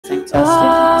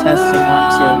Testing 1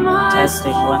 2.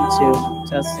 Testing 1 2.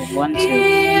 Testing 1 2.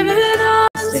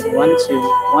 Testing 1 2.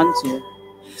 1 2.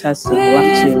 Testing 1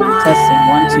 2. Testing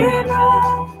 1 2.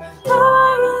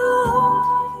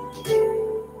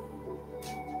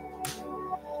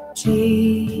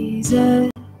 Jesus,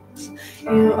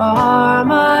 you are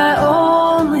my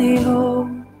only hope,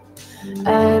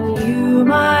 and you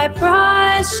my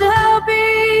prize shall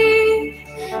be.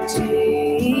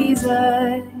 Jesus,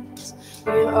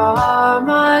 you are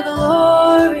my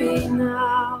glory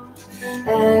now,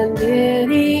 and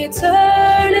in eternity,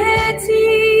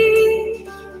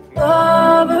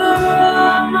 lover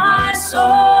of my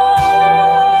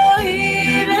soul,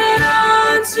 even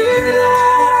unto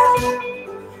death.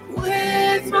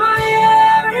 With my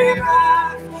every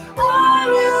breath, I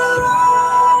will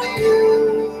love you.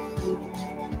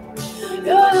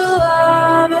 You're the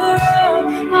lover of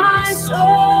my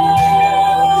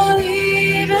soul,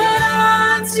 even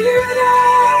unto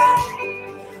death.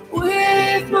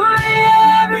 With my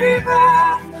every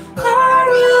breath, I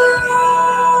will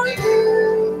love you.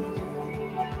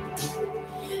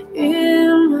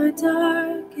 In my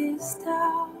darkest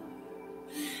hour,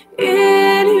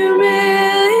 in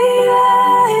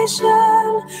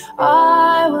humiliation, I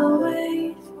will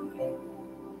wait for you.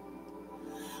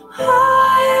 I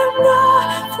am not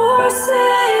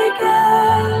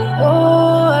forsaken.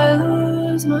 Though I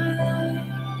lose my life,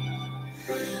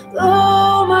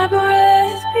 though my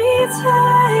breath be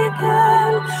taken,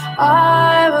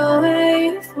 I will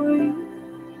wait for you.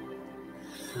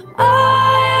 I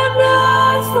am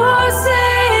not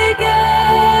forsaken.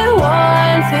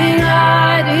 One thing I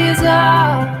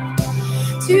desire,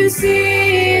 to see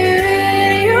you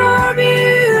in your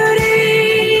beauty.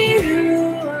 You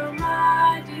are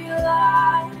my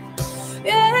delight.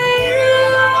 Yeah,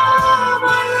 you are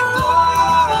my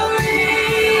glory.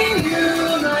 You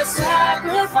my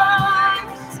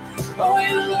sacrifice. Oh,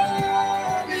 your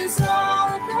love is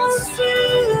all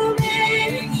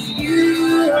consuming.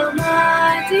 You are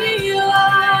my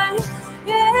delight.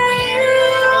 Yeah, you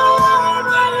are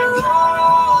my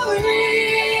glory.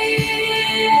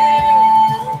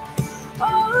 Oh,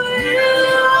 you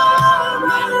are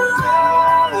my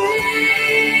glory.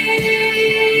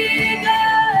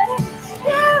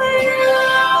 Yeah, you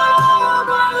are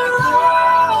my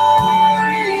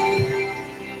glory.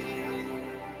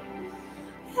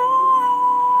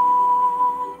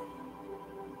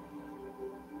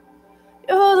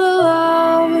 You're the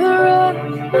lover of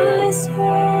my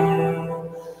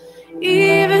soul,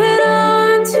 even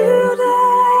unto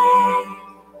death.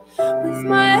 With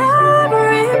my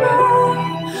every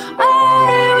breath, I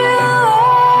will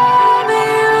love you.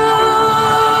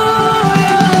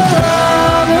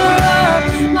 You're the lover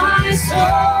of my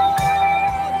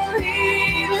soul,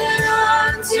 even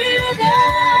unto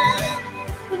death.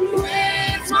 And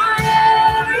with my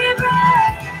every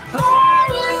breath, I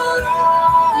will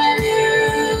love you.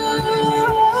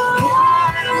 I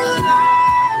will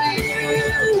love you,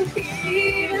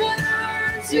 even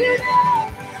unto death.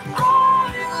 I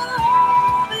will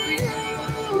love you.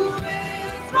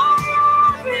 With my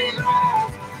every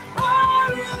breath, I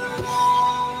will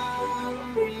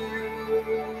love you.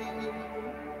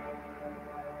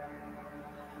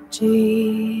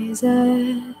 Jesus,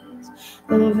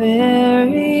 the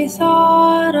very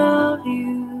thought of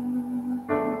you.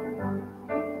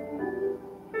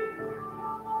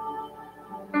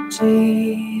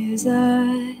 Jesus,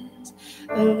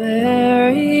 the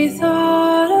very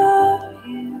thought of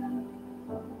you.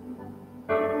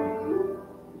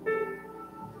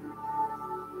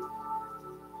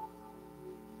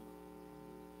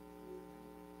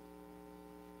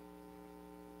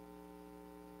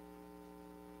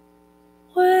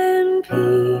 When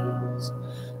peace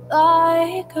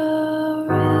like a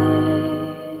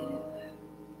river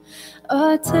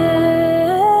attendeth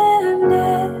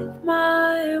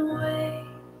my way,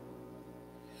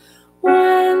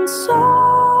 when sorrows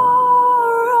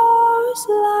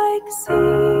like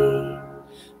sea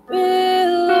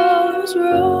billows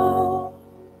roll,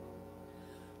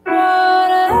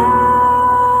 whatever,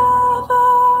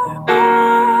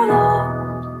 oh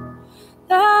Lord,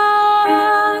 thou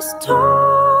hast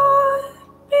taught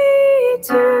me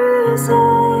to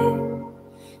say,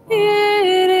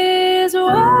 it is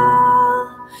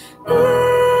well,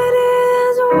 it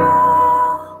is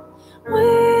well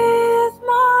with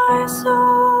my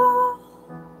soul.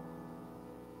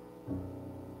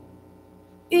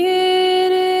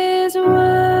 It is well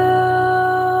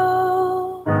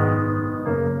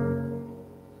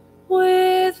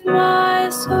with my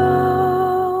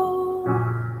soul.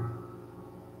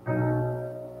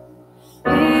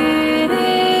 It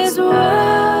is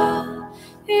well.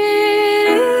 It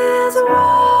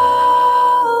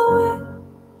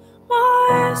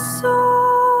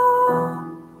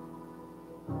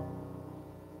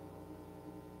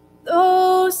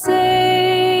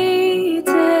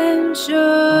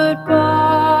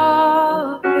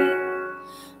above it,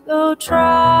 though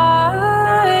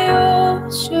trials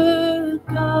should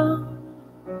come.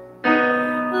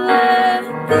 Let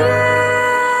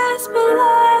this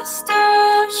blessed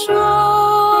assurance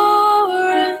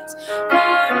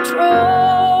control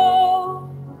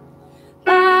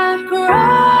that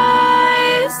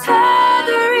Christ hath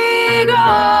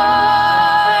regarded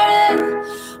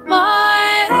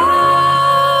my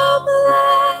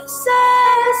helpless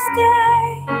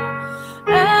estate,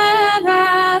 and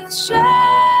hath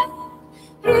shed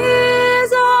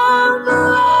his own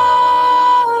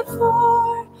blood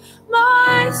for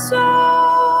my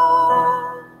soul.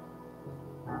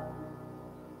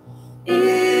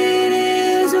 It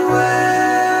is well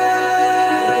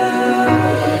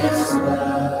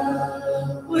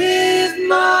with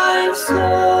my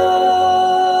soul.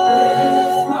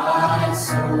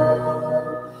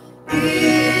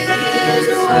 It is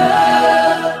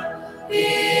well.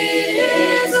 It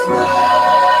is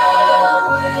well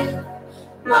with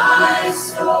my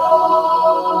soul.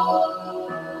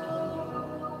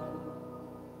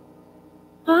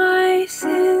 My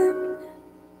sin,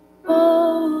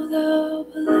 oh, the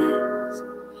bliss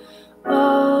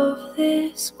of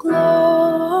this glorious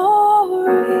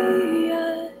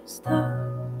thought.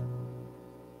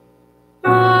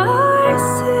 My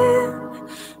sin,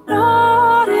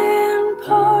 not in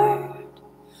part,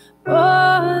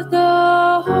 but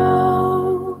the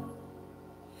whole,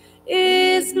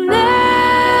 is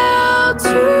nailed to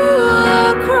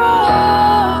the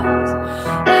cross,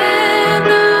 and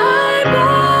I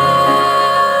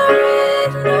bear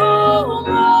it no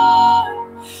more.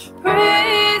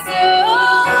 Praise the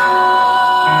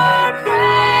Lord,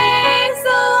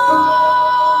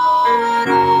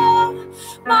 oh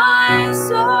my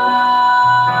soul.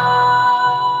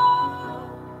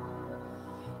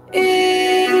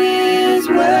 It is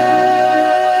well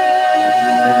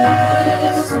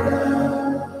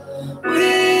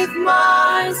with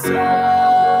my soul.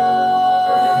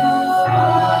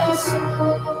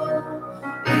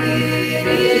 It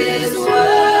is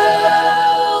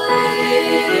well.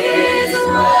 It is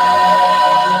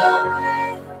well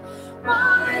with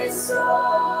my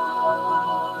soul.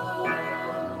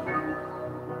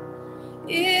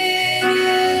 It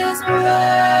is well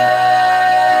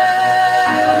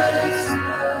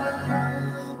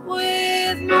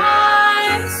with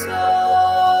my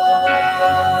soul.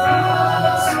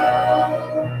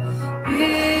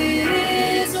 It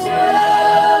is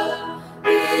well.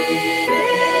 It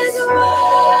is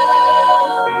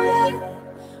well with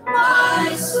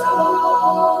my soul.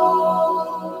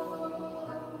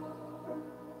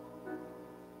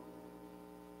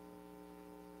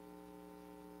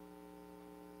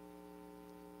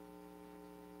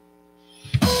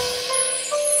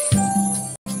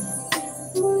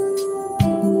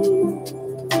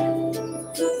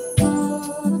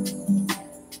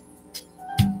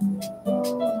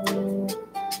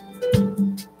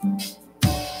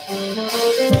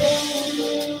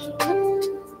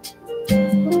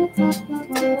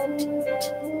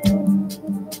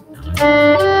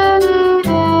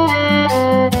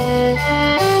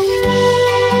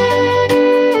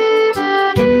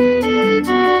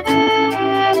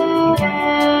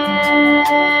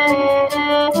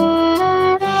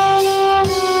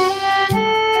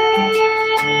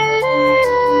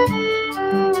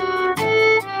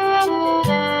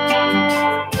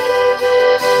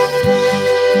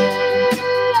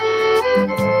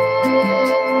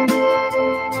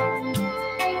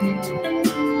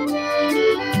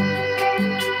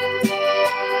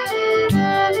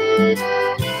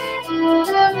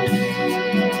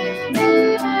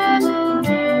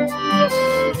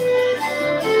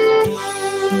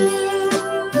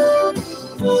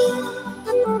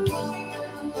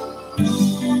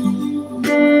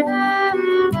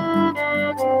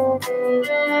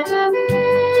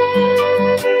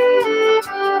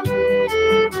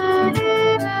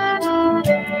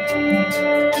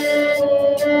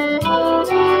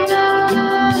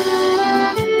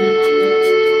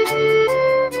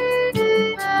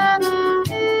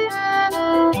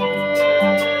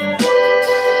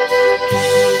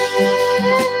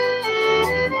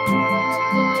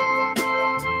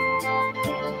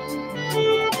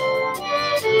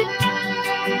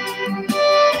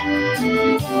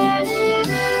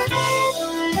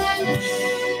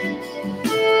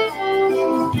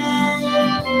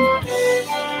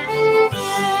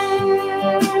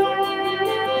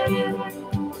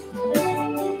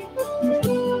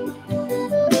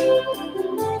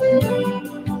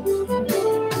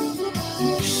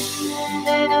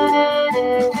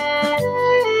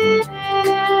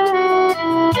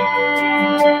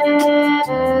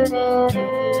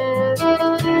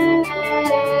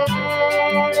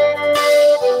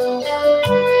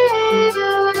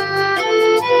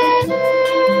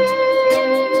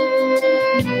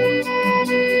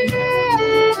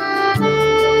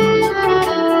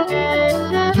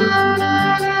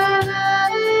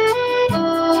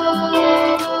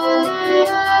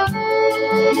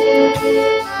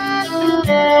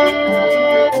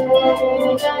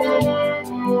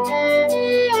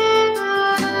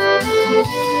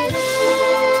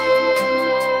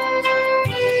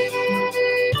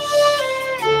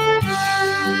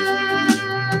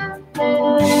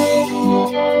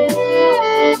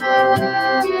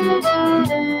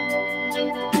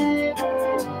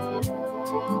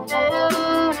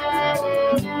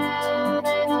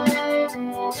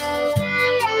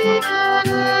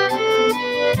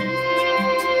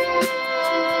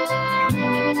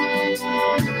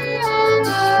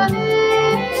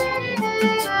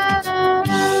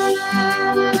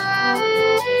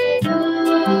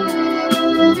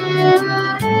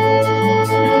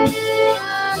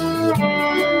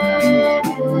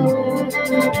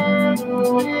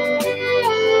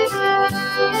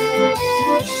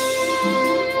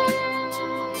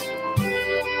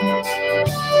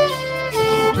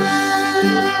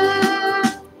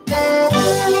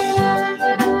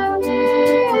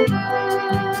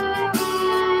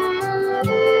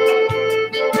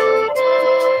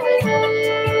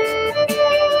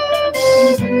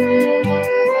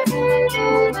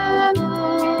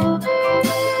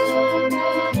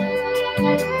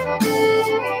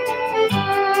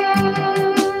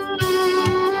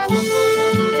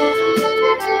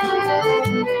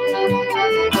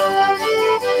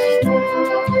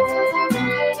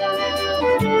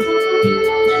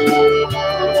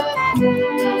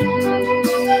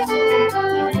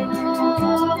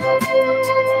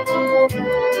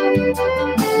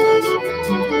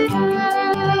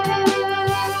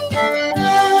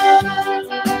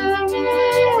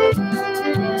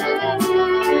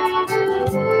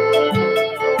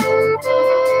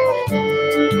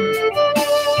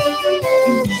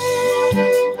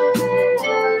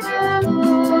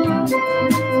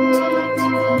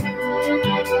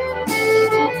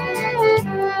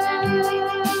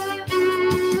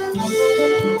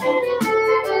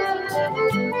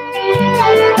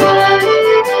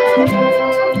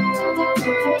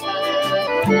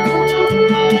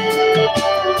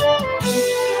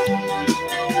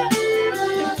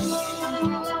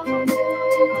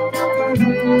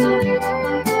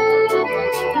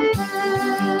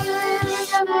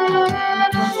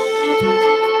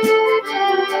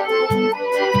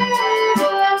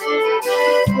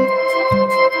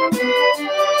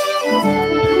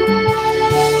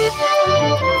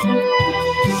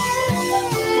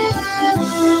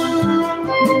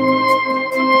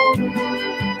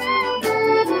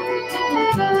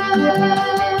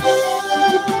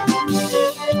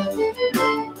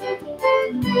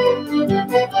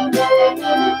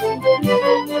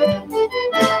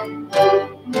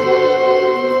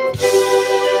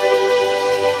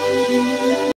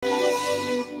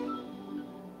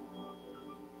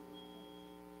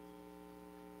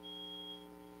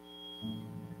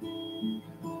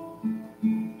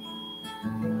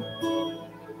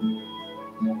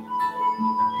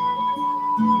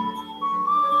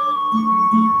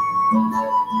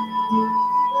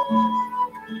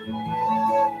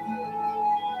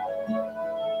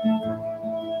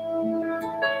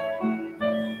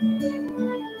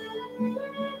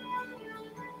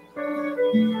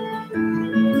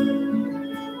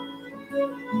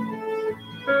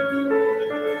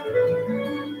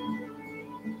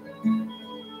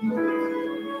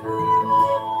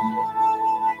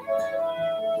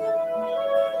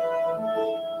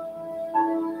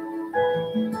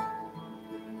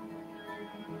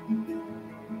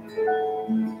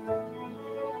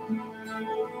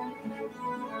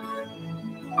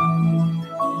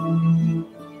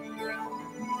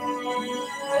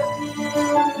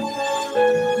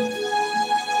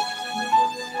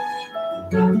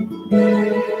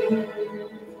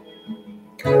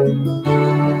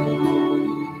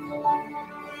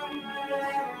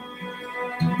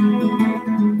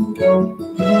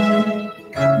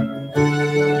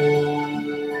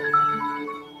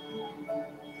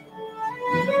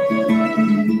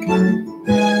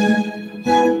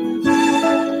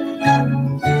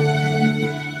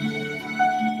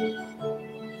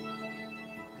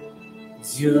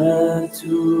 Dieu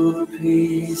tout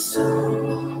puissant,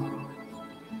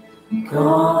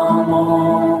 quand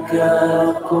mon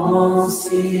cœur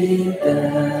considère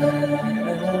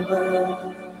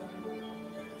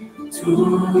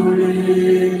tout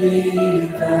l'univers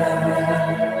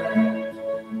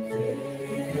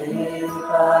créé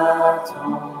par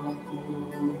ton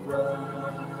pouvoir.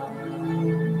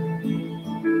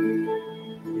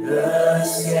 Le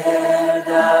ciel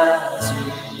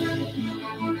d'azur,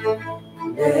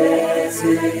 les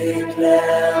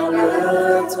éclairs, le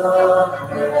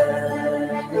tonnerre,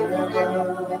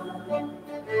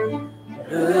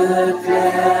 le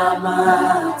clair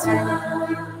matin,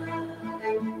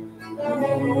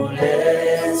 ou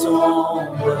les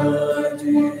ombres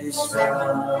du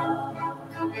soir.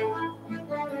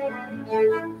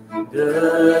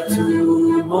 De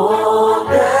tout mon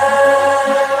être,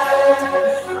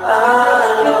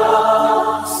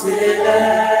 alors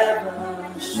s'élève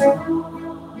un chant.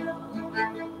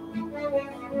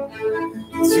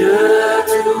 Dieu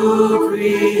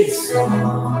Tout-Puissant,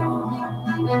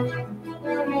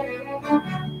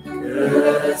 que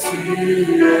tu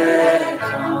es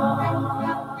grand.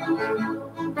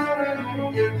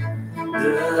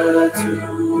 De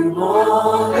tout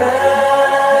mon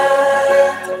être,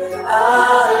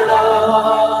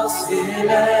 alors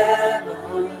s'élève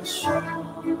un chant.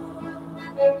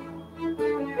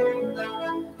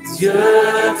 Dieu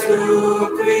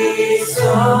Tout-Puissant,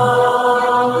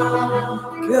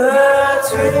 que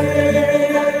tu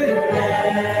es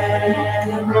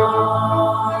grand.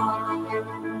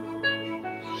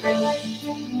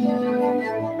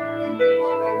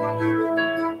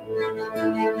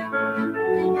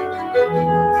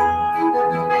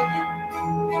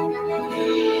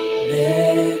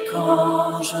 Mais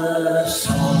quand je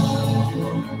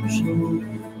songe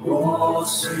au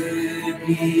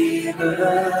sublime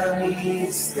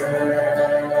mystère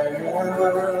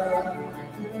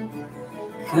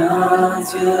qu'un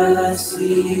Dieu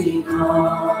si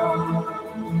grand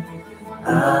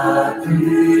a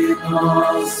pu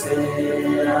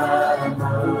penser à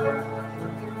moi,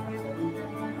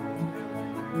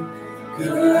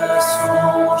 que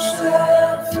son cher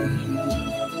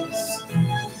Fils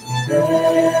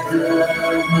est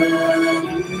devenu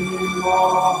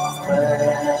mon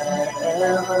frère,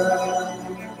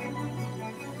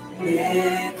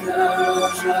 et que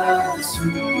je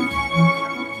suis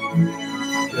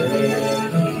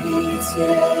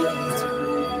l'héritier du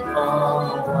grand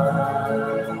roi.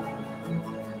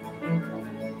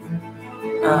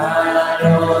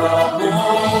 Alors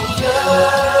mon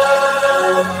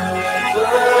cœur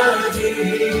redit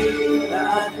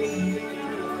la vie,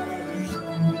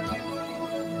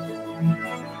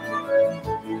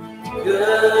 que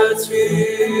tu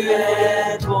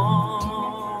es bon,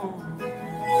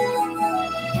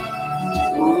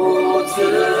 ô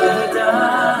Dieu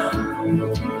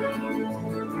d'amour.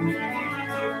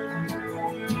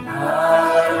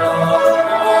 Alors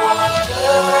mon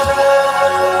cœur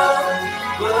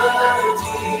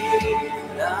redit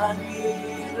la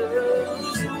nuit, le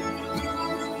jour,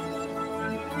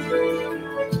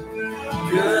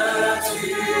 que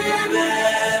tu es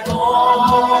bon,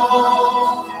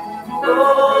 ô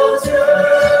Dieu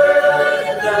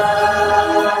d'amour.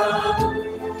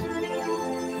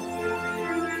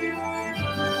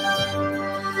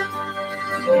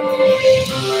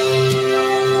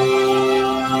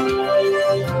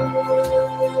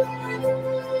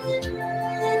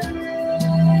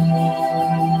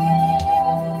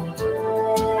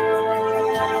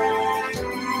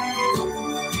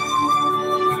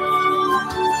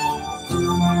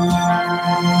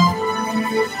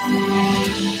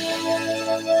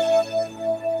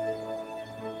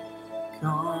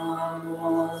 Quand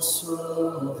mon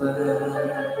sauveur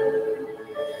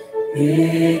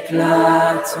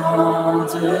éclatant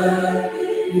de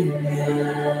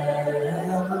lumière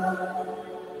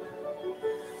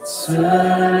se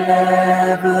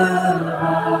lèvera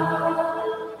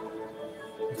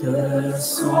de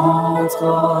son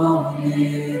trône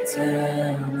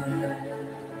éternel,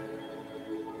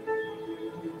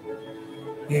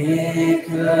 et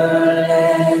que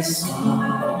les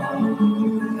sangs,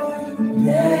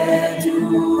 les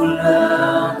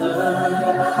douleurs de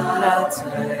la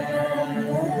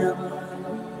terre,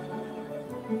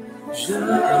 je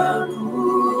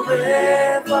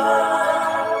pourrai voir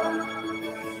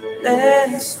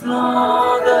les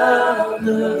splendeurs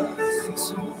de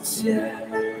son ciel.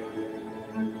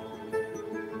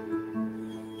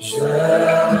 Je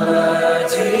me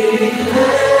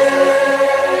dirai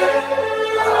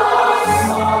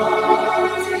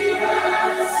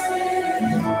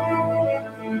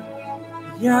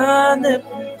rien n'est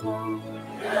plus grand.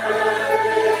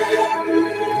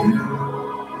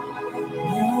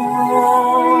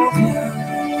 Mon Dieu,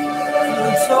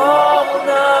 ton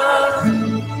âme,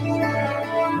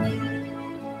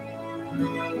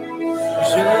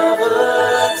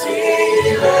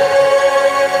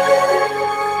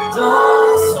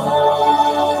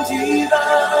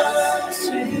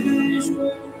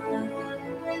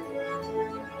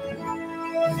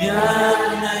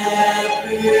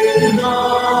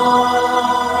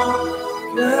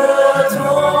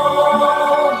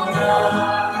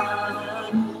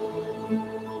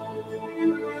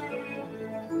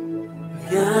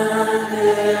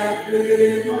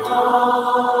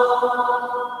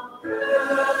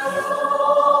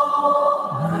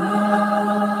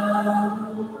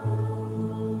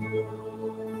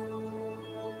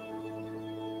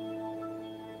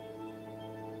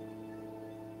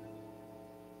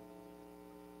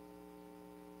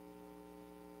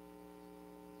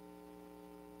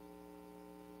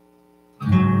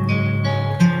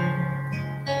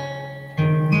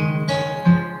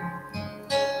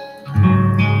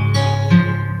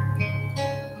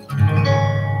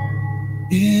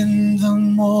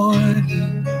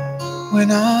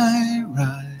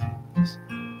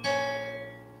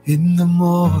 In the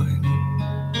morning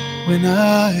when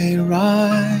I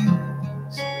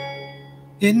rise,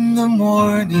 in the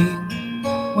morning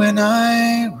when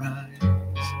I rise,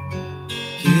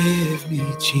 give me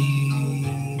Jesus.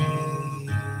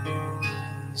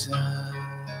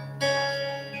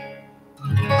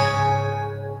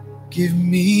 Give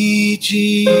me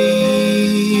Jesus.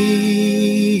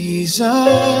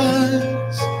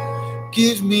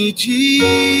 Give me Jesus.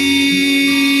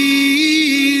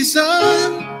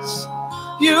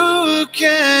 You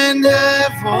can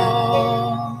have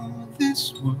all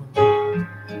this world.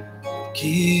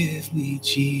 Give me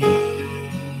Jesus.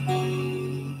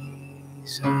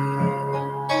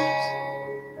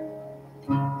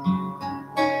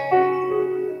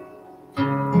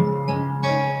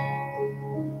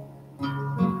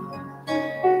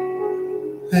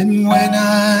 And when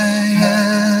I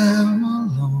am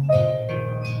alone,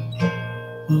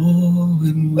 oh,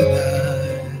 and when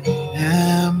I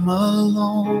am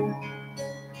alone,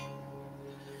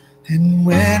 and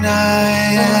when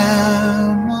I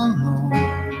am alone,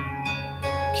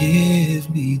 give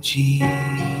me Jesus.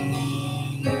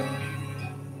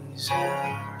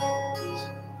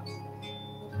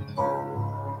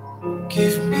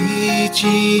 Give me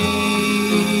Jesus.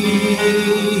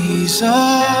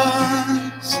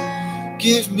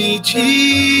 Give me Jesus.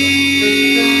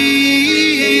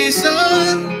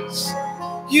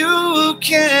 You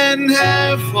can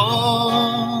have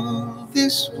all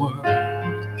this world.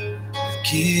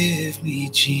 Give me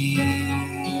Jesus.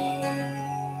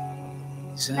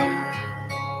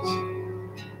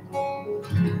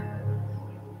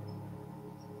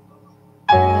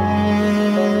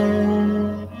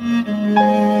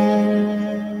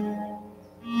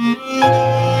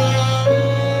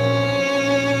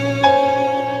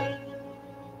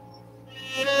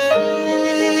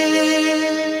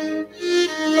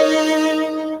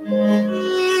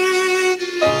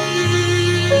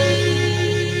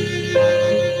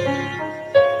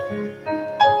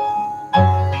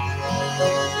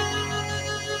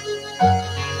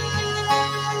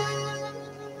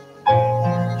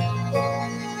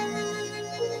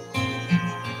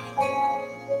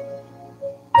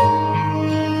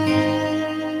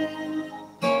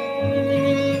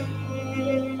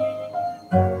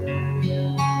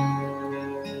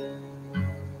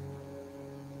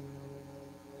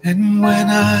 And when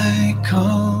I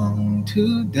come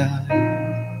to die,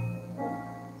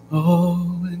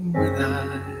 oh, and when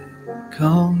I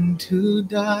come to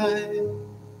die,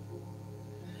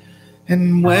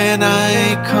 and when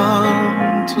I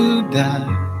come to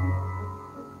die,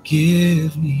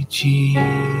 give me Jesus.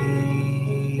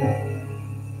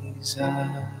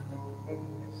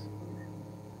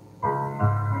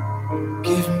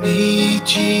 Give me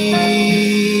Jesus.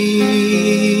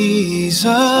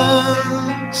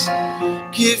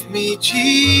 Give me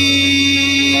Jesus.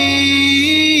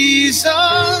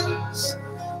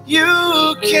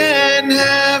 You can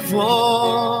have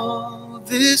all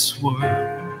this world.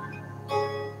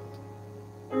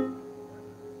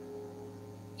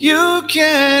 You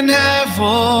can have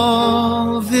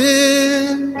all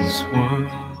this world.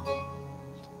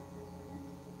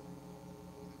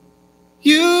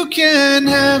 You can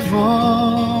have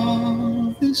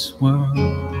all this world,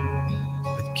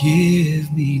 but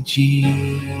give me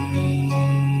Jesus.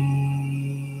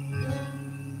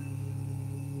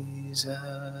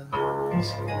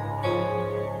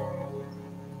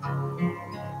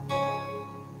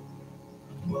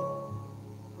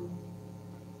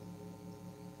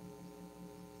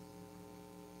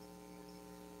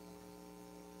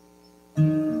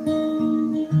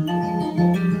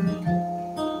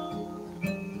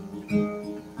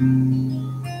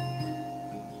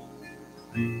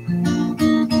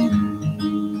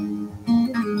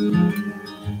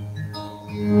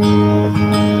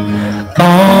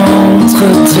 Entre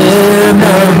tes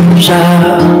mains,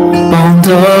 j'abandonne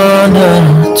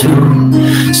tout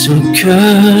ce que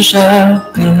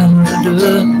j'appelle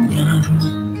le mien.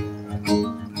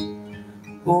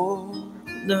 Oh,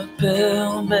 ne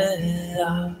permets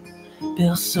à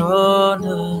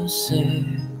personne,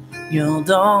 Seigneur,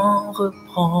 d'en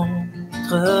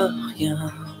reprendre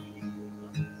rien.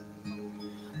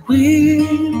 Oui,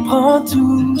 prends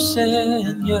tout,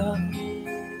 Seigneur.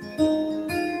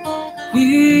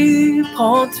 Oui,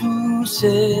 prends tout,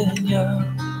 Seigneur.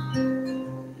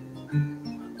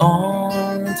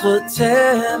 Entre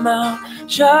tes mains,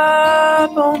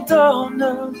 j'abandonne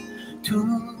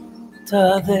tout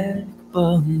avec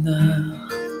bonheur.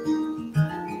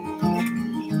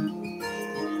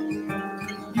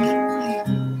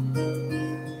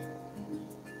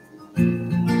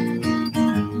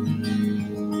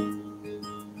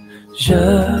 Je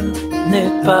n'ai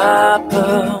pas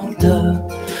peur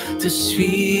de te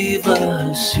suivre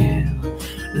sur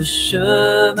le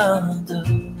chemin de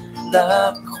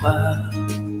la croix,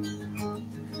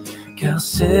 car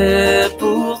c'est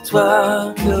pour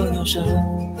toi que je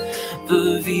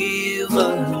veux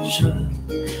vivre. Je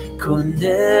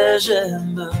connais,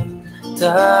 j'aime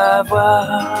ta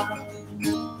voix.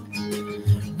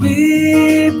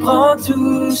 Oui, prends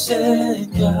tout,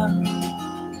 Seigneur.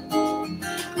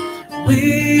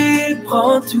 Oui,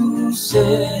 prends tout,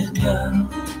 Seigneur.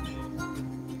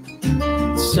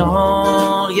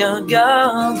 Sans rien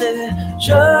garder,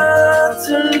 je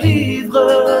te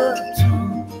livre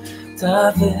tout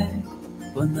avec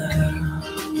bonheur.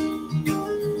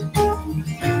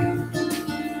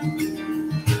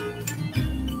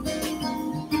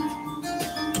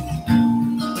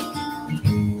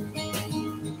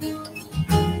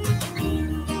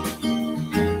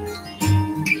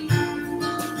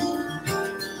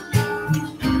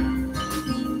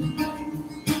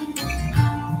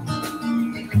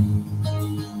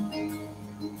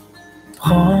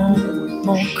 Prends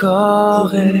mon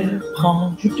corps et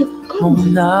prends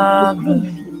mon âme,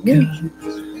 que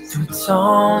tout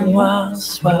en moi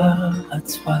soit à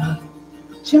toi.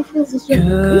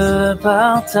 Que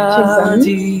par ta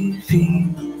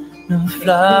divine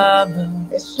flamme,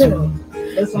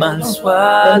 tout mal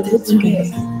soit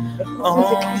détruit en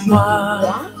moi.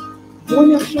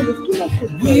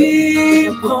 Oui,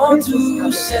 prends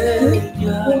tout,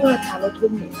 Seigneur.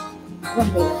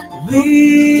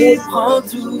 Oui, prends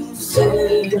tout,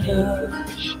 Seigneur.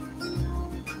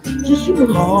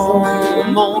 Prends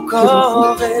mon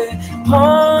corps et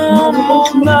prends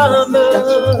mon âme,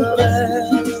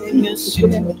 règne sur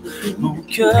mon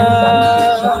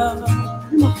cœur.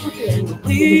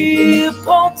 Oui,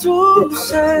 prends tout,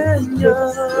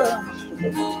 Seigneur.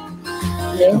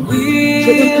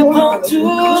 Oui, prends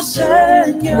tout,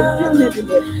 Seigneur.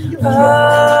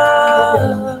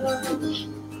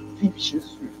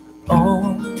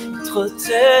 Entre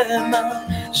tes mains,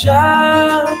 j'abandonne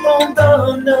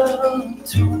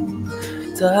tout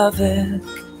avec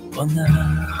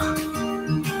bonheur.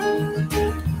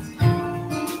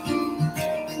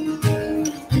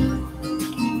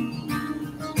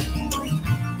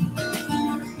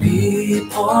 Oui,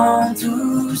 prends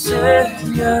tout,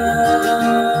 Seigneur.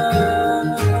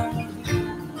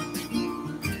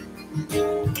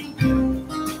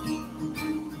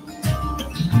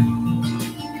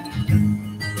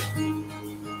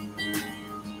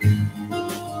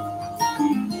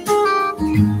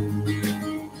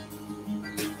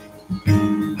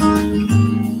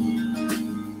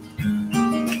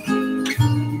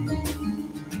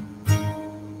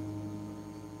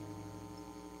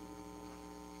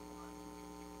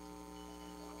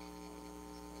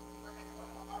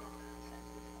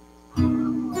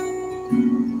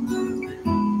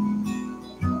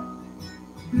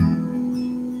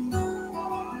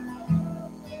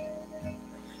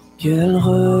 Quel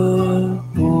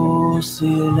repos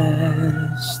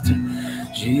céleste,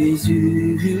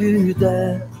 Jésus,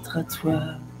 d'être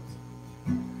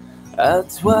à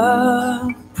toi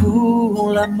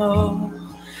pour la mort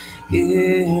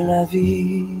et la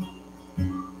vie.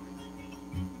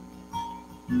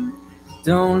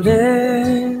 Dans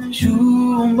les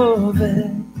jours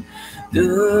mauvais,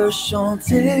 de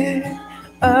chanter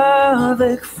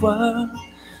avec foi,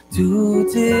 tout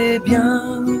est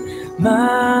bien,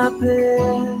 ma paix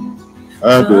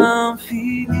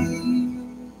infinie.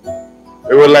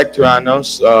 We would like to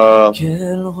announce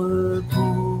Quel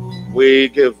repos. we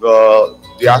give the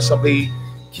assembly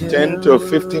 10 to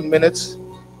 15 minutes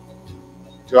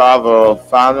to have a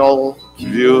final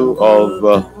view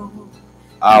of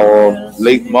our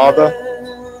late mother,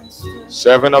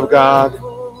 servant of God.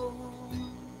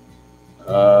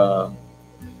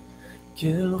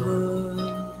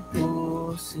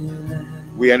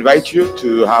 We invite you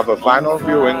to have a final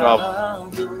viewing of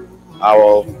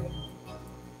our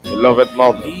beloved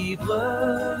mother.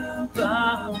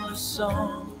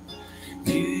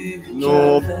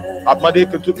 Nous avons demandé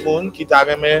que tout le monde qui t'a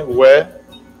aimé, ouais,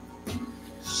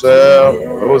 sœur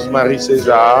Rosemary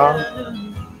Cesar,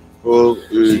 pour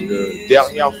une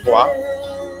dernière fois,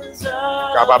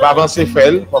 capable d'avancer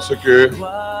fait, parce que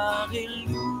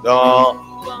dans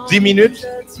 10 minutes,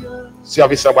 le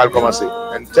service va commencer.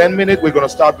 In 10 minutes, we're going to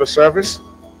start the service,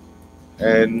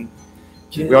 and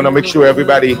we want to make sure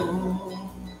everybody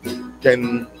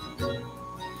can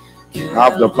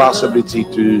have the possibility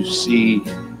to see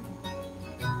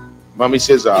Mommy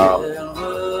Cesar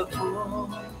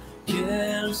the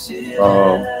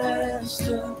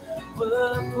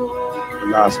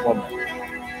last moment.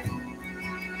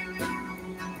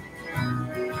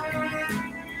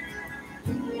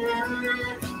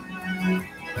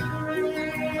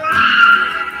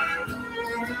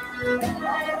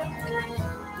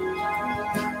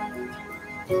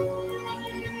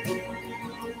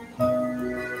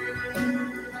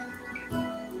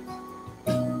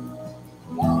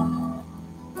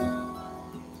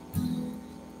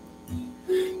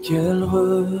 Quel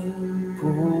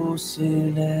repos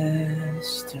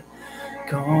céleste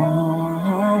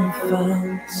quand enfin,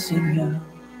 Seigneur,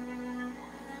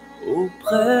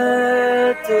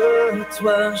 auprès de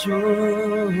toi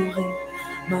j'aurai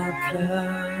ma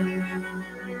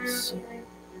place.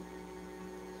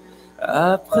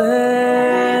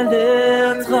 Après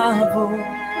les travaux,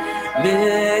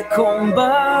 les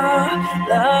combats,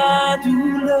 la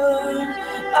douleur,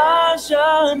 à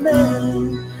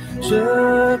jamais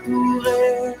je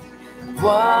pourrai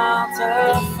voir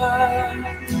ta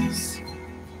face.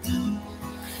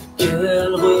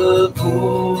 Quel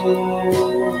repos,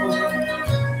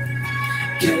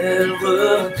 quel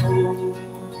repos,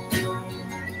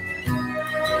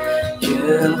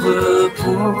 quel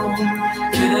repos,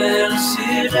 quel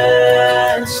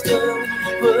céleste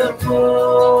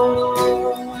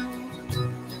repos,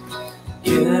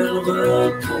 quel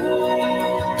repos,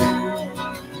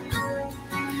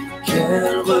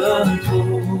 quel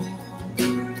repos,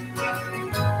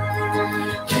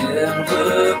 quel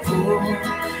repos,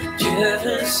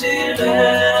 quel céleste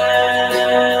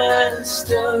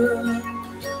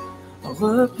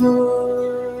repos.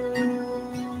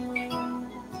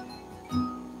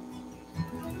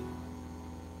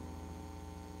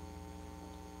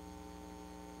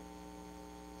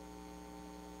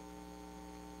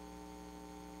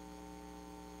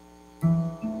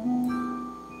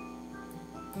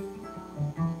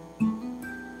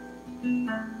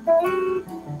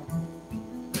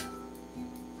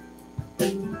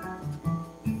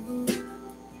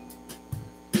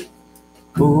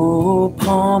 Oh,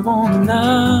 prends mon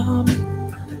âme,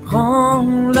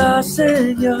 prends-la,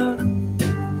 Seigneur,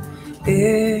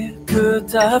 et que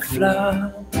ta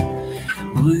flamme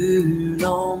brûle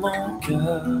en mon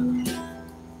cœur.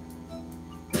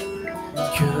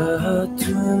 Que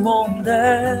tout mon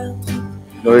être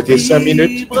Nous étions 5 minutes.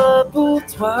 libre pour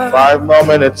toi 5 more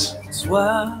minutes.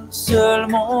 soit seul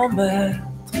mon maître,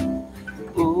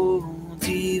 ô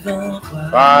divin roi.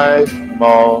 5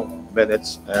 more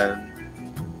minutes and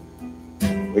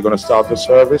we're going to start the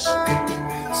service.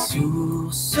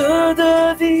 Source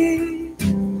de vie,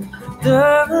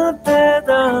 de paix,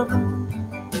 d'amour,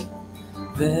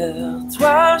 vers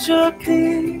toi je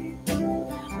crie,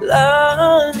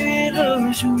 la nuit,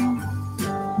 le jour.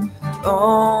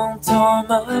 Entends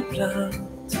ma plainte,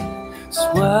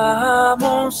 sois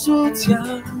mon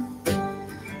soutien,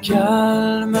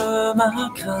 calme ma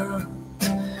crainte,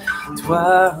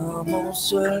 toi mon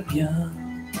seul bien.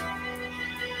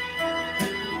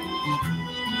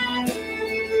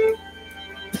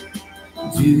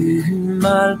 Du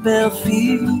mal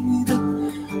perfide,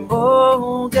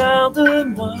 oh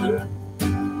garde-moi,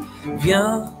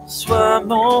 viens, sois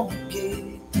mon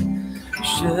guide,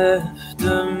 chef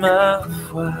de ma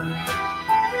foi.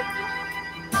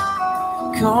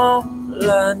 Quand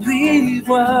la nuit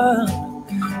voit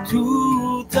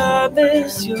tout à mes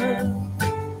yeux,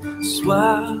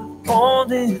 sois mon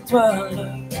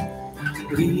étoile,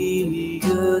 brille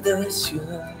des cieux.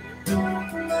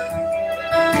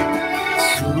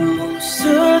 Source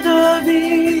de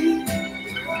vie,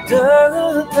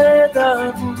 de paix,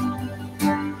 d'amour,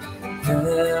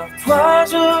 vers toi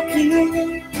je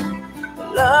crie,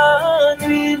 la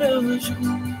nuit, le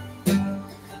jour.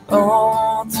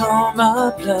 Entends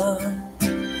ma plainte,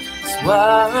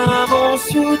 sois mon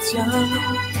soutien,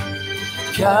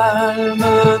 calme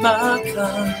ma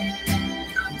crainte,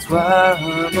 toi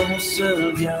mon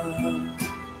seul bien.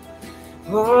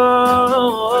 Oh, oh,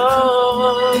 oh,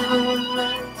 oh.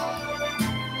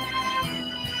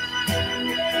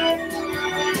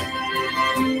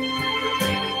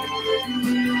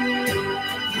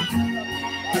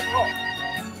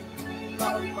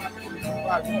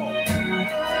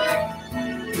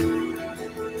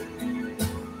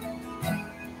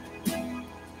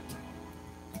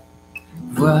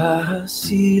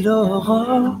 Voici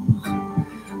l'aurore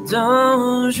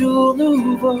d'un jour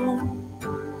nouveau,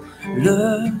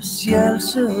 le ciel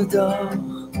se dort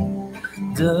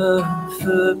de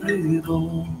feu plus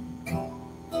beau.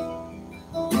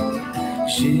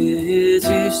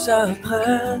 Jésus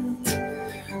s'apprête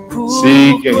pour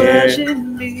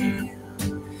gémir.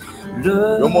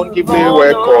 Le monde qui veut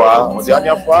ouais quoi, la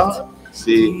dernière fois,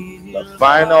 c'est le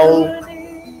final.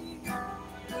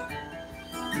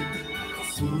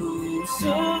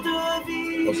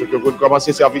 Parce que vous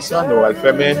commencez le service, nous allons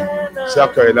fermer le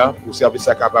cercueil là pour le service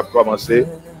capable de commencer.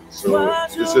 So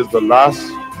this is the last.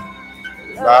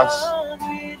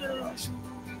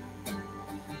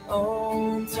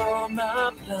 Entends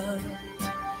ma plainte,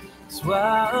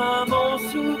 sois mon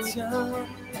soutien,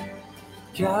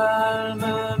 calme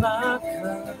ma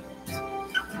crainte,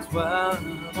 toi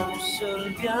mon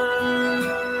seul bien.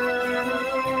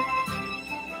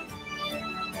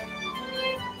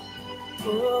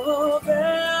 Oh,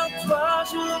 vers toi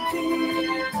je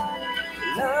crie,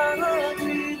 la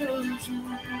nuit le jour,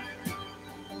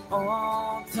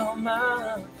 entends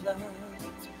ma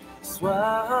plainte,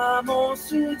 sois mon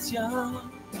soutien,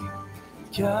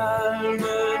 calme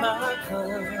ma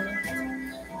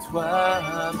crainte, toi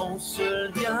mon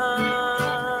seul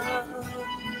bien.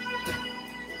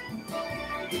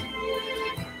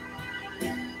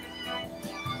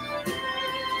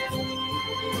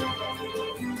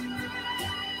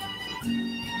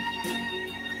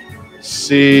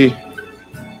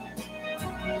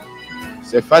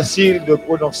 C'est facile de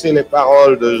prononcer les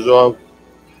paroles de Job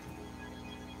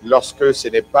lorsque ce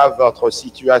n'est pas votre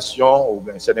situation ou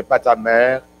bien ce n'est pas ta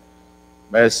mère,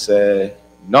 mais c'est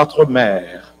notre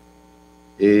mère.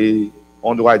 Et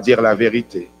on doit dire la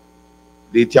vérité.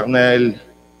 L'Éternel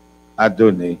a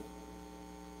donné,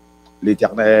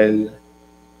 l'Éternel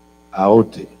a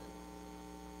ôté.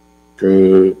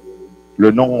 Que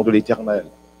le nom de l'Éternel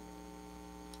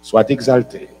soit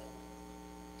exalté,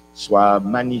 soit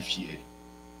magnifié,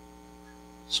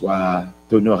 soit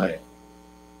honoré.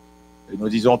 Et nous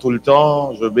disons tout le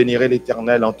temps, je bénirai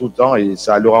l'Éternel en tout temps et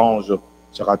sa louange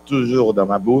sera toujours dans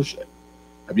ma bouche.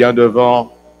 Eh bien,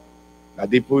 devant la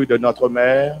dépouille de notre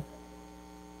mère,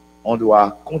 on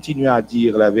doit continuer à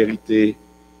dire la vérité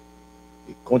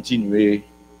et continuer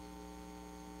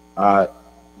à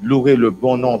louer le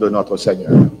bon nom de notre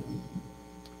Seigneur.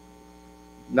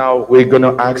 Now we're going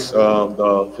to ask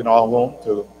the funeral home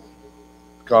to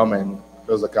come and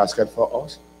close the casket for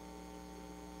us.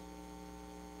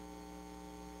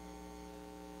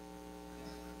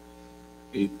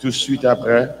 Et tout de suite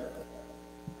après,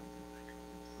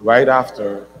 right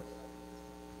after,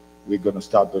 we're going to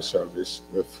start the service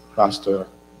with Pastor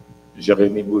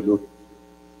Jérémy Boulou.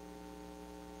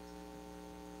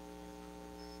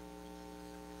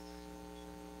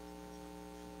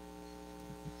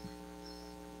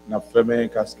 On a fermé la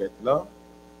casquette là.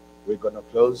 We're going to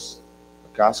close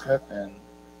the casket and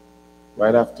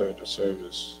right after the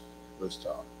service will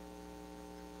start.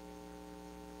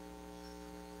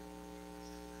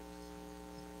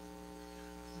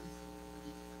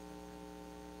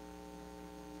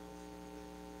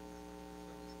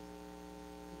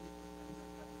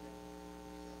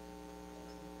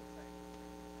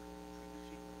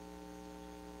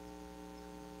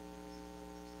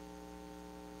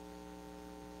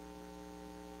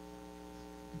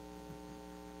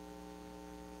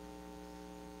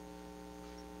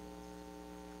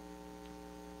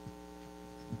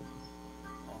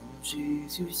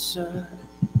 Jésus seul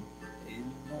est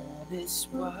mon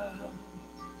espoir,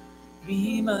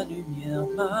 lui ma lumière,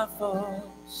 ma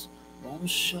force, mon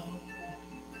chant,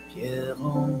 pierre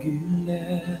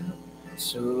angulaire,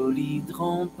 solide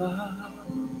rempart,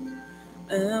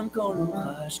 même quand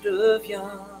l'orage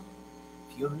devient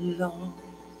violent.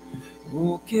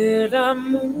 Oh quel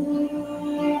amour,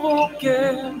 oh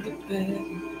quelle paix,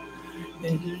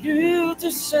 et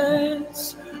lutte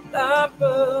cesse, la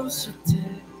peur se tait.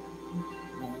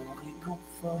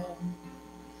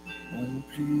 Mon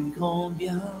plus grand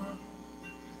bien,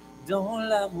 dans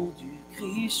l'amour du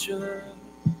Christ, je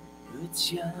le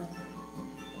tiens.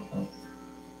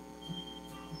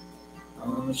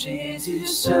 En Jésus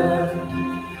seul,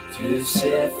 Dieu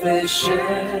s'est fait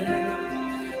chair,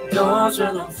 dans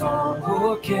un enfant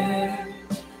auquel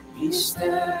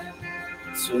mystère,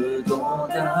 second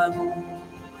d'amour,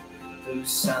 de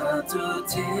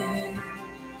sainteté,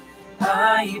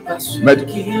 haï par ceux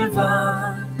qu'il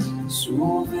va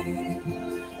sauver.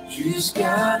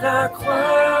 Jusqu'à la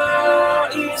croix,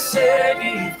 il s'est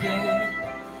livré.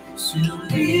 Sur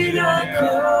lui, la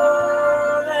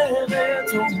colère est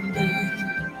tombée.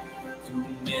 Tous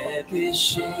mes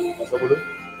péchés,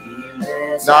 il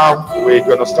les a Now we're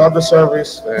going to start the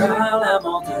service. par la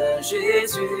mort de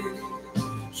Jésus.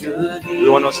 We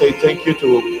want to say thank you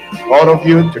to all of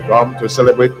you to come to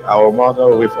celebrate our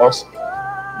mother with us.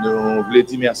 Nous voulons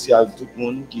dire merci à tout le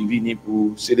monde qui vient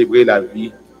pour célébrer la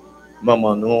vie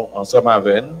maman nous ensemble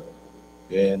avec nous.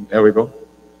 And there we go.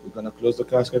 We're going to close the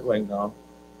casket right now.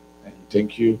 And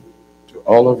thank you to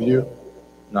all of you.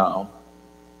 Now,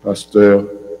 Pasteur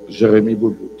Jérémy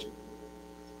Boulou.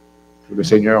 Que le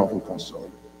Seigneur vous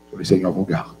console. Que le Seigneur vous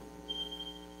garde.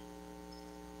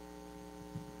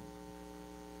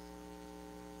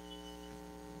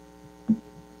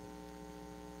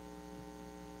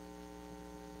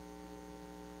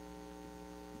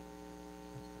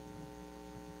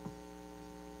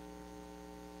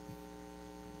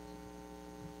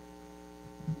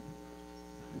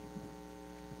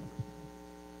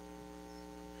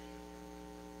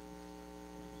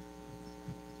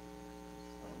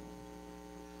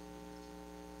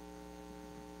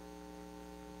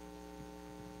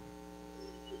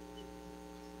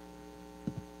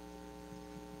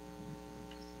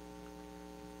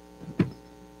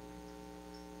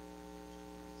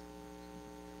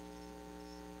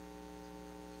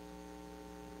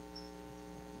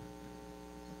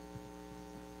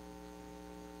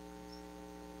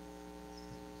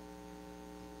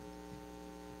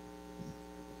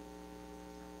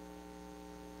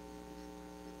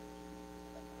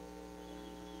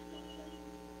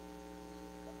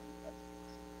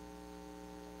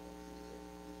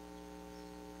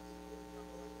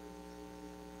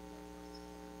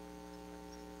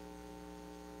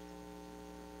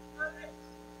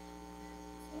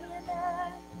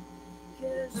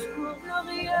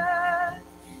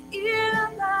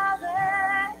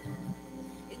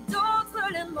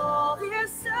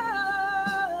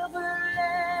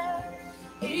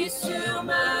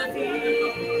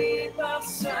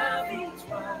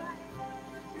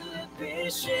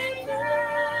 péchés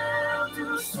perdent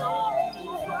tout son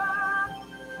pouvoir.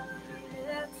 Il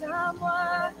est à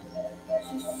moi,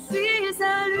 je suis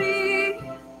à lui,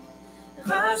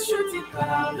 racheté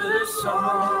par le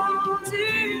sang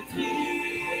du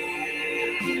Christ.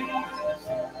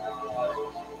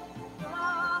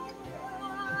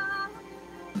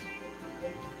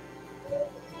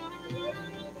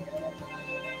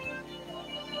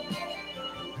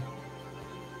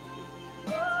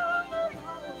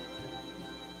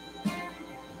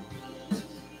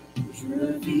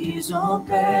 Je vis en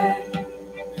paix,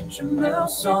 je meurs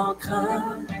sans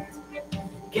crainte,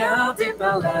 gardé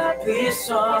par la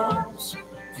puissance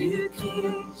du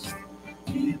Christ,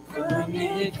 du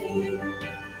premier cri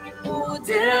au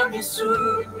dernier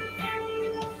souffle.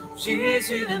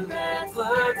 Jésus le maître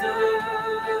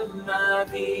de ma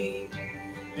vie,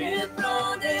 le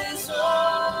plan des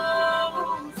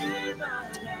hommes du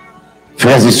malheur.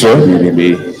 Frères et sœurs,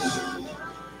 bien-aimés,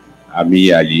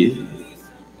 amis alliés,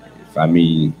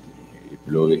 famille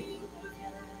éplorée,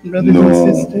 Brothers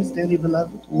and sisters, dearly beloved,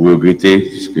 vous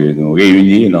regrettez que nous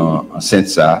réunis en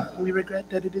Sainte-Ça, we regret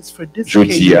that it is for this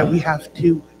Jeudi, occasion that we have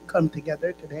to come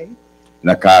together today,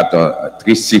 dans quatre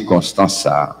tristes circonstances,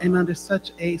 and under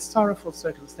such a sorrowful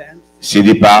circumstance. ces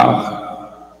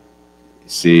départs,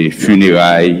 ces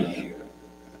funérailles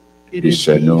It de is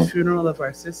ce the nom, funeral of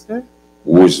our sister,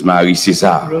 Rosemary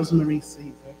Cesar. Rosemary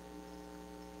Cesar.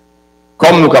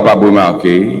 Comme nous sommes capables de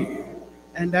remarquer,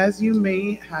 And as you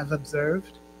may have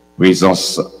observed,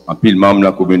 présence en pile membre de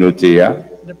la communauté,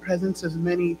 the presence of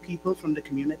many people from the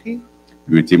community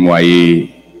lui témoigner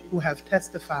who have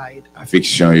testified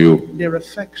affection yo, their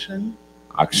affection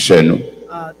action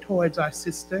towards our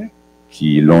sister,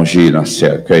 qui longé dans ce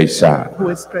cercueil ça. who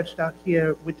is stretched out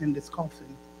here within this coffin.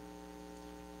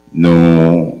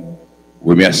 Nous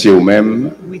remercions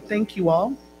vous-même We thank you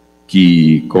all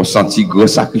qui consenti gros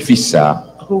sacrifice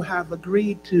ça who have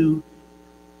agreed to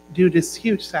do this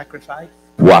huge sacrifice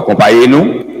pour accompagner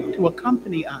nous to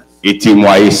accompany us et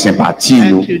témoigner sympathie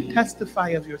nous and to testify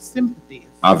of your sympathies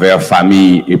envers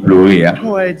famille éplorée.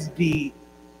 towards the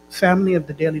family of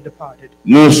the dearly departed.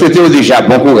 Nous souhaitons déjà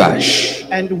bon courage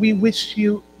And we wish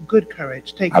you good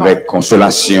courage. Take avec heart.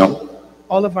 consolation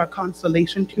All of our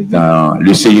consolation to you dans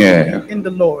le Seigneur, in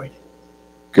the Lord.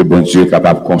 que bon Dieu est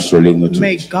capable de consoler nous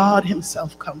May tous. God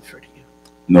himself comfort you.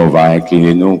 Nous va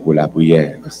incliner nous pour la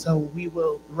prière. So we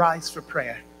will rise for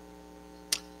prayer.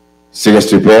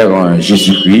 Céleste Père, en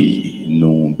Jésus-Christ,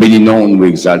 nous bénissons, nous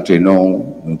exaltons,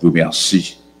 nous te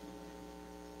remercions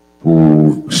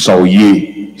pour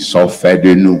sauver, sans faire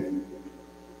de nous.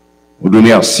 Nous te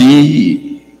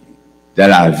remercions dans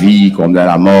la vie comme dans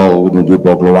la mort, nous te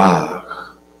pour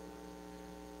gloire.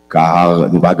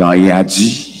 Car nous n'avons rien à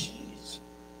dire.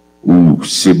 Ou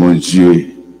c'est mon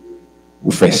Dieu,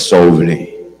 vous fait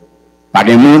sauver. Pas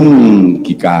de monde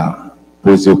qui a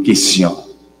posé des questions.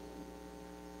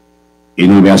 Et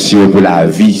nous remercions pour la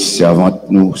vie servante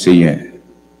nous, Seigneur,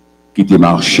 qui t'a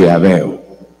marché avec vous,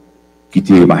 qui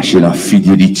t'a marché dans la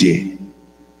fidélité.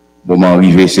 Moment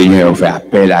arrivé, Seigneur, on fait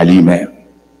appel à lui-même.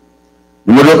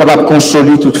 Nous sommes capables de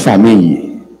consoler toute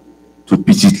famille, toute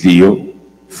petite liée,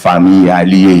 famille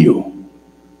alliée.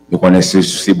 Nous connaissons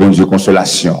ces bons Dieu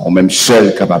consolation, ou même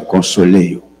seul capable de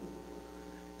consoler.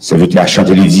 Ça veut dire à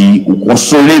chanter, il dit, ou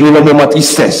consoler nous dans le moment de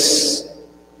tristesse,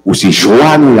 ou c'est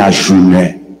joie nous la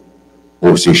journée,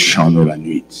 ou c'est chant nous la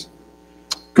nuit.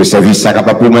 Que ça vie ça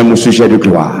capable pour même au sujet de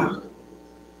gloire,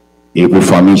 et pour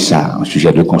famille ça, un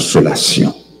sujet de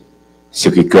consolation.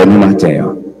 C'est que cœur nous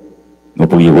matin, nous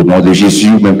prions au nom de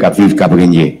Jésus, même qu'à vivre, qu'à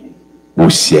régner, au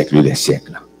siècle des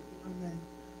siècles.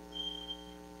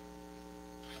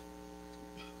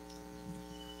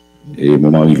 Et au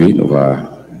moment arrivé, nous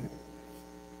va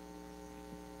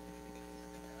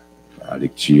la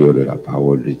lecture de la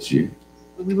parole de Dieu.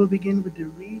 We will begin with the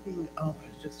reading of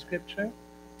the scripture,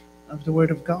 of the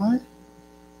word of God.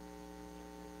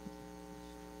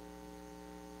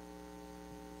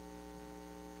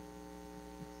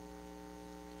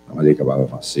 On va capable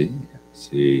d'avancer.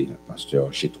 C'est le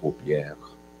pasteur Chétro Pierre.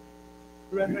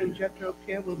 Reverend Jethro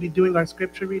Pierre will be doing our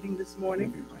scripture reading this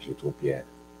morning. Chétro Pierre.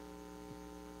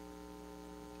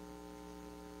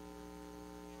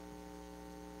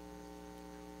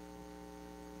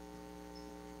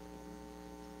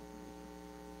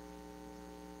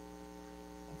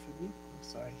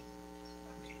 Sorry.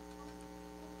 Okay.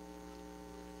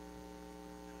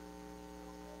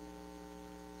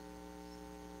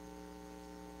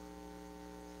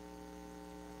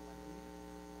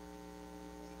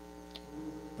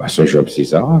 Pasteur Job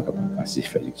César, ainsi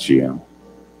fait lecture.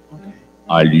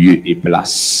 En lieu et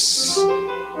place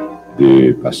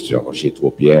de pasteur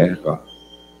Chétro Pierre,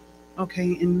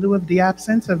 Okay, in lieu of the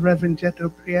absence of Reverend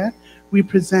Jetto Priya, we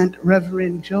present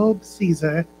Reverend Job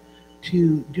Cesar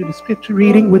to do the scripture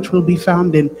reading, which will be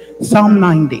found in Psalm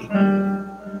 90.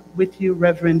 With you,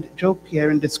 Reverend Job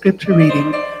Pierre, in the scripture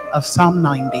reading of Psalm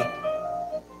 90.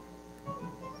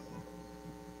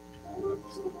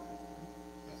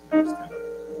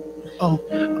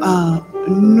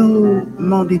 Nous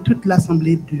demandons toute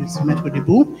l'assemblée de se mettre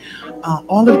debout.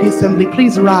 All of the assembly,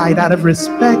 please ride out of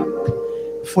respect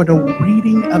for the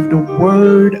reading of the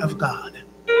word of God.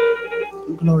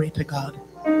 Glory to God.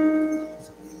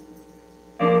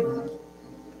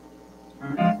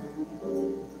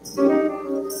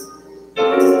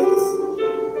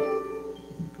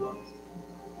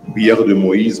 Prière de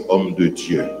Moïse, homme de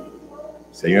Dieu.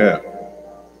 Seigneur,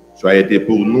 tu as été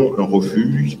pour nous un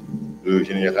refuge de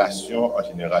génération en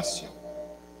génération.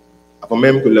 Avant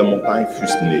même que les montagnes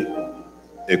fussent nées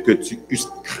et que tu eusses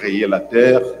créé la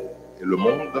terre et le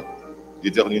monde,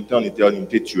 d'éternité en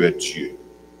éternité, tu es Dieu.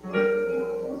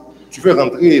 Tu fais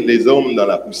rentrer les hommes dans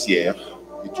la poussière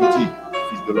et tu dis,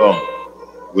 fils de l'homme,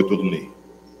 retournez.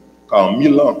 Car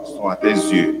 1000 ans sont à tes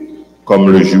yeux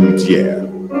comme le jour d'hier,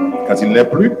 quand il n'est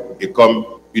plus, et comme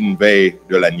une veille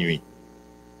de la nuit.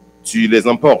 Tu les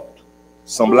emportes,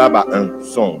 semblable à un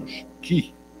songe,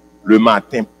 qui, le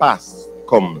matin, passe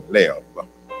comme l'herbe.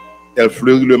 Elle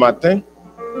fleurit le matin,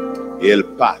 et elle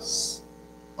passe.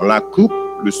 On la coupe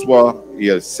le soir, et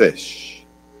elle sèche.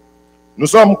 Nous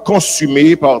sommes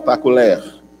consumés par ta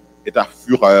colère, et ta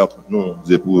fureur nous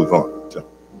épouvante.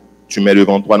 Tu mets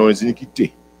devant toi nos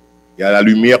iniquités, et à la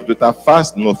lumière de ta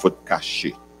face, nos fautes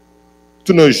cachées.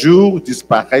 Tous nos jours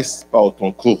disparaissent par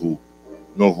ton courroux.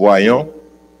 Nous voyons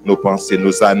nos pensées,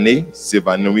 nos années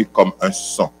s'évanouissent comme un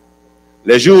son.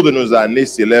 Les jours de nos années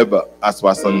s'élèvent à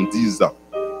 70 ans,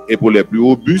 et pour les plus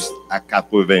robustes, à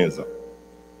 80 ans.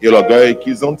 Et l'orgueil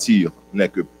qu'ils en tirent n'est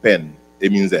que peine et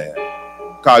misère,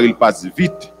 car ils passent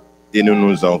vite et nous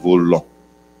nous envolons.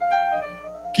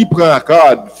 Qui prend la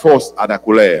corde force à ta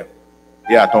colère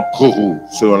et à ton courroux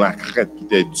selon la crête qui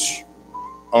t'est due.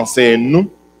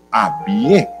 Enseigne-nous à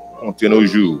bien compter nos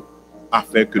jours,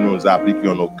 afin que nous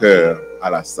appliquions nos cœurs à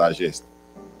la sagesse.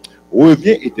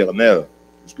 Reviens, Éternel,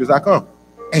 jusqu'à quand?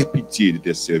 Aie pitié de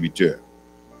tes serviteurs.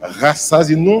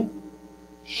 Rassasie-nous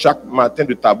chaque matin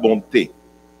de ta bonté,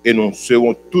 et nous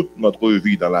serons toute notre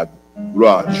vie dans la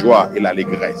gloire, joie et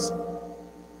l'allégresse.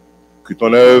 Que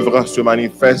ton œuvre se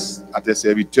manifeste à tes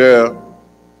serviteurs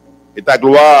et ta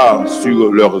gloire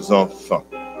sur leurs enfants.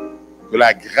 Que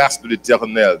la grâce de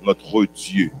l'Éternel, notre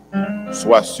Dieu,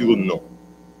 soit sur nous.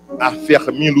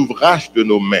 Affermis l'ouvrage de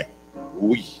nos mains.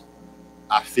 Oui,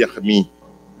 affermis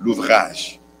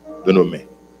l'ouvrage de nos mains.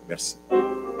 Merci.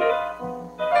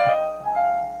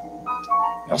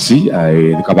 Merci.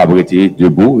 Nous capables rester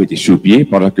debout, rester sur pied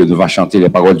pendant que nous allons chanter les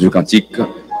paroles du cantique.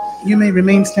 You may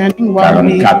remain standing while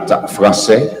we 44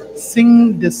 français.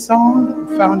 sing the song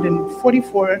found in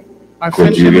 44. Our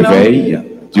Côte du friendship hymn. réveil,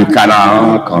 du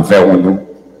Canaan, quand verrons-nous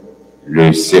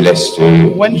le céleste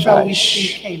When shall we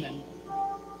see visage. Canaan?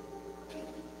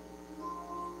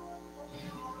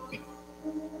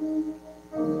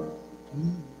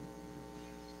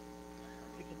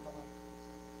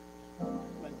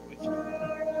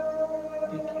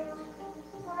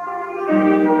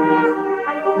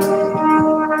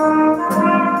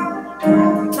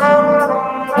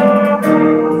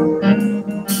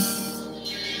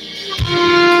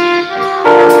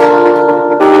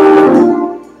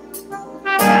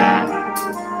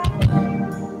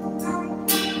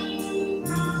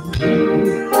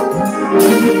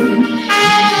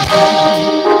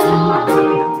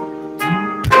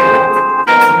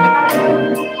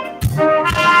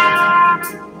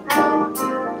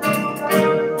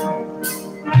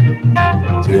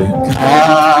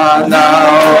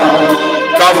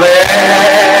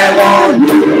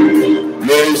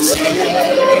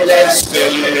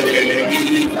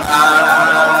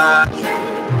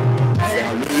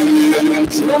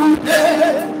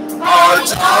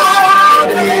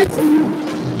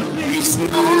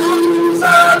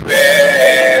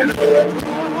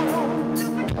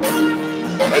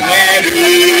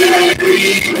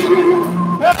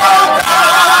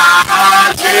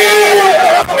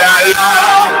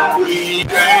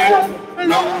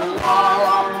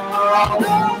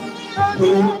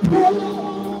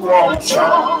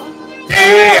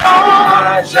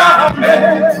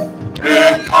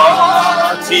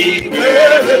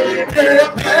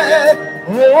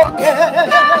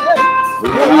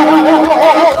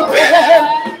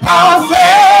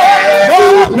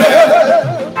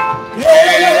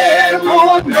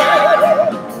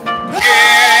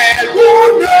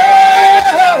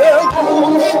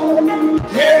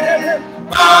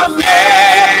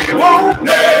 parfait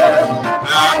bonheur,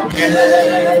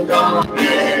 après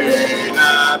donner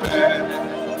la paix.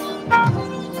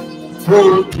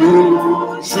 Pour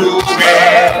toujours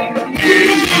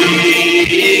bénir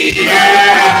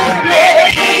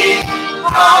l'église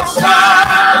en sa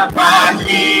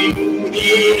patrie,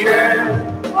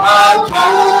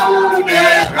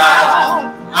 adorera,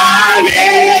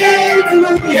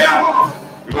 alléluia,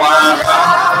 gloire à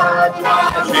toi,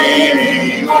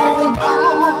 Jéhovah.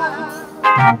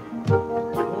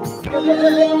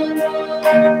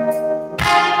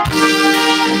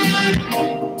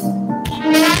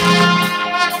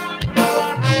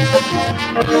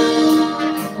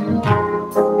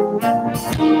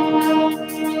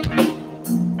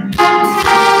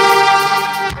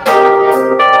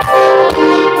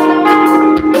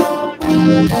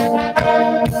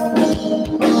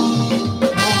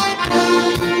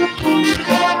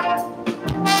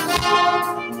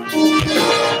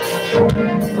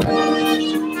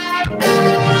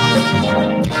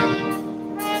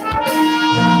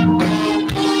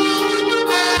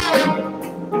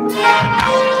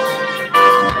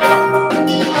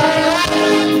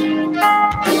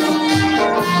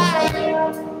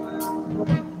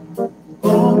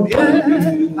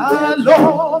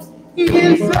 Alors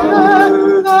il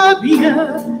sera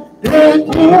bien de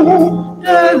tout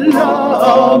de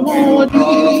l'homme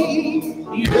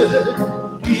Dieu,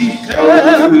 du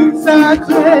cœur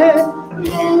sacré,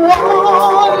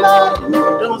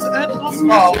 dans un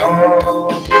transport.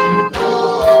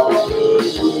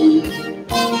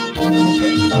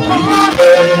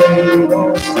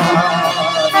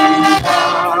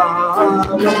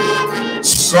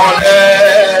 Son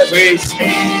lèvre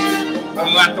ici, à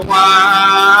toi,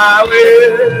 oui,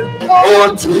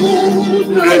 autour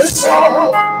le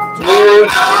sang, tout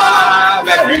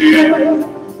avec lui,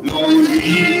 nous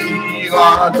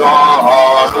vivons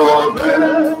dans nos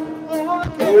mains.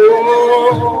 Oh,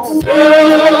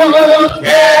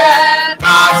 quel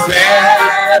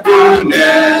parfait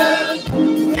bonheur,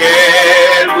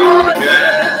 quel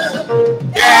bonheur,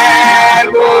 quel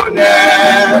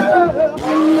bonheur.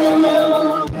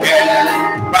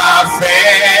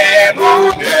 Parfait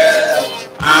bonheur,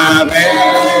 avec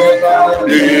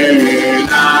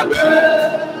la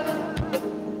peur,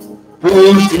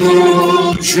 pour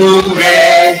toujours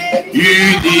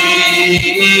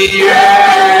unis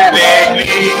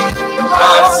l'église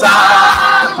dans sa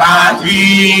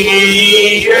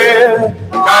patrie,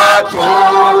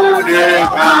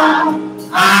 qu'attendra,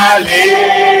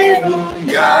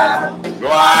 alléluia,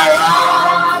 gloire à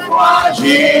toi,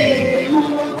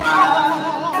 Jéhovah.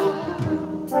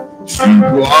 Tu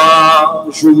dois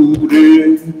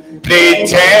jouer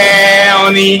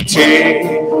l'éternité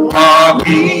en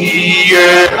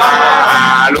priera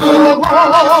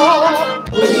l'aurore.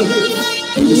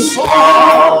 Tous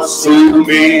seront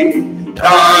sauvés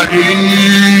dans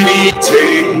l'unité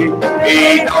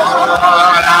et dans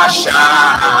la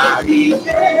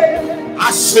charité. À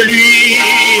celui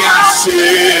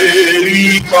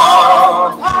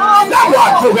quand la loi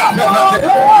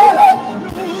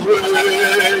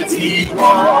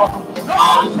retirons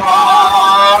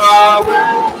encore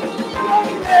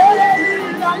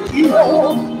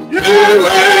de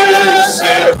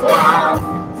recevoir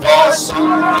force,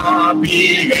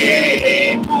 empire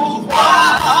et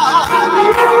pouvoir.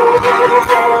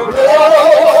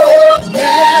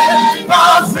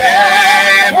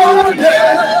 Parfait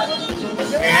bonheur,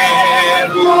 quel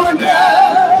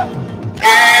bonheur,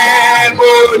 quel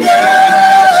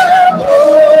bonheur,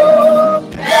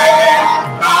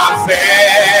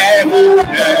 parfait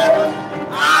bonheur,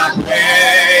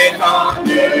 après tant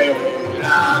de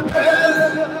la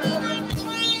peur,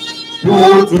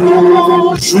 pour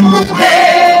toujours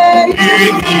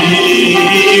unis,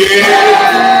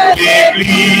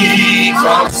 l'église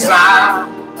en sa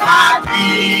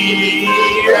patrie,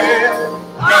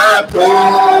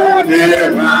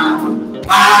 qu'attendra,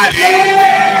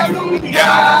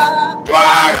 alléluia,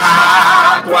 gloire à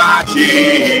toi,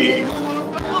 Jésus.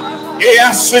 Et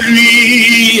à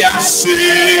celui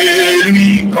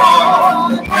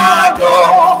qu'on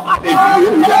adore,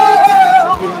 alléluia,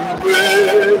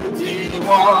 nous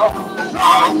dirons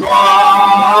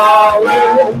encore,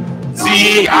 si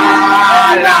à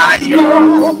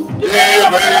l'agneau de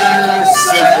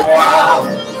recevoir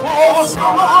force,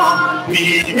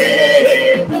 empire et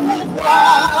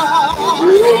pouvoir.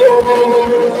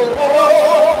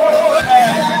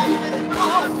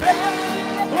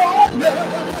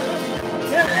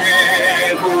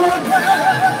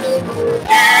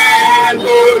 Quel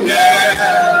bonheur,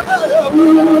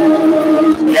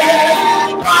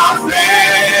 quel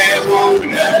parfait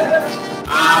bonheur,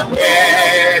 après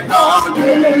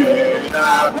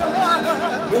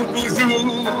pour toujours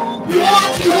unis,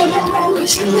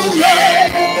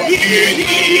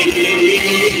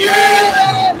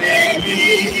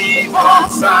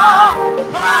 délivrance à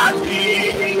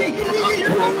patrie,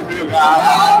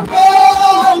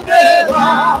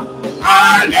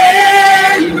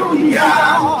 alléluia,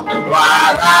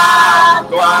 voilà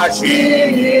toi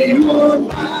Jésus.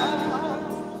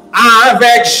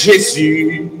 Avec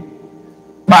Jésus,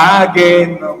 pas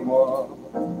gain mort.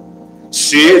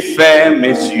 J'ai fait mes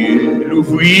yeux,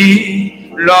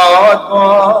 l'ouvrir,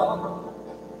 l'autre.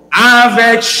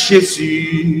 Avec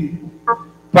Jésus,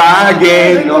 pas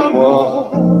gain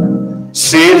mort.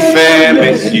 J'ai fait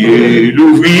mes yeux,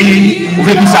 l'ouvrir. Vous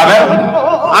voulez ça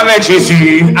avec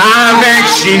Jésus,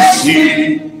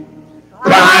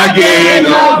 pas gain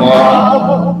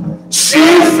mort.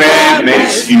 J'ai fait mes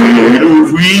yeux,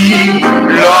 l'ouvrir,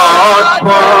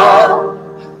 l'autre.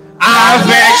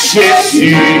 Avec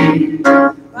Jésus,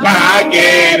 pas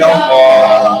gain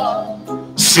mort.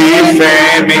 J'ai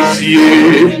fait mes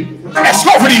yeux. Est-ce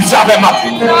qu'on vous dit ça avec ma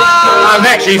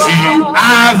avec Jésus,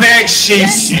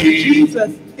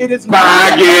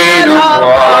 pas gain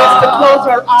mort.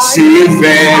 J'ai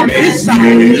fait mes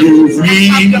yeux,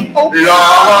 l'ouvrir,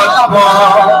 l'autre.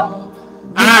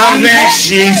 Avec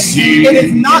Jésus,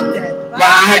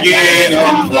 pas gain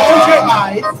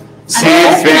mort.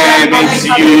 C'est fait mes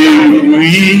yeux,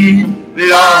 oui,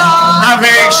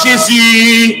 avec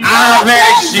Jésus,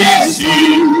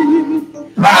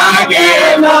 pas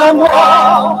gain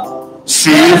mort.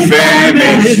 C'est fait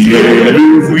mes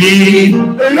yeux, oui,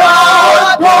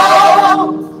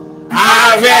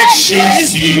 avec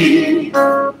Jésus,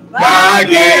 pas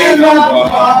gain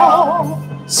mort.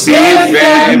 C'est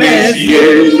fait mes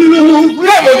yeux.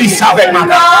 Comment dit ça avec ma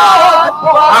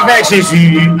avec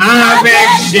Jésus,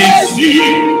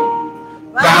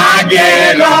 pas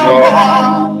gain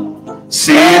mort.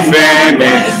 C'est fait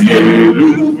mes yeux,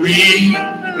 l'oubli,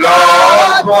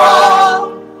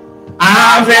 l'or.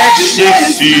 Avec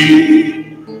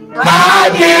Jésus, pas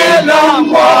gain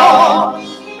mort.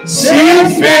 C'est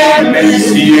fait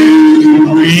mes yeux,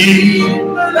 l'oubli,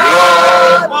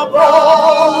 l'or.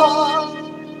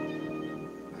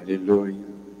 Alléluia.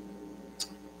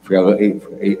 Frère et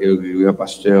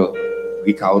pasteur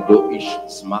Ricardo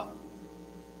Ishma.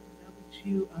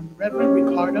 Reverend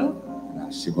Ricardo. La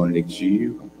seconde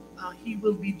lecture. He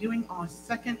will be doing our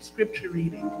second scripture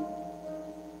reading.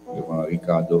 Reverend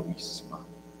Ricardo Ishma.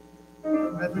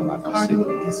 Reverend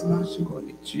Ricardo Ishma. Seconde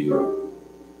lecture.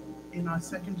 In our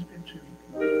second scripture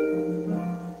reading.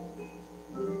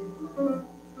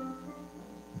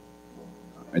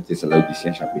 1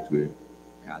 Thessaloniciens chapitre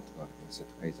 4, verset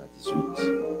 13 à 18.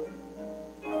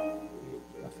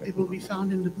 It will be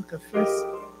found in the book of 1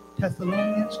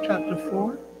 Thessalonians chapter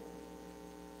 4.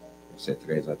 Verset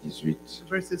 13 à 18.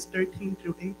 Verses 13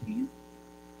 through 18.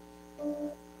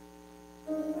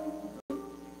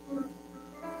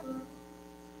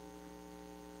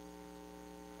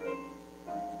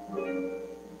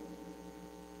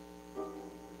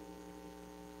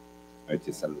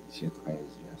 Thessaloniciens 13,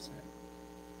 verset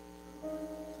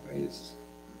 13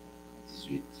 à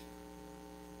 18.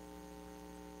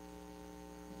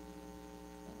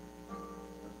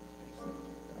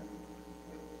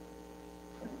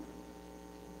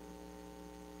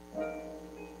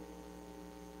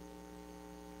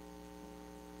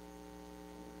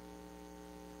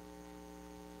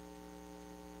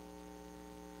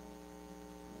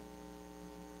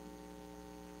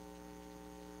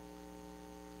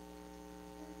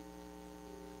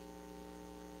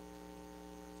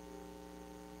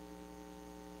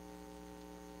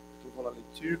 La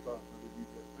lecture dans le livre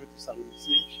 1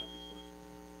 Thessaloniciens, chapitre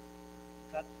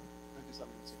 4, 1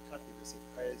 Thessaloniciens 4, verset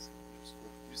 13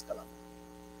 jusqu'à la fin.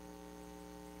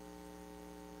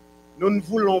 Nous ne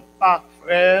voulons pas,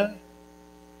 frères,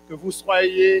 que vous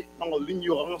soyez dans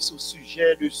l'ignorance au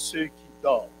sujet de ceux qui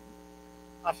dorment,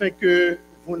 afin que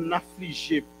vous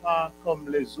n'affligez pas comme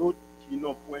les autres qui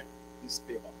n'ont point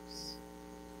d'espérance.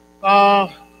 Car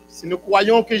si nous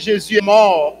croyons que Jésus est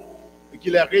mort et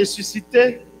qu'il est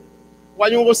ressuscité,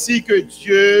 croyons aussi que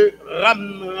Dieu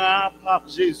ramènera par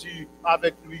Jésus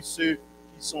avec lui ceux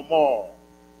qui sont morts.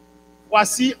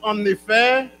 Voici en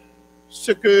effet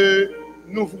ce que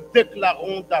nous vous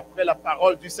déclarons d'après la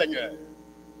parole du Seigneur.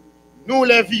 Nous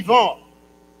les vivants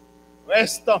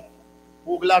restons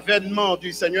pour l'avènement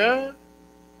du Seigneur.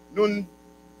 Nous ne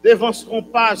dévancerons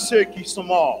pas ceux qui sont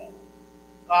morts,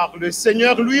 car le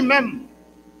Seigneur lui-même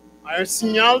a un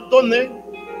signal donné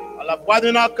à la voix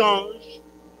d'un archange.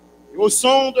 Et au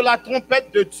son de la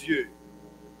trompette de Dieu,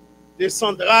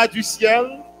 descendra du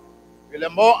ciel, et les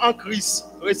morts en Christ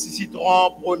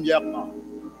ressusciteront premièrement.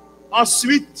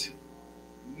 Ensuite,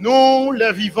 nous,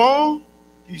 les vivants,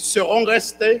 qui serons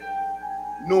restés,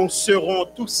 nous serons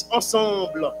tous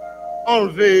ensemble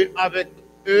enlevés avec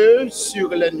eux sur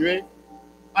les nuées,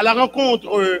 à la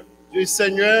rencontre du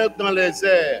Seigneur dans les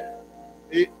airs.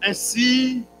 Et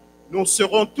ainsi, nous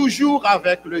serons toujours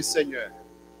avec le Seigneur.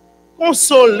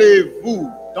 Consolez-vous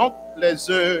donc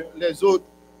les uns les autres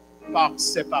par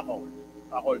ces paroles,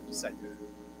 paroles du Seigneur.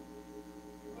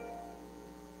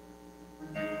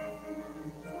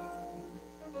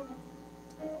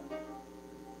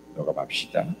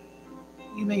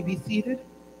 You may be seated.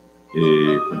 Et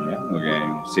nous avons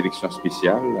une sélection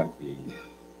spéciale qui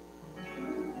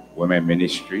Women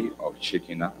Ministry of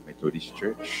Chekina Methodist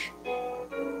Church.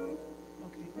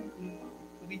 Okay.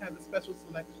 We have a special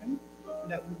selection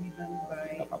that will be done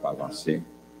by Ça va pas avancer.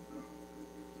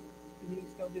 le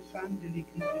ministère des femmes de l'église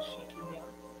de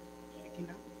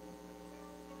Shekina,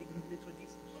 l'église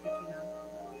méthodiste de Shekina.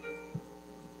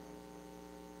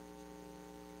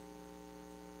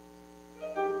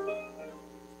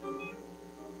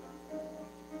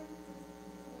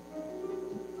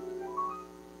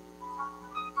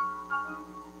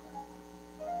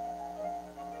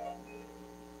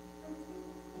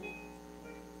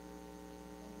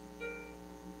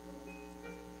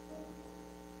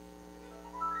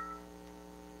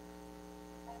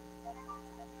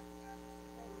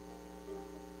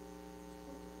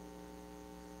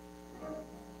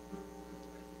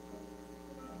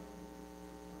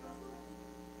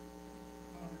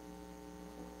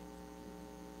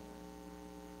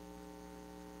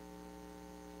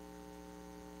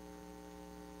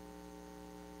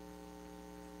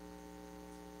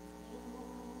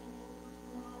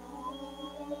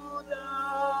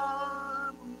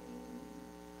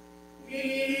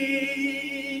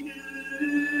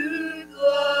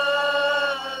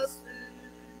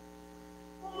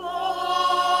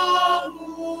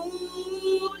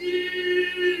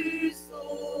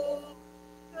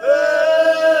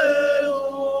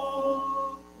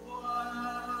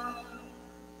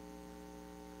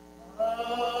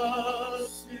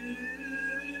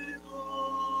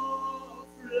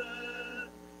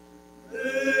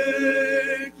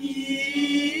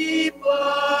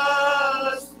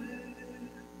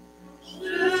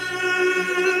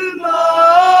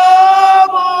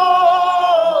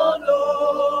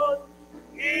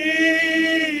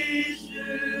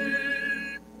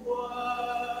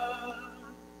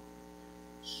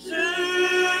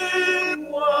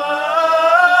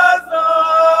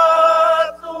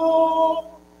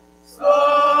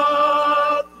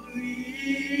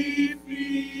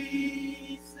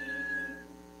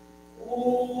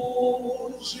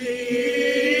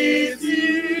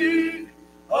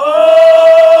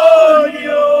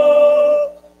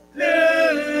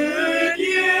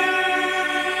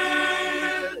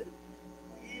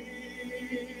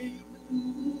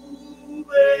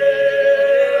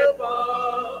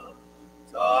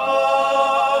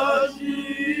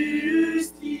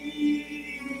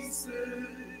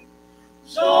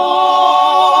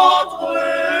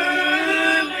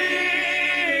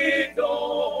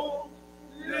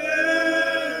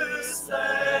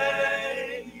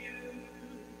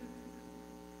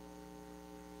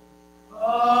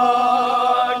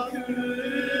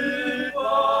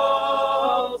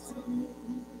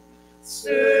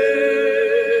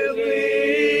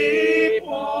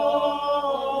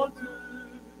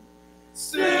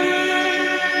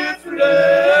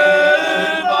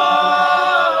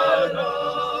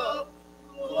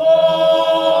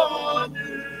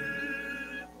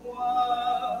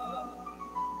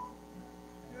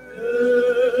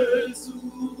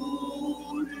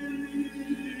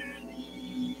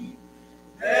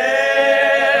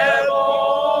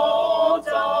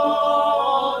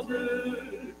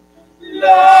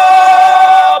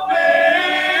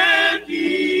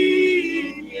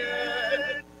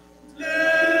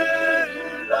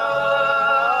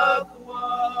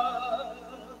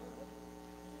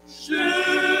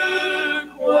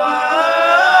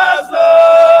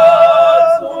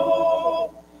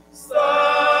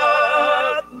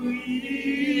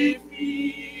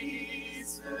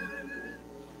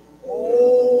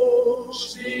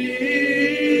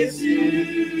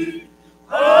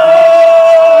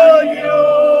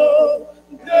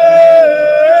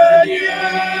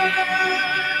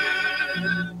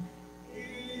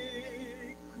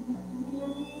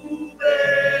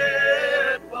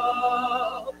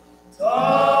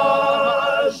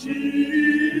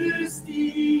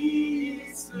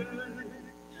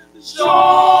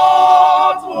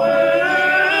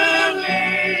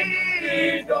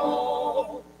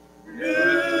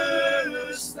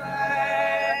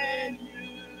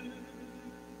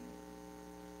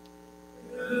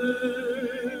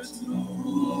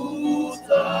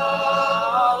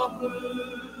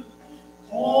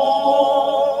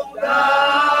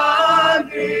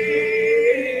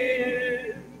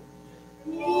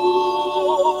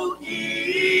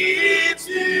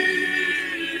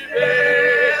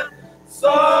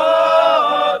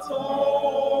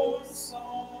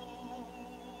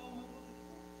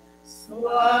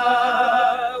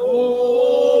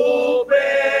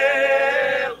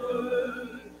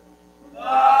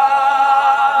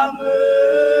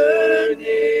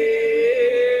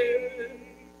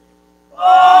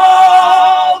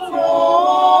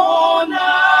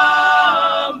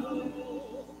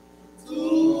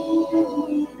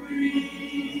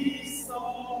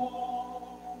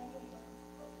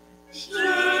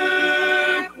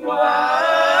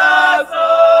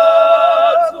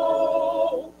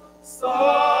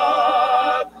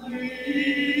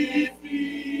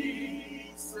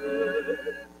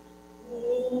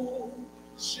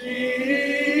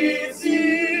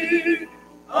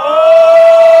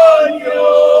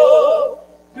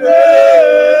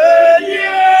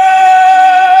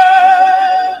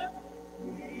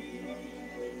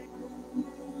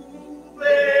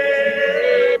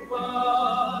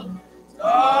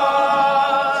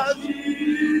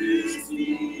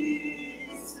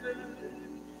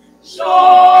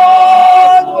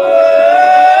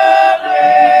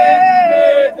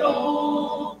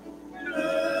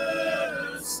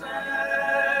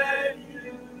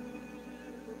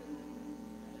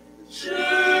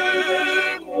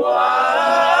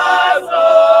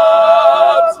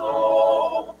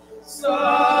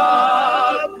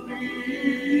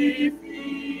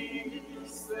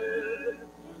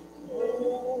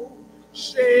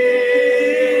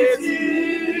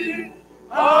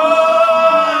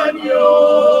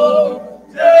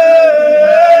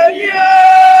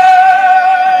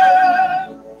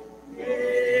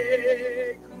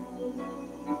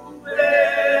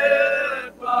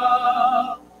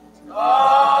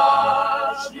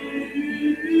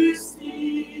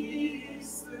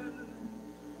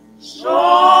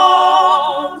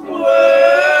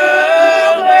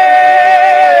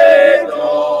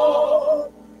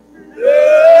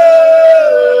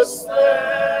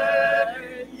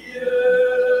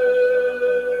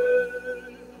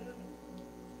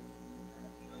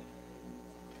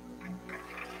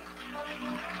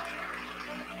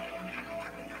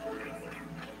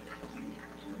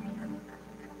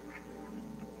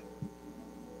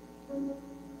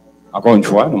 Encore une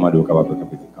fois, nous demandons capables de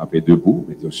camper debout,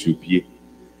 mettez sur pied.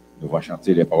 Nous allons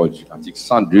chanter les paroles du cantique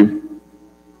 102,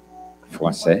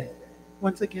 français,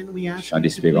 Once again, we ask chant you to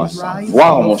d'espérance. please rise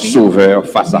Voir to mon your feet. Sauveur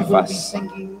face à We will be face.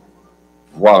 singing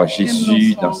Voir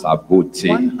Jésus hymnal dans sa song beauté.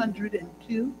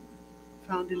 102,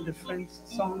 found in the French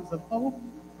Songs of Hope,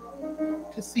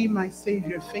 to see my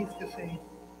Savior face to face.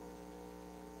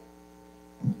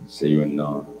 C'est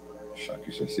un chant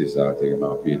que César a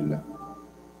tellement pile.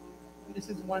 This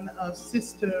is one of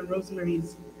Sister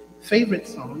Rosemary's favorite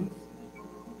songs.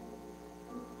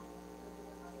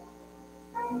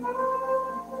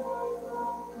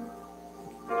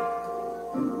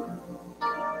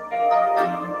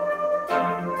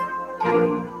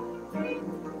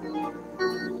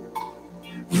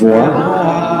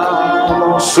 Voir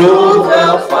mon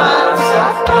Sauveur face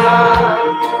à face.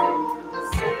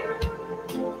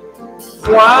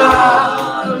 Voir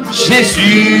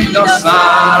Jésus dans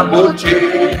sa beauté.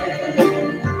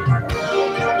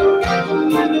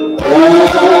 Oh,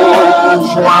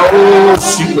 joie au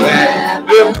suprême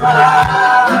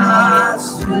grâce.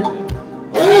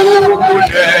 Oh,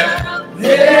 bonheur,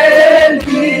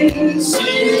 félicité.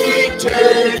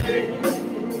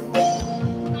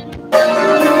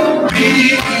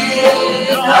 Oui,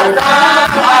 dans la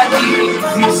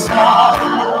magnificence,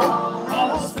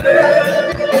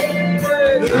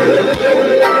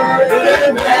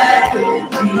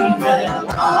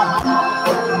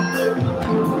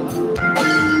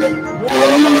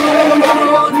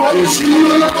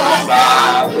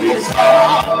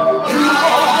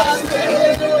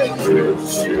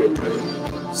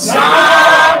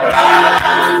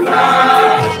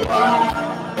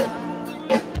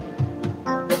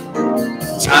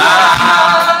 ta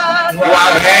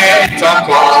gloire est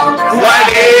encore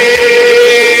voilée.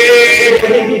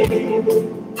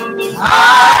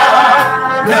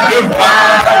 Ah, le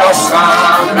voir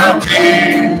ensemble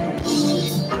entrer.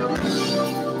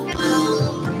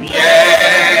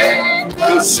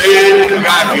 Bien, c'est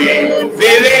la vie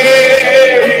révélée.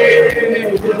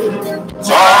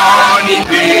 Ton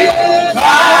idée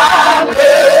va me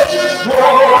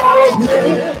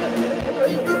donner.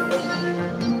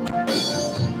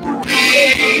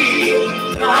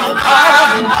 Dans la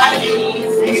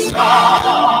magnificence,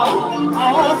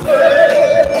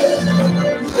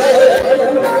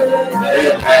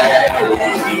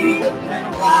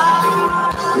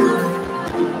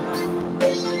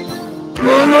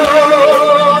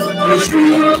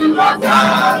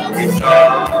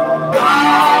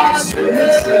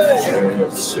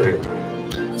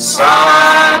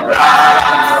 semblable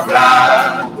à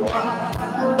toi.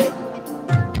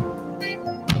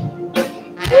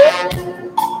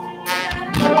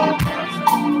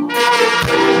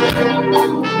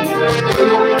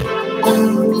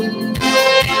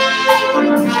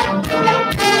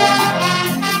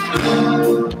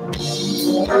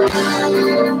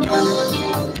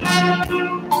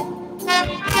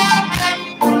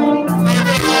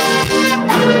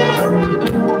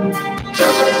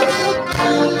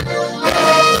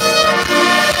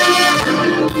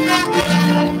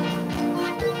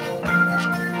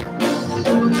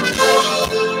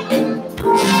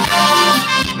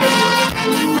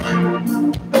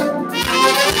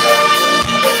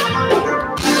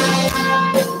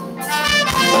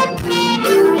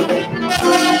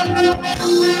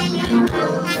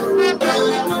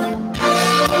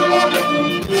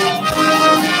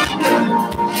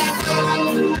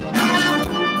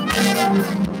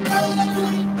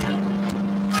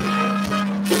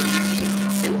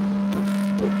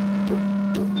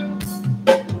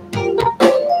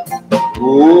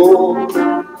 Oh,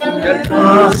 qu'elle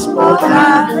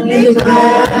transporta l'ivresse.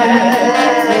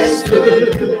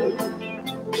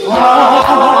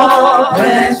 Oh,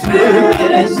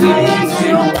 précieux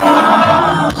sur moi.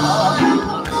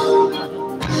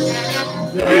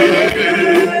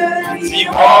 Si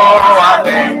on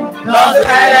avec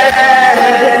tendresse,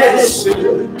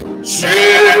 je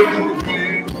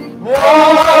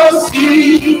mourrai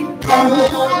aussi pour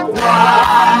toi.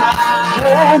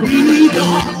 Oh, dis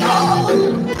donc.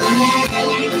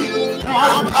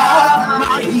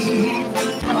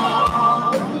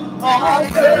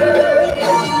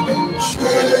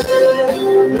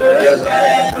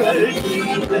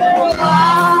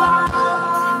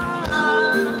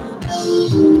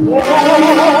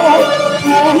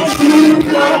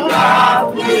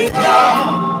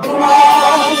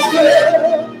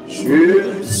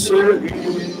 Je serai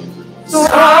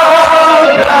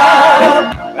semblable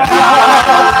à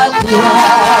toi.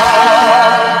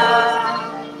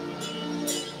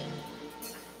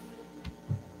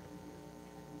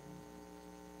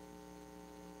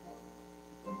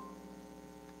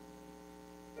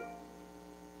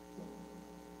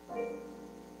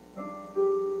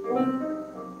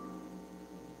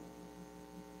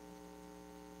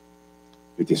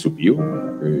 Mettez sous pied,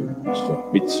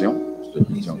 sur pétition,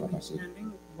 va passer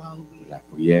Standing while we la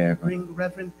prière, bring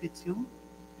Reverend Pition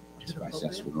to c'est the passer à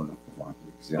pulpit. ce que nous pouvons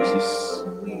l'exercice.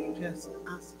 We just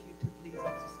ask you to please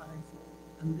exercise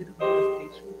a little bit of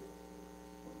patience.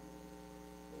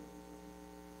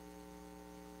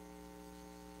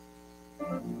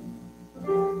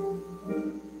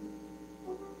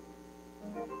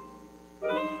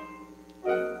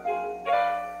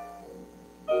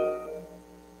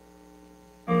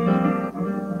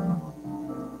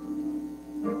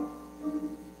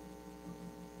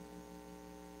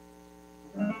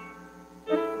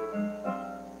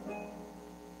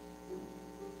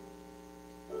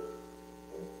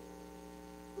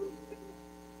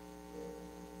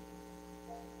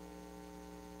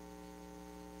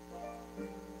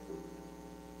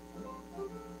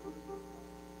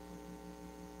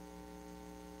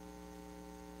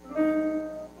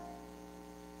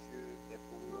 Dieu est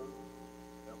pour nous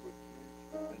un refuge,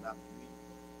 un appui,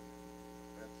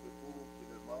 un secours qui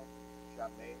ne manque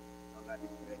jamais dans la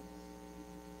détresse.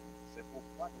 C'est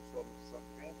pourquoi nous sommes sans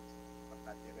crainte quand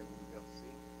la terre est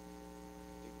bouleversée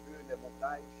et que les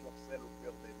montagnes chancellent au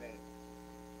cœur des mers.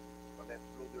 Quand les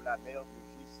flots de la mer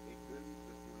mugissent et que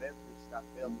se soulèvent jusqu'à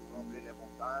faire trembler les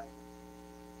montagnes,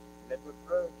 les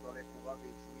peupleurs dans les courants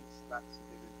réjouissent la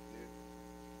cité de Dieu,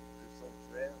 le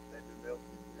sanctuaire des demeures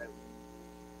du Très-Haut.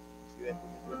 Dieu est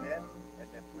éternel,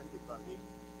 elle n'est point ébranlée.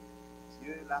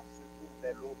 Dieu la secours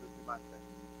dès l'aube du matin.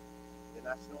 Les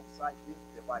nations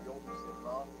s'agitent des royaumes de ses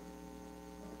membres.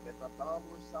 Vous faites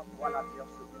entendre sa voix la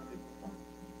terre secoue des mouvements.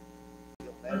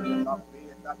 L'éternel des armées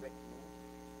est avec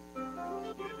nous.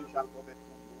 Le Dieu de Jacob est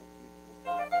pour nous.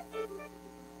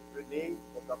 Venez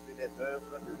contempler les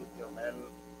œuvres de l'Éternel,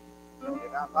 les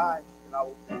ravages qu'il a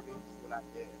opérés sur la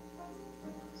terre.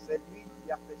 C'est lui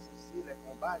qui a fait cesser les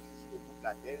combats jusqu'au bout de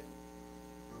la terre.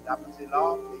 Il a brisé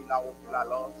l'arc et il a rompu la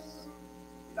lance.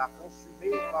 Il a consumé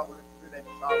par le feu les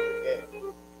chars de guerre.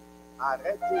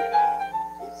 Arrêtez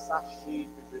et sachez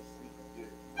que je suis Dieu.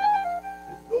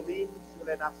 Je domine sur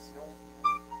les nations,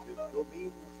 je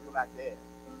domine sur la terre.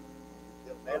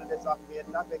 L'Éternel des armées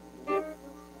est avec nous. Le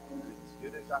Dieu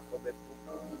de Jacob est pour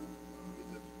nous et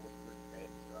de notre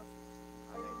maître.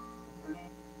 Amen.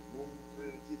 Nous te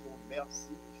disons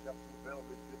merci, cher Sauveur,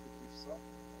 le Dieu Tout-Puissant,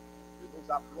 que nous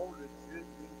appelons le Dieu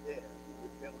Trinitaire, le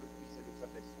Père, le Fils et le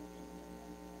Saint-Esprit.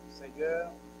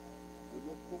 Seigneur, nous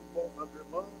nous trouvons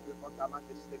humblement devant ta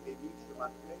majesté bénie ce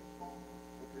matin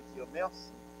pour te dire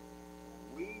merci.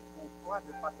 Oui, pourquoi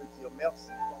ne pas te dire merci?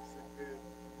 Parce que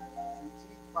tu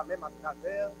dis toi-même à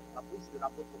travers la bouche de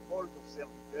l'apôtre Paul, ton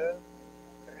serviteur,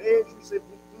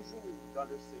 réjouissez-vous toujours dans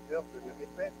le Seigneur, je le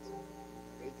répète,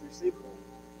 réjouissez-vous.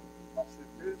 Parce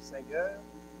que, Seigneur,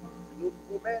 tu nous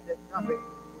promets d'être avec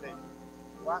nous tous les jours.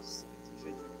 Voici, dit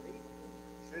Jésus-Christ,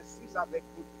 je suis avec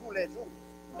vous tous les jours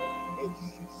et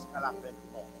jusqu'à la fin du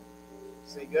monde.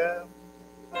 Seigneur,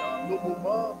 dans nos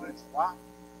moments de joie,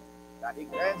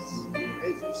 d'allégresse, de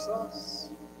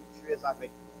réjouissance, tu es avec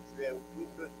nous, tu es autour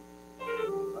de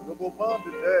nous. Dans nos moments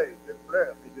de deuil, de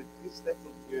pleurs et de tristesse, oh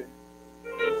Dieu,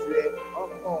 tu es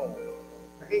encore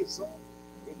présent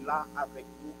et là avec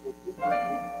nous autour de nous,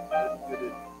 au milieu de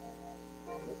nous.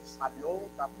 Nous saluons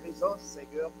ta présence,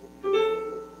 Seigneur, au milieu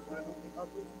de nous et en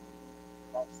nous.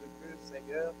 Parce que,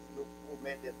 Seigneur, tu nous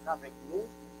promets d'être avec nous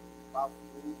partout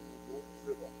où nous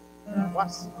serons.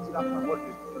 Voici la parole de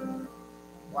Dieu.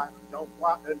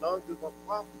 J'envoie un ange devant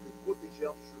toi pour te protéger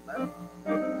en chemin,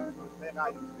 pour te faire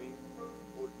arriver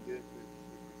au lieu de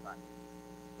Jérusalem.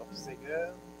 Donc,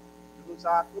 Seigneur, tu nous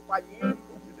as accompagnés au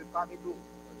Dieu de part et d'autre,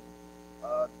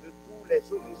 de tous les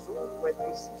horizons pour être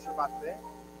ici ce matin,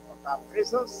 en ta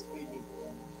présence bénie.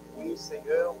 Oui,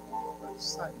 Seigneur, pour te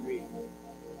saluer,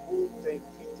 pour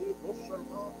t'inviter non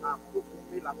seulement à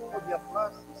occuper la première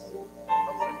place ici,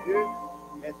 dans ce lieu,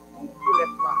 mais toutes les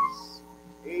places.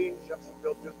 Et je suis de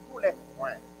tous les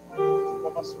points. Tu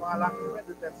commenceras à la fin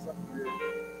de tes services,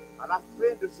 à la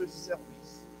fin de ce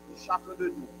service, de chacun de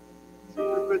nous, du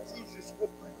plus petit jusqu'au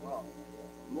plus grand.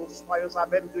 Nous soyons à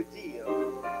même de dire,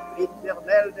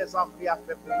 l'Éternel des armées a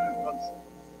fait pour nous grandes choses.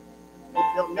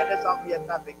 L'Éternel des armées est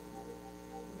avec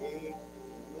nous. Et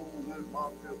nous ne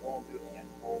manquerons de rien.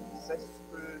 C'est ce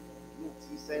que nous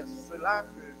disait cela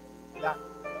que la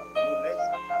nous laisse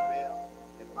à travers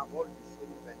les paroles du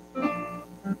Seigneur.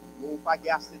 Nous pas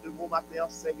assez de mots matin,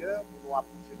 Seigneur, pour nous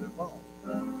approcher devant.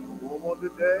 Au moment de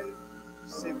deuil,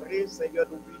 c'est vrai, Seigneur,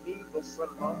 nous bénis non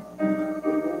seulement pour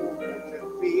nous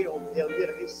te payer au dernier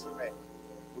respect.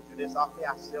 Pour que les armées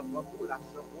à servant pour la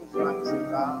sœur Rose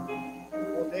César,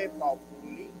 on est par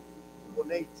lui, on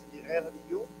est itinéraire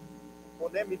lié,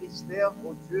 on est ministère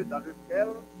au Dieu dans lequel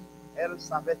elle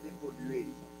savait évoluer.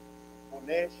 On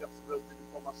est, cher Seigneur, du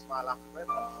commencement à la fin,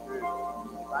 parce que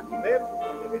c'est pas lui-même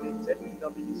qui avait les têtes dans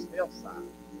le ministère, ça.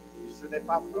 Et ce n'est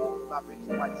pas vous qui m'avez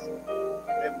choisi,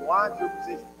 mais moi, je vous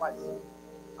ai choisi,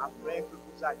 afin que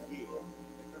vous alliez,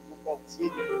 et que vous portiez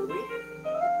du fruit, et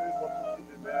que votre fruit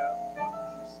demeure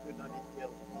jusque dans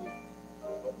l'éternité.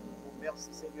 Donc, je vous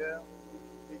remercie, Seigneur,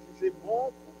 et jugez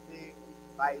bon pour tes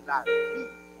par la vie,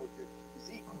 au Dieu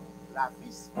physique, la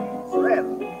vie spirituelle,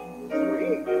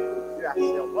 jouer au Dieu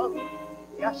asservant,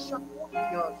 et à chaque fois qui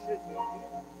en Jésus-Christ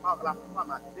par la foi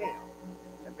mater,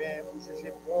 eh bien, vous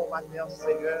jugez bon matin,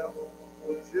 Seigneur,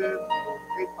 au Dieu, pour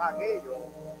préparer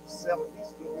un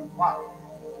service de repas,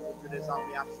 pour que les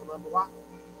armées à son endroit,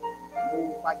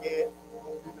 pour pas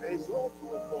aucune raison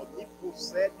pour ni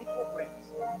procès ni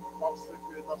complexe, parce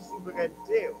que dans la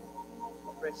souveraineté,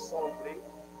 on fait sombrer,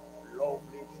 l'ombre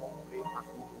sombrer, à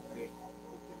couvrir,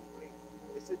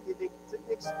 et c'était cette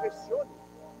expression,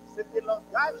 c'était le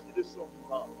langage de son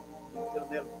vivant.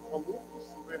 L'Éternel pour nous,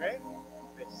 souverain,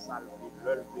 fait salver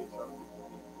l'œuvre des gens de Dieu.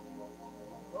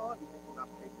 God, il faut qu'on a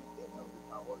répété dans les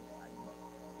paroles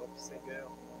de donc, Seigneur,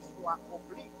 soit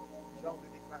accompli, genre de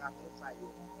déclaration, ça y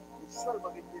est. Nous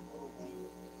seulement été pour nous dire,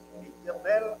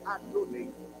 l'Éternel a donné,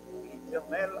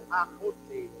 l'Éternel a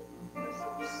ôté, que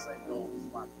son Seigneur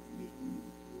soit béni.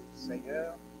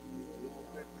 Seigneur, nous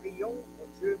prions,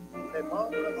 mon Dieu, pour les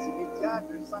membres immédiats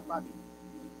de sa famille,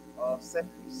 ses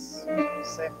fils,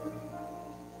 ses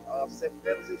filles, ses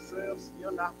frères et sœurs, s'il y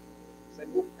en a, ses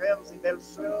beaux-frères et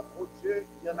belles-sœurs, oh Dieu,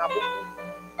 il y en a beaucoup.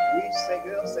 Oui,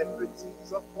 Seigneur, ses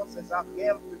petits-enfants, ses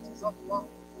arrière-petits-enfants,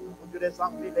 oh Dieu, les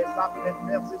armées, les âmes, les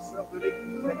frères et sœurs de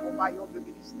l'Église, les compagnons de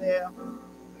ministère,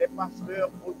 les pasteurs,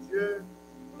 oh Dieu,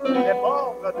 les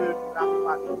membres de la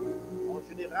famille en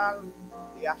général,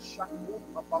 et à chaque groupe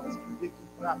en particulier qui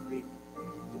frappait,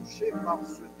 touché par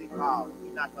ce départ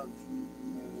inattendu.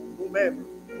 Nous-mêmes,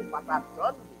 nous ne pas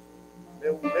attendre,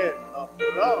 mais nous-mêmes, notre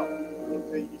plan,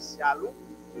 notre initial,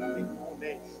 et qu'on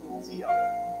est choisi,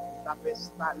 on a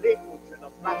installé pour Dieu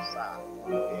notre place, et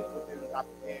pour Dieu nous a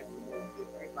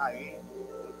préparé,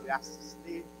 pour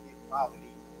assister et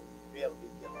parler vers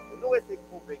l'éternel. Nous étions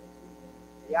convaincus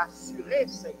et assurés,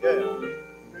 Seigneur,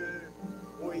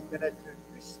 que nous éternel Dieu,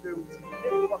 puisque vous dites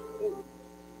n'importe où,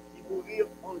 qui mourir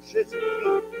en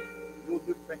Jésus-Christ, nous ne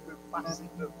faisons que passer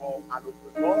devant à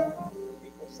notre bord, et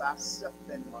comme ça,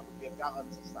 certainement, nous avons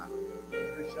garanti ça.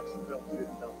 Que cher Seigneur Dieu,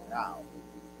 dans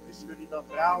puisque nous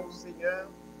dans Seigneur,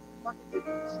 pas qu'il y ait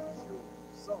de discussion,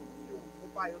 sans nous,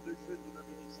 compagnons de jeu de nos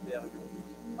ministères,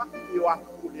 pas qu'il y ait à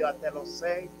couler à telle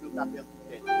enseigne, nous avons perdu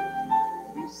tête.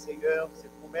 Oui, Seigneur, ces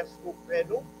promesses qu'on fait,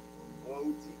 nous, on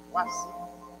dit, voici,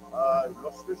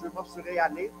 lorsque je m'en serai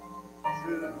allé,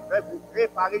 je vais vous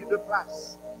préparer une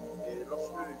place. Et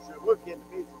lorsque je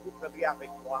reviendrai, je vous prendrai avec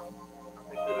moi,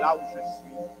 avec là où je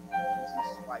suis, vous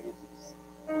y soyez ici.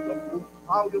 Donc, nous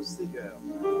parlons, Seigneur,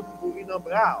 pour une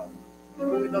bras,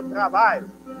 pour une travail,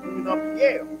 pour une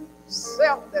prière,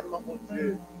 certainement, mon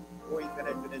Dieu, pour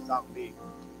éternel de les armées,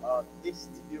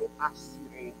 destiné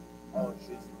assuré en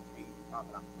Jésus-Christ par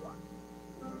la foi.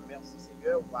 Merci,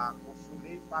 Seigneur, on va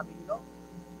consoler famille,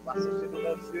 on va sécher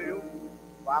nos yeux,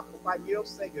 on va accompagner au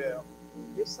Seigneur.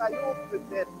 Et ça y est,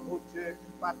 peut-être, mon Dieu,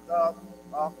 qui m'attend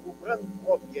pour prendre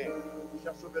trop bien.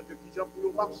 Cher Sauveur de qui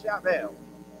pour marcher avec eux.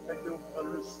 Fait que vous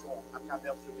prenez le son à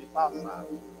travers ce départ, ça.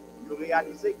 Vous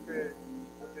réalisez que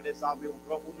les armées au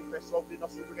grand bout nous fait sauver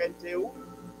notre souveraineté. Pour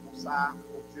ça,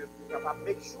 mon Dieu, nous sommes capables de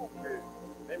make sure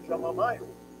que même Jean-Maman,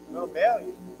 grand-mère,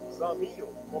 les amis, les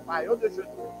compagnons de jeunes,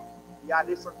 il y a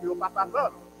des gens qui n'ont pas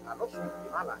pardonné. Alors, ils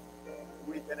sont malades.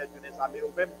 Pour éternel de les armées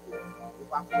au même coup. Nous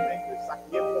pas que ça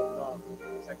qui est important,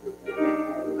 c'est que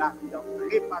vous l'avez en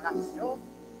préparation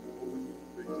pour le jour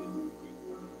de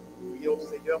Jésus-Christ. Priez au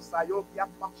Seigneur Sayo qui a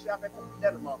marché avec nous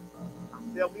fidèlement,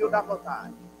 a fermé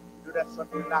davantage, de la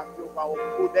sorte que la vie va au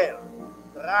modèle,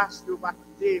 grâce que va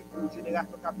quitter pour une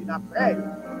génération qui vient après,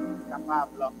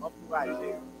 capable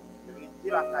d'encourager, de rester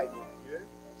la taille de Dieu,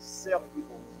 servir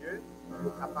mon Dieu,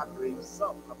 pour capable de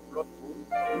exemple pour l'autre monde,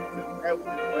 de près ou de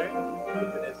loin,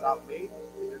 de les armées,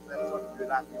 et de faire sorte que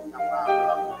la vie est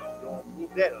capable d'un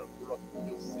modèle pour l'autre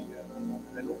monde, Seigneur.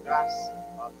 Fais-nous grâce,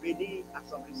 bénis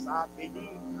l'Assemblée ça,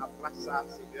 bénis la place ça,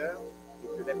 Seigneur, et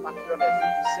que les pasteurs, les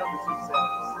officiels de ce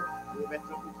service, nous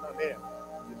mettons tout en l'air,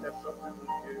 de telle sorte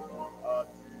que Dieu,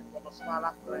 du commencement à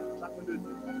la fin, chacun de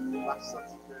nous va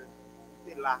sentir que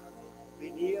tu es là,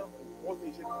 bénir, pour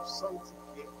protéger, pour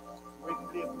sanctifier, pour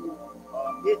éclairer,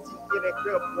 pour édifier les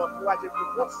cœurs, pour encourager,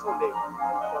 pour consoler,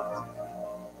 pour fortifier.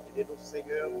 Et nos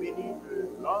Seigneurs, bénis le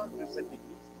nom de cette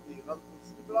église qui est rendu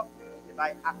possible et va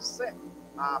accès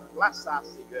à place à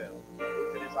Seigneur. Vous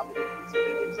les amis de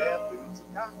les déserts de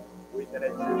Utica, vous êtes les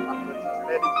dieux, partenaires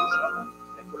d'église,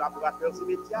 les collaborateurs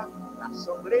immédiats,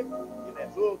 l'Assemblée et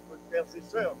les autres frères et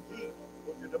sœurs qui,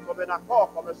 au lieu de commun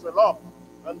accord comme un seul homme,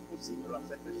 rendent possible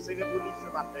cette cérémonie ce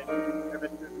matin,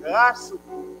 avec grâce,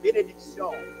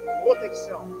 bénédiction,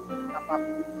 protection, capable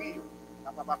d'ouvrir,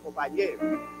 capable d'accompagner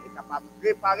et capable de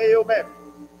préparer eux-mêmes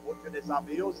au Dieu des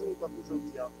armées au jour comme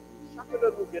aujourd'hui. Chacun de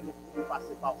nous vient nous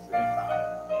passer par ce message.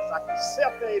 Ça qui est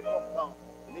certain et important,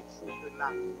 les choses de là,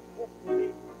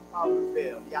 contrôlées par le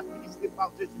Père, les administrées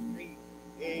par Jésus-Christ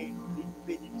et les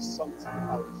bénis sanctifiés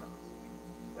par le Saint-Esprit.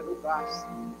 Et nous grâces,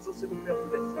 nous aussi nous faisons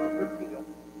des choses de prions,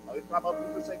 en réclamant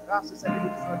toutes ces grâces et ces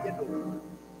bénédictions qui nous.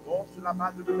 Non, sur la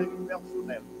base de nos mérites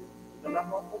personnels, nous n'en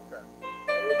avons aucun.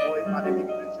 Nous ne pas les mérites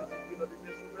de Jésus-Christ, nous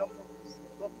devons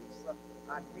sauver son Fils,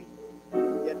 à lui,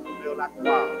 qui est ouvert la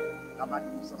gloire, la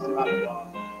magnificence et la gloire,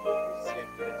 au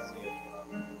siècle des siècles.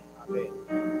 Amen.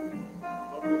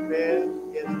 Notre Père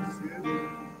qui es aux cieux,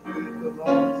 que ton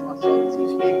nom soit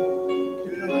sanctifié,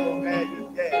 que ton règne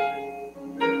vienne,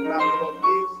 que ta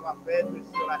volonté soit faite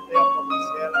sur la terre comme au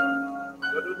ciel.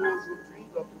 Donne-nous aujourd'hui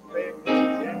notre pain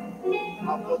quotidien.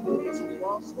 Pardonne-nous nos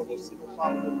souffrances comme aussi nous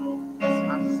pardonnons à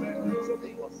ceux qui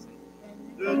nous ont offensés.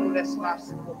 Ne nous laisse pas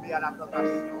succomber à la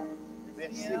tentation, mais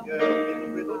Seigneur,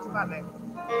 délivre-nous du malin,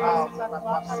 car c'est à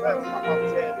toi seul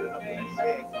qu'appartient de notre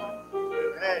siècle. Le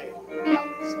règne, la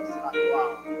puissance et la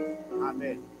gloire.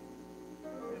 Amen.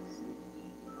 Merci.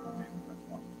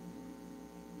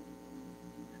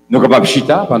 Nous sommes capables de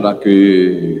chita pendant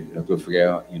que notre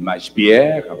frère Image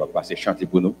Pierre va passer chanter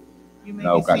pour nous. You may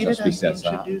Dans be l'occasion seated as we spéciale ça.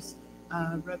 introduce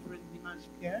Reverend Dimanche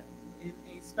Pierre in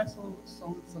a special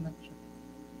song selection.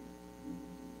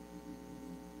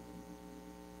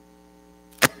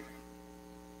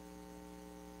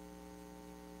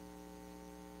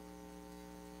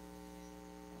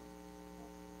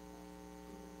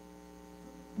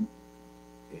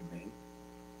 Amen.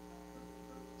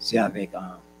 C'est avec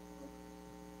un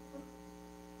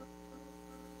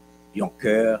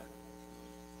cœur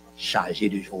chargé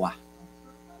de joie.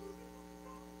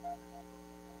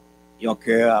 Un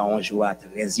cœur en joie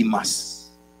très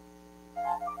immense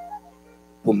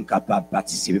pour me capable de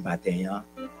participer matin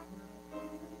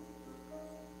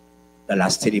dans la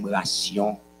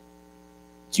célébration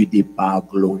du départ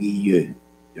glorieux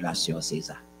de la sœur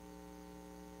César.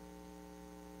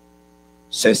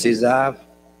 Sœur César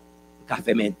a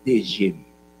fait mes DG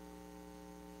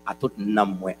à tout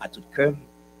nom, à tout cœur,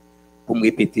 pour me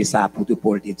répéter ça pour te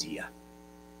Paul te dire.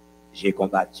 J'ai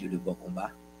combattu le bon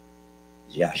combat,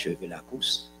 j'ai achevé la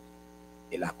course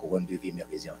et la couronne de vie m'est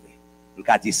réservée. Je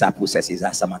vais dire ça pour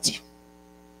César, ça menti.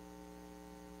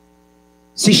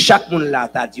 Si chaque monde là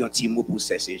t'a dit un petit mot pour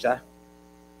César,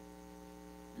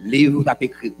 livre t'a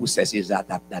écrit pour César,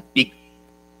 t'a big.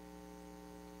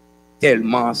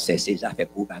 Tellement César fait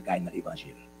pour bagaille dans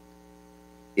l'évangile.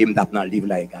 Et je dans le livre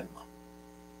là également.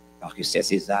 Parce que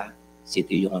César,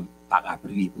 c'était un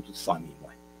parapluie pour toute famille.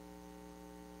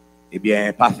 Eh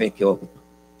bien, pas fait que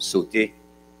sauter,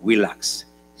 relax.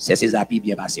 César puis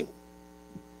bien passé.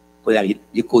 Quand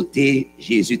du côté,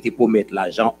 Jésus te promet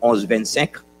l'argent 11-25.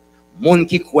 Monde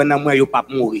qui croit dans moi, il ne pas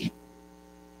mourir.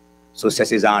 So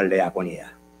César en l'air qu'on y a.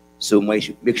 So moi,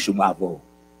 je suis mort.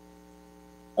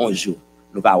 Un jour,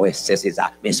 nous va voir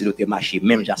César, mais si nous te marché,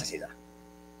 même Jean César.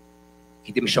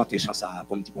 Qui te me chanter chanson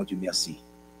pour me dire bon Dieu merci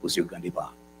pour ce grand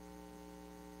départ.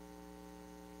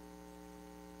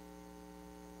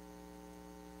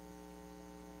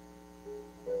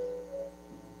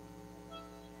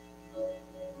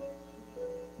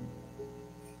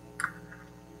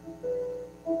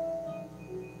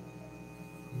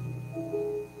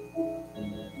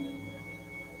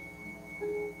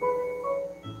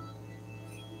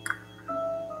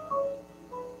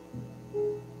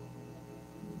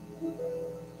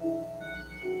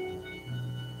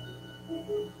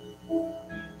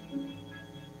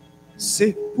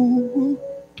 C'est pour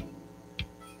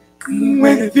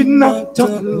moi vin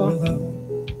entendre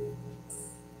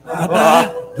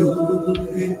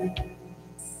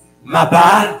ma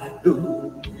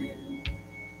balou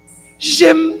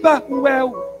j'aime pas ouais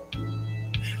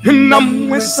n'a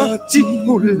moi senti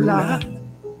là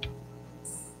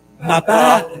ma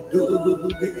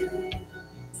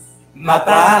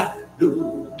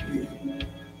balou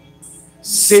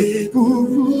c'est pour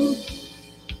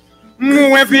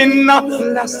moi vin en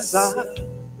place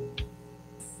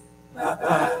ma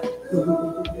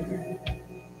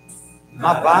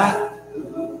balou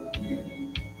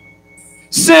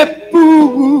c'est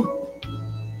pour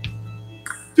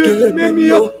de même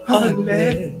yo en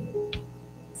l'air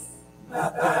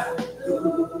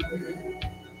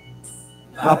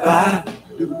Papa,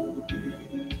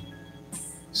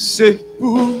 c'est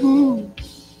pour vous.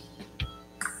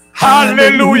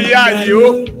 Alléluia,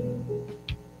 yo.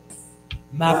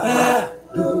 Papa,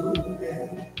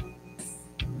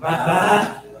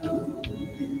 Papa,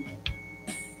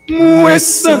 moi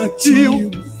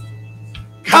senti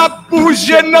qu'a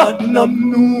bougé dans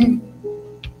nous.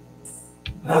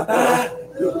 Papa,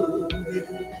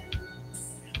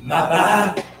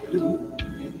 Papa,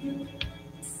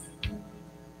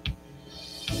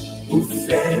 vous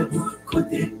faites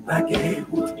côté bagaille,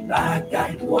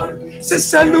 c'est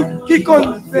celui qui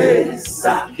confesse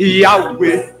ça,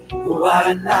 Yahweh,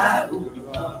 voilà.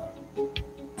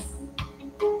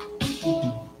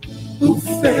 Vous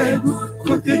faites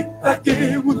côté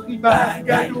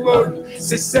bagaille,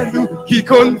 c'est celui qui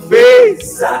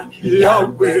confesse ça,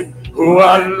 Yahweh,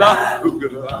 voilà.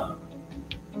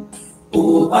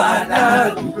 Oh,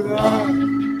 voilà,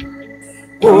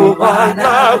 oh,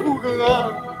 voilà,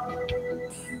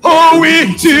 oh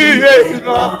oui, tu es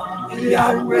grand,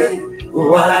 Yahweh,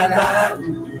 voilà,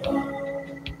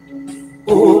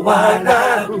 oh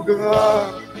voilà,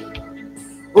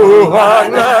 oh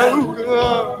voilà,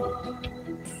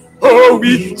 oh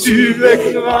oui, tu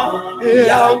es grand,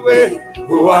 Yahweh,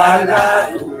 voilà.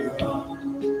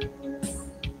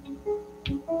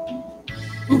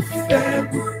 Vous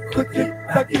faites côté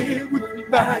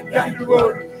bagaille,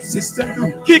 c'est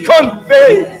celui qui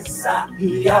confesse ça,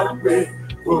 Yahweh,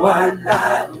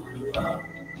 voilà.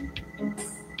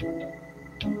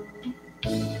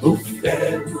 Vous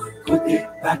faites côté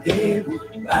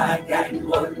bagaille,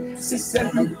 c'est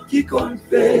celui qui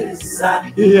confesse ça,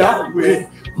 Yahweh,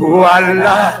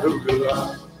 voilà.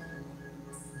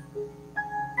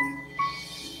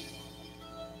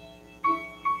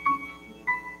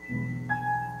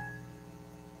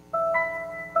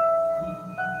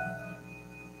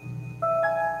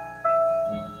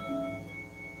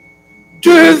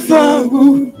 Devant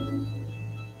vous,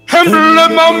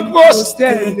 humblement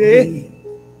prosterné,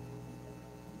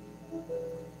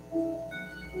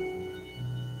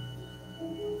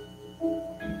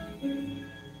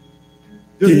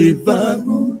 devant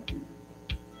vous,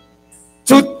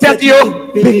 toute tête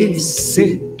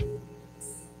baissée,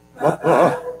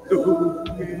 Papa,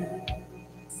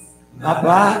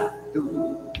 Papa,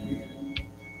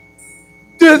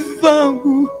 devant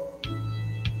vous,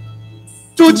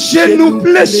 tout genou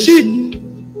fléchi,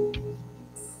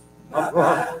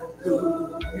 Papa,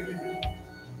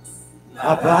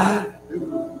 Papa,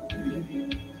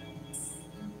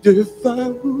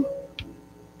 devant vous,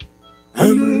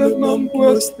 humblement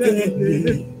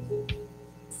prosterné,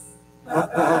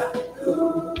 Papa,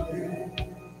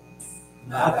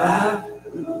 Papa,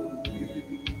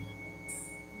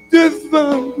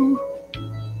 devant vous,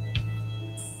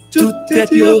 toute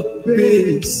tête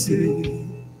baissée.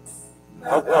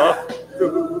 Papa,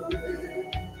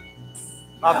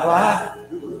 Papa,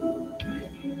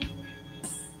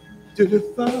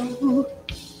 devant vous,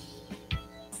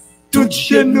 tout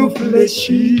genou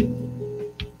fléchi.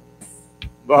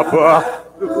 Papa,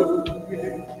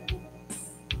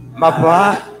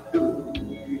 Papa,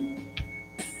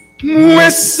 moi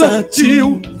senti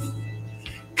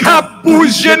qu'a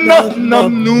bougé dans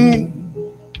nous.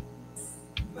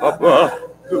 Papa,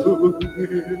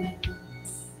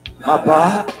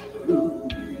 Papa,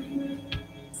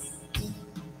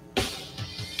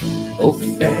 au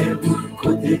fait,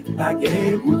 côté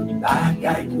bagaille,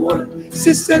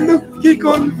 c'est celui qui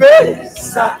confesse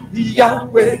ça,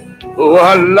 Yahweh,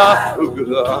 voilà.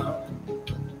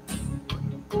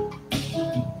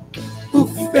 Au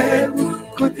fait,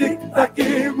 côté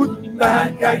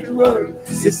bagaille,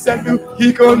 c'est celui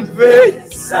qui confesse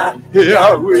ça,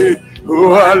 Yahweh,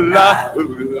 voilà.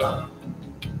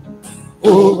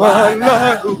 Oh,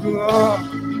 Allah, oh,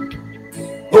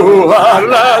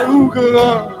 Allah,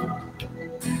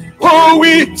 oh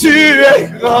oui, tu es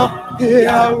grand,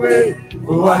 Yahweh,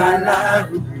 oh, Allah,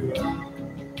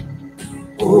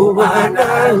 oh,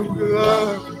 Allah,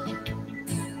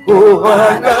 oh,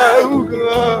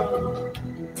 Allah,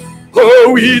 oh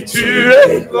oui, tu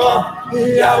es grand,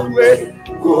 Yahweh,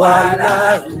 oh,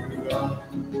 Allah,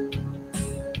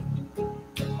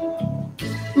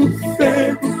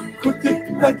 côté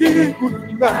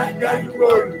bagaille,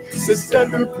 c'est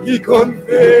celui qui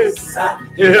confesse ça,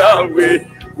 Yahweh,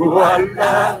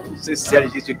 voilà. C'est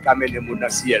celle Jésus qui amène le monde dans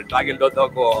le ciel, pas que d'autre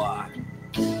encore.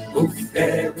 Vous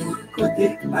faites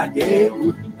côté bagaille,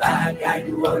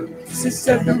 c'est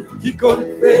celui qui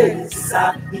confesse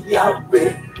ça,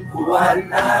 Yahweh,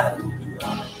 voilà.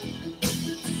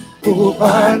 Oh,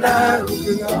 voilà,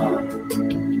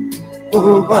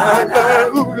 oh, voilà,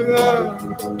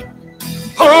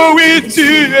 Oh oui,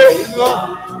 tu es grand,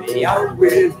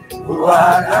 Yahweh. Oh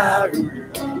Allah,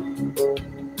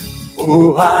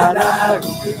 oh Allah,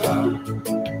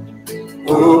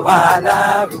 oh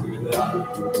Allah.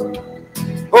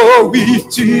 Oh oui,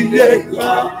 tu es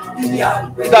grand,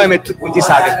 Yahweh. Vous allez mettre tout le monde dit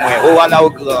ça avec moi. Oh Allah, au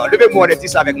grand. Levez-moi, dit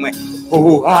ça avec moi.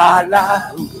 Oh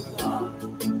Allah,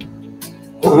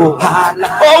 oh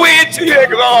Allah. Oh oui, tu es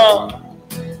grand.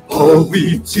 Oh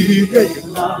oui, tu es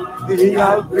grand,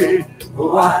 Yahweh.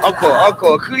 Oh Allah.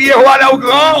 Encore, criez oh Allah, au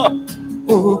grand.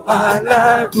 Oh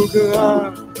Allah, au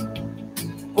grand.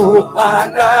 Oh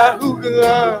Allah, au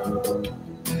grand.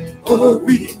 Oh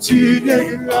oui, tu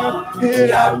es grand,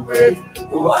 Yahweh.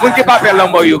 Vous ne pas faire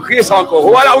l'homme, vous criez ça encore.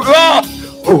 Oh Allah, au grand.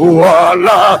 Oh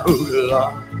Allah, au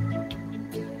grand.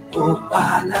 Oh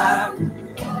Allah,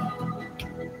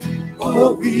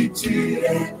 oh oui, tu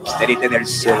es. C'est l'Éternel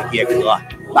seul qui est grand.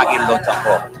 Pas qu'il l'autre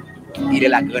encore. Il est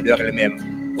la grandeur elle-même.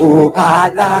 Oh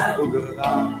Allah, au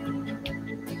grand.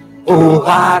 Oh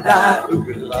Allah, au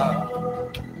grand.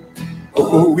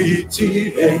 Oh oui, tu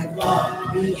es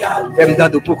grand, Yahweh. Fais-moi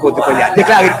dans pour qu'on te connaisse.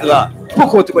 Déclarez grand. Pour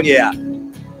qu'on te connaisse.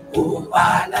 Oh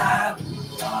Allah,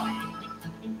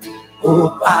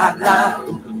 oh Allah,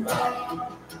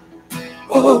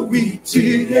 oh oui,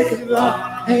 tu es grand,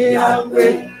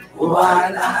 Yahweh. Oh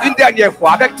Allah, Une dernière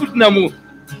fois, avec tout l'amour.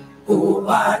 oh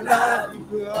Allah,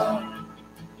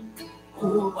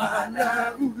 oh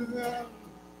Allah,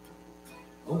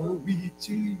 oh oui,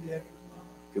 tu es grand.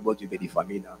 Que bon Dieu bénisse la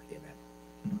famille. Amen.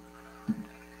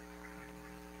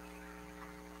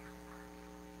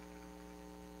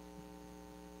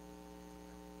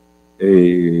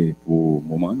 Et pour le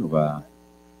moment, nous va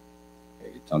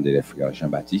étendre les frères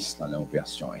Jean-Baptiste dans la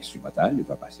version instrumentale. Il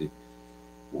va passer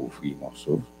pour offrir un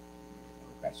morceau.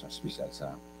 Une occasion spéciale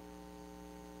ça.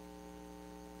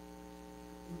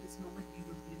 In this moment, we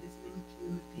will be listening to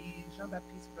the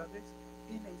Jean-Baptiste brothers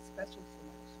in a special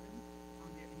selection on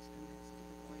their instruments to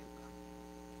the glory of God.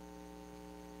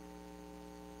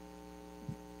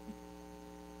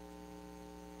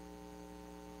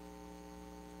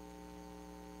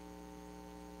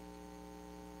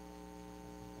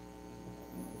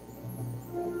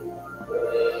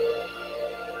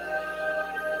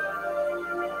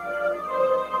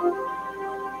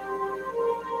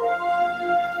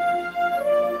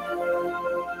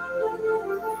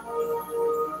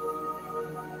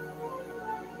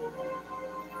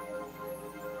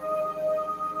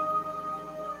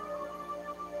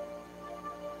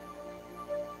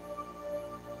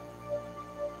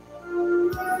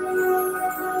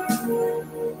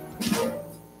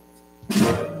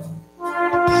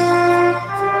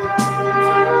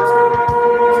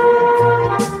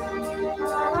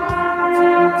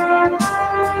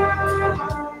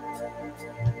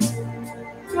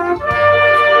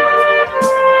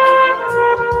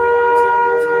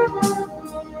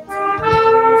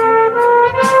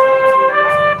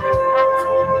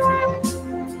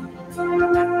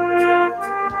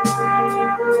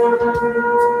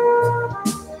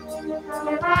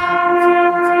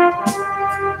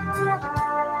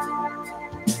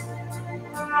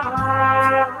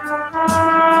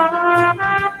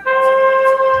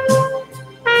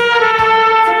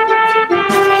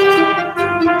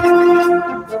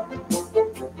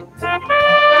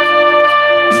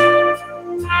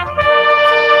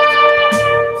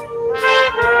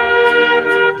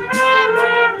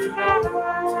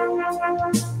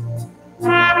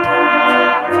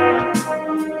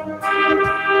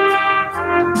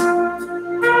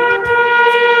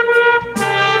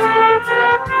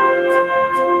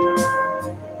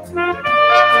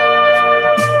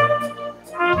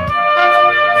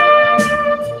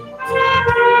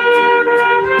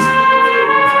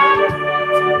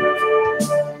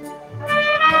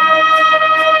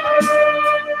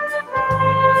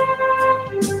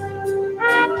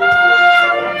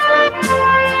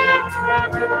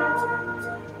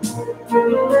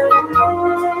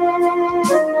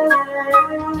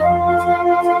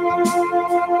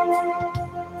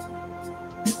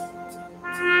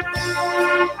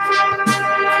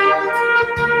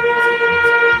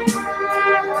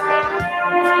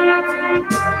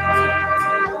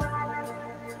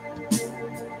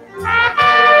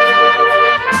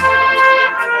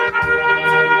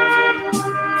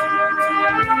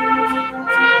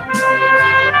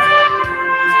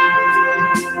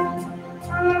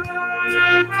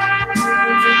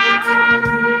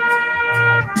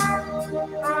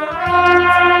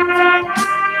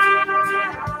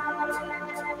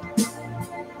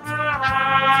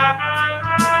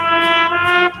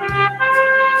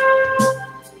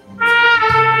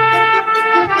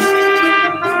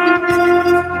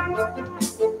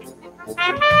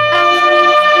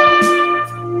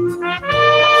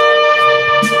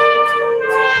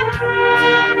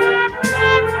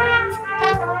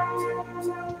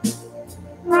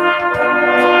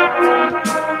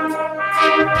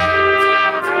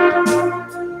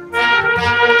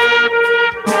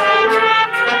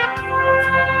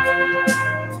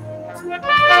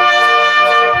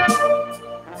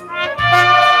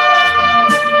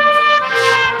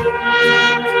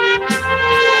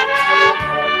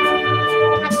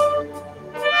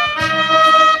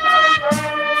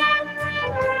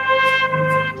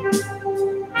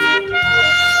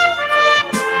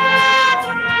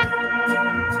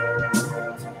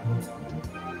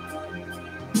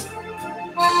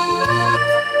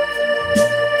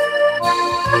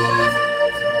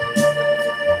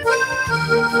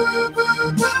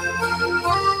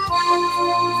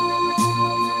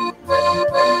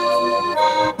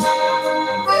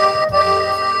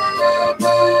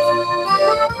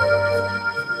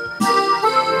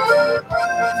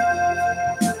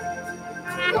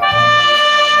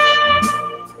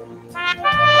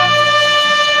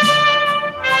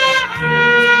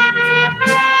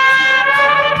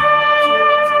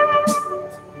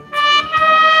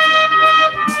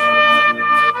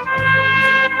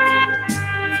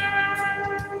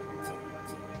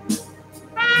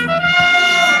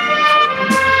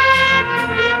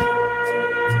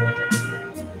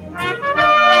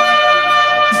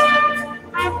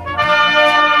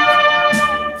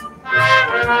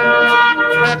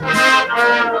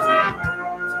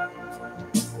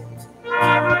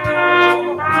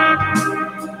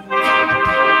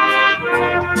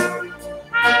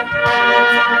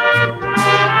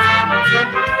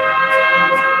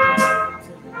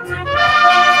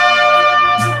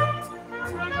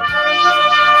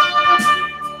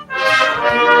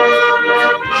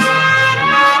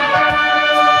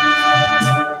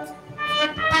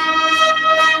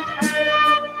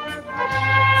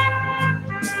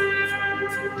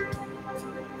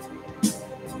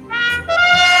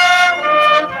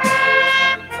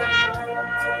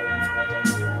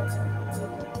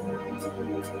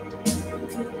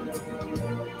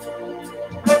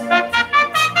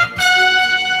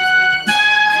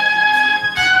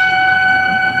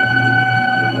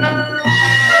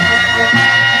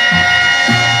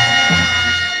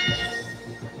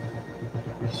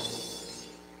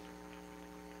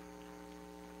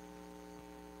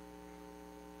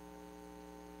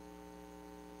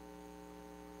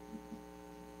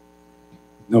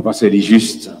 Non, parce qu'il est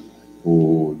juste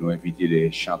pour nous inviter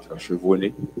les chanteurs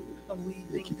chevronnés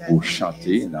qui pour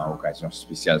chanter dans l'occasion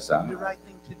spéciale ça, the right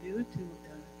thing to do to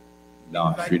dans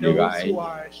le invite those funérailles, who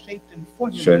are shaped and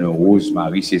formed Sœur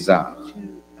Rose-Marie César. to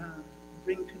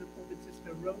bring to the pulpit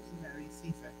Sister Rosemary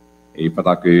Cesar. Et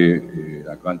pendant que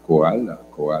la grande chorale, la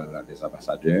chorale des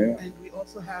ambassadeurs, And we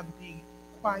also have the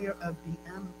choir of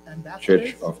the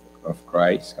Church ambassadors of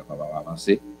Christ, capable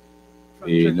d'avancer. from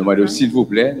Et Church nous of demandons Christ. s'il vous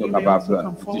plaît, nous You may capables, also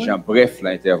come forward. déjà bref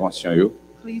l'intervention, yo,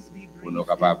 Please be pour brief nous in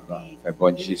capables the faire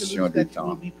bonne gestion interludes du that you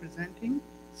will temps. be presenting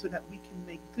so that we can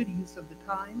make good use of the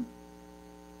time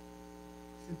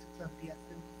since it's of the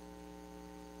essence.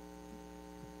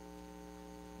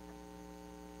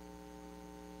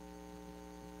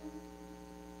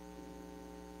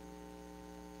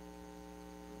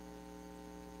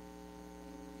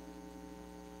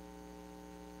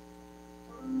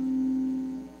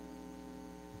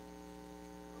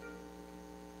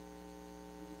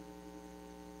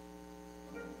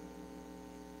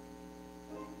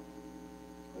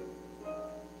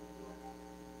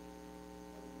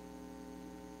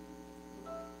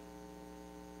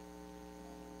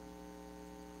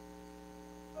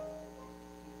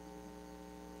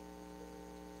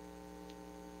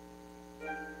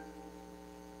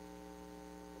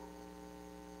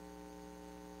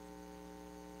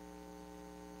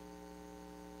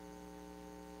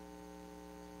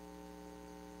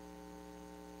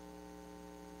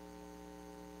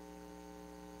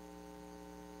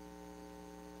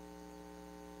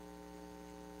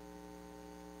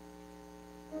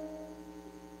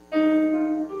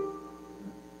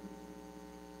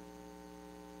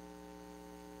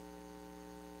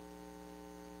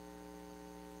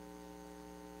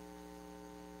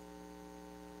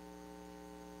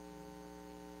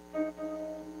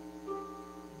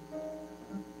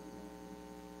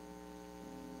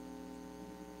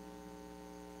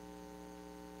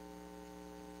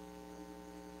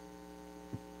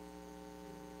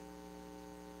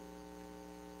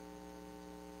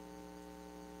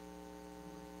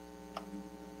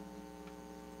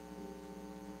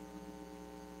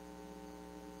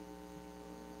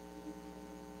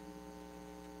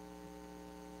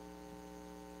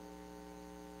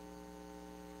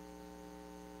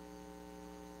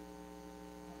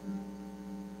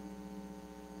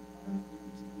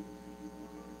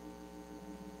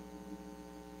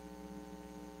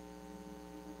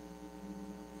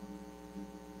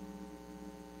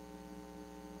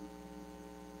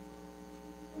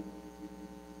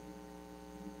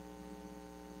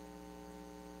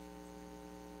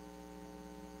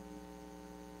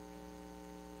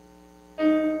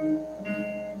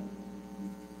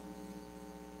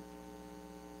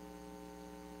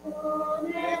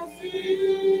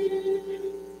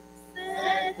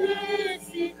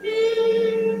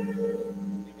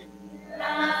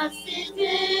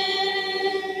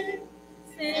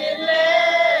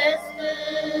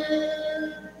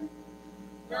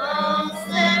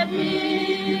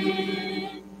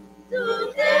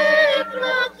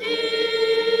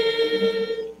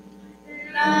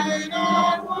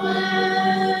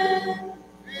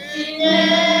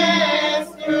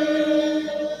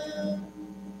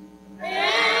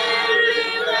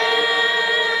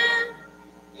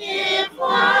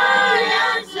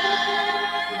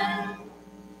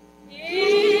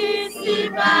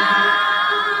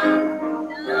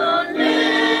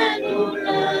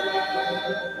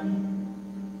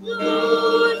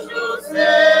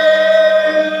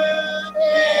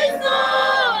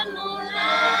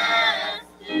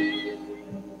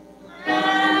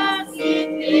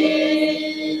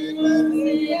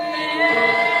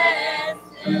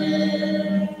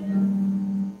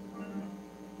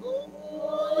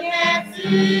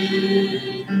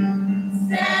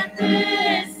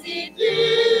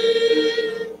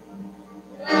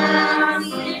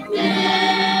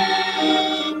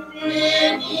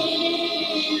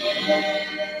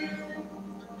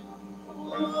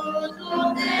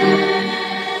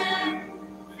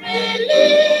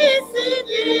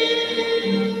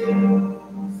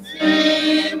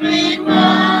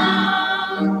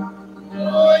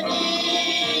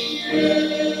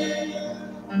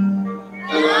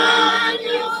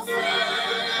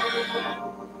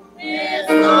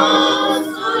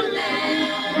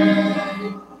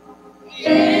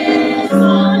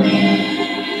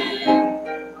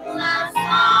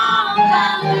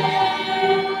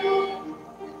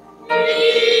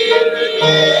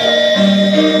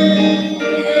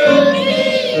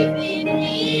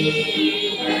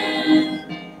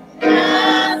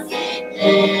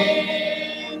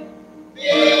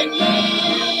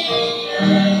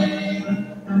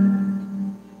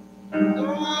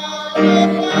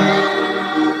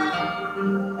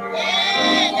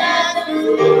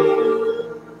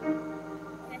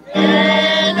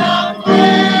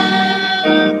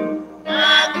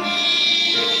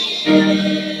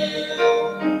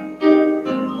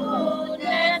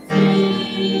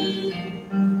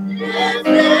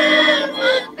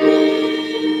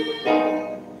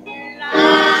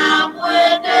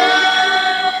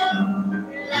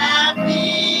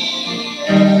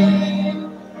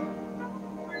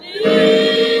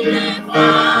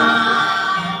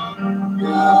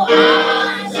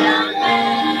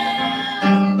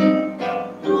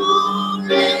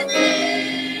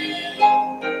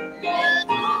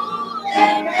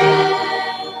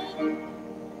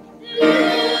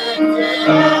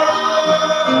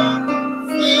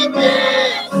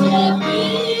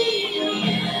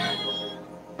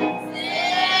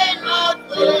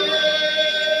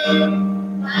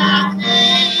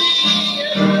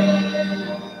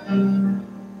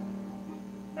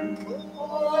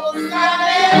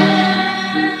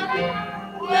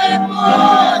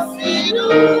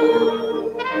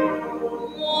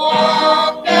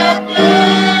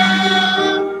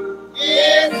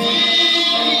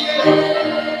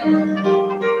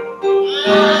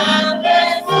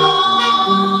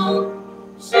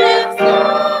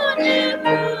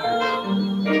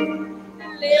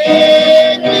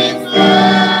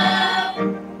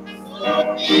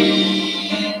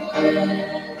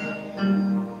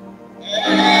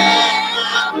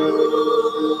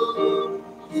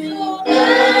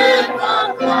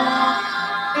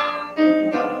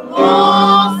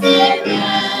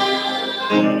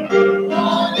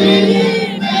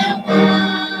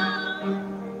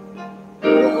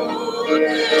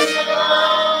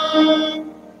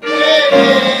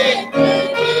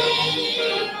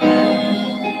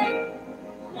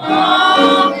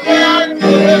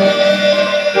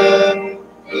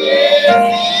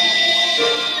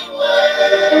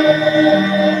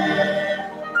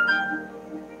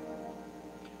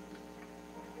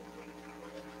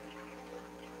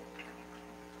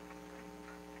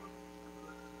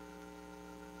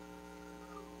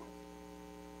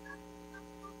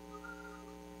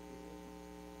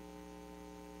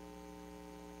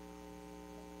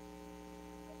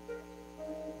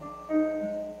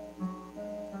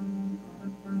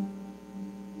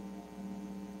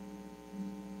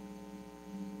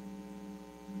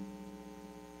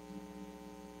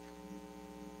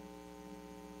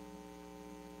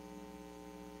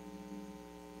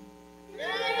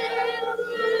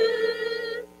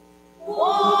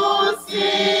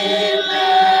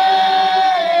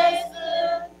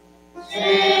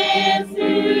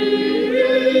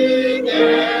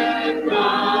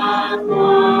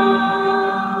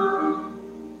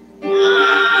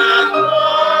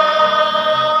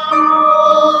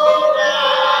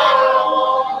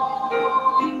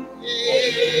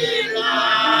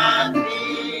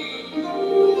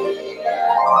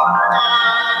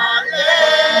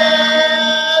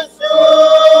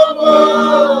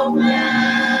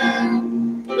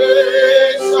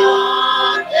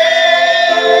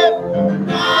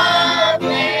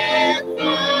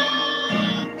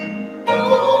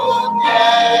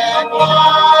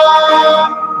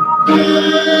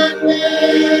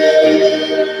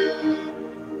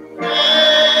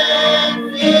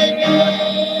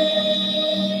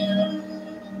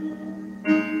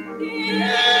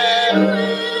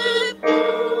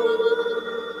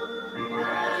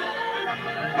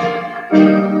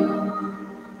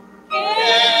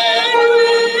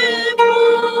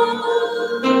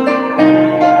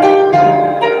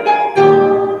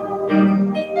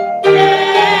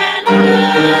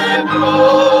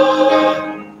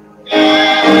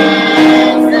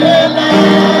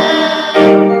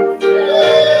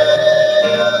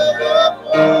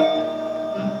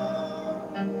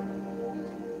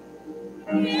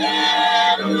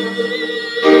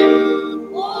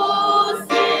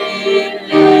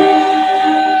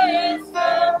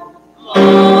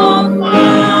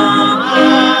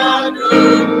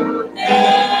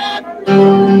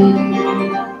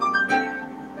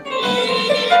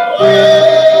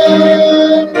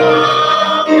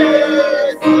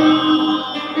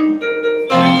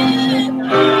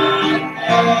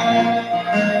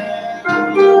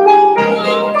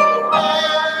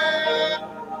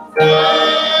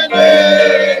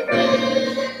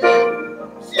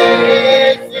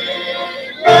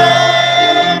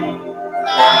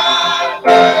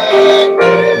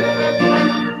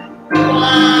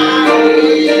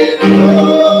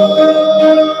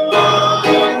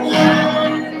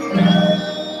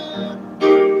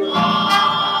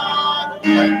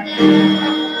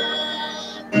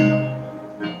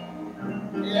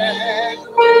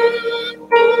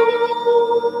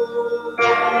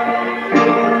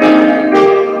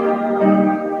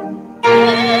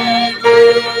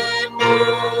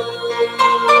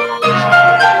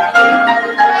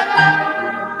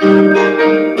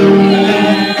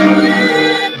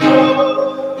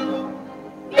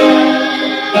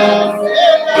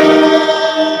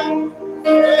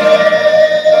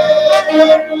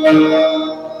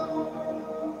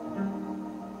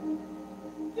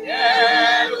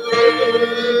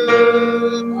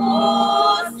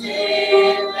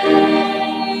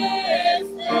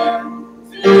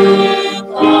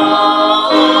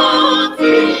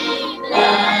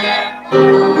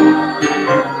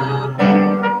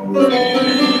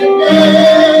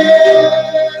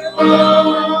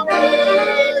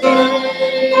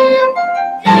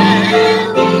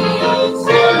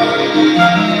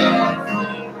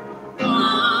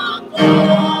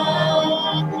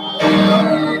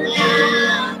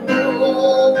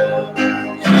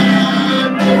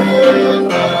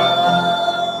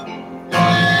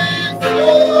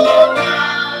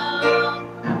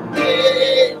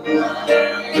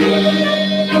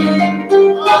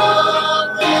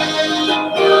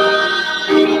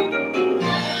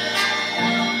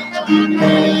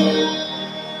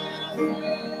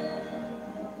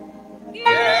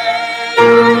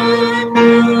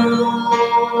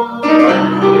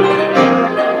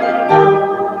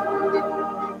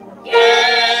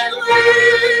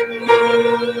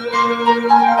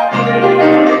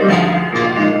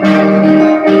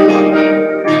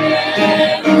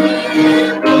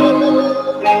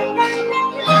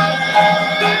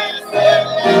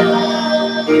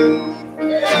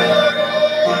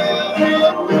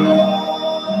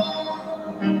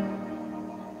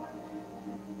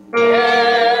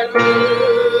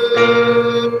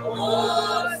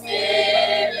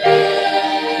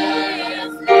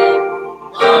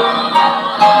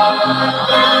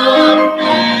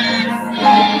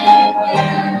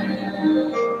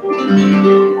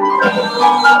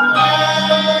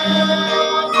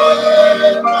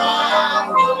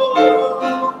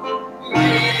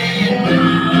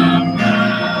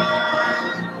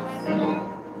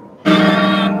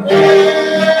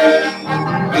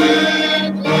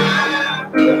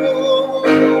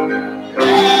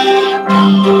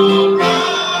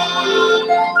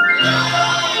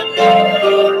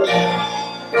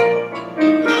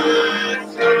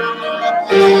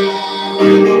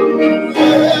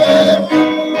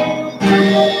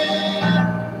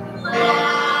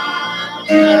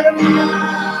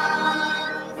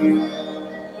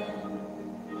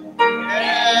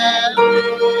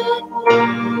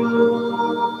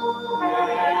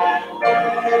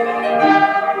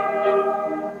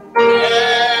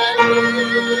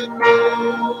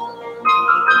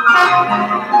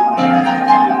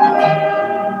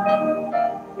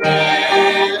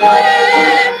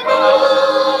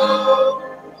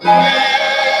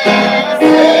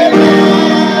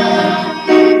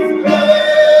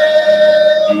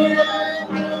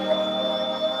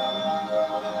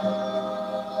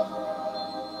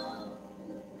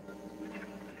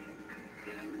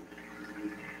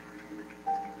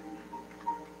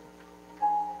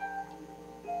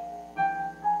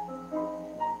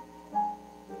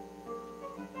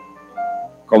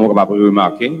 Comme on va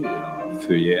remarquer,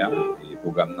 feuillet, le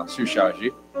programme est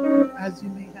surchargé. As you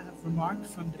may have remarked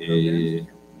from the Et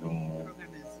program, nous the program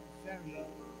is very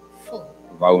full.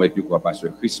 on va remettre plus quoi passer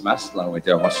Christmas dans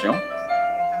l'intervention.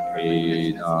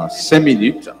 Et dans 5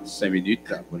 minutes,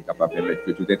 pour être capable de permettre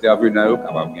que tout intervenant soit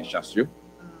capable de chasser.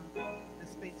 The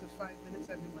space of 5 minutes,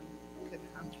 everyone can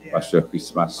have their Pasteur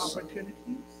Christmas. opportunity.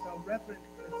 So, Reverend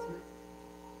Christmas,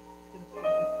 to the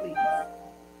pulpit, please.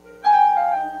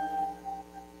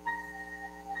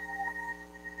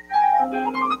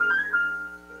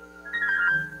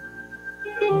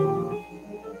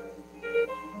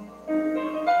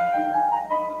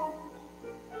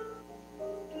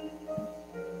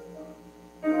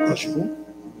 Bonjour.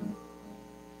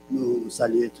 Nous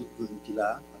saluons tout le monde qui est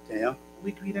là, matin.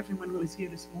 We greet everyone who is here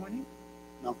this morning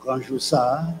Donc, grand jour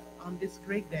ça, on this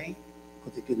great day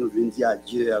côté que nous venons dire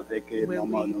adieu avec where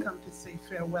maman we nous come to say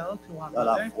farewell to our dans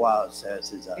la mother foi, c'est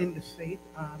César. in the faith,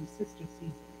 Sister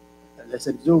Cesar.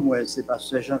 Laissez-moi dire, moi, c'est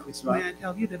Pasteur Jean Christmas. May I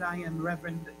tell you that I am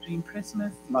Reverend Jean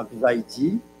Christmas Ma vie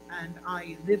Haïti, and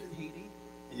I live in Haiti.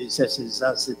 et c'est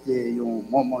César, c'était un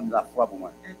moment de la foi pour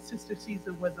moi. And Sister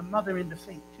Cesar was a mother in the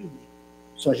faith to me.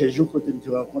 Soit j'ai jour quand je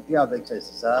me rencontré avec I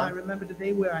César, remember the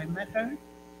day where I met her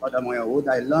pendant moi en Rhode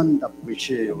Island, à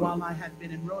prêcher, while I had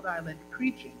been in Rhode Island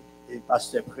preaching, et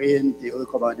Pasteur Prien t'a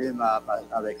recommandé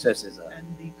avec César. and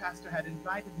the pastor had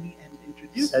invited me and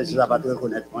introduced me César va te to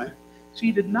reconnaître, moi.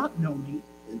 She did not know me,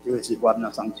 Elle te recevoir dans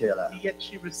le sanctuaire là. yet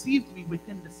she received me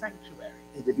within the sanctuary.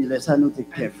 Et depuis là, ça nous t'es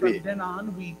And from fait. then on,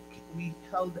 we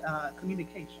held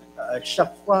communication.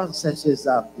 Chaque fois, c'est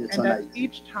César de And son at Haïti.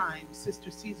 each time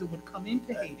Sister Cesar would come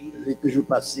into Haiti, Il est toujours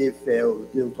passé faire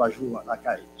 2 ou 3 jours à la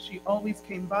caille. she always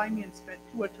came by me and spent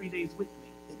 2 or 3 days with me.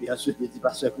 Et puis ensuite, il dit,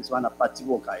 pasteur Christmas, on a parti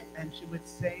au caille. And she would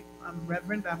say,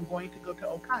 Reverend, I'm going to go to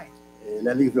Okai. Et elle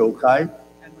est arrivée au caille.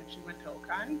 And when she went to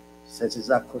Okai, C'est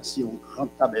César qui a construit un grand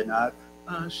tabernacle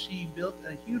she built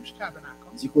a huge tabernacle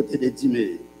du côté de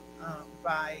Dimé.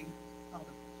 by,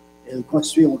 Elle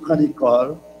construit une grande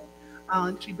école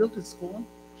and she built a school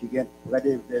qui a près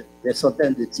de des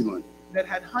centaines de timons. that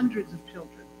had hundreds of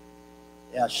children.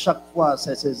 Et à chaque fois,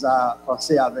 c'est César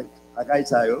pensait avec la caille.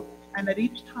 And at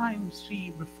each time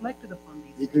she reflected upon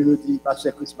Il these, toujours dit,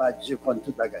 pasteur Christmas, Dieu compte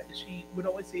toute la caille. she would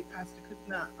always say, Pastor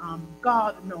Krishna,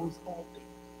 God knows all things.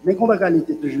 Mais comme la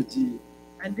était toujours dit,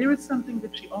 And there is something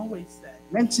that she always said,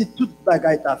 même si toute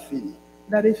bagaille t'a fini,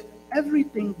 that if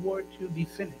everything were to be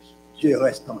finished, Dieu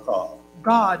reste encore.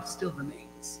 God still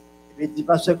remains. Et il dit,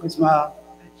 pasteur Christmas,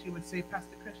 And she would say,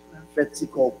 Pastor Krishna, faites si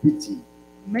corps petit,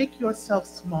 make yourself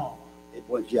small, et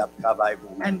bon Dieu a travaillé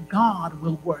pour moi. and God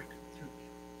will work through you.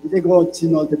 Il était gros petit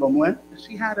nom pour moi.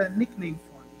 She had a nickname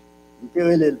for me. Il était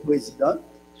relé le président,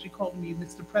 She called me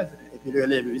Mr. President, et puis il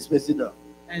relé le vice-président.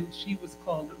 and she was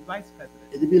called Vice President.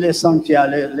 Et depuis les sanctuaires,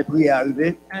 les prières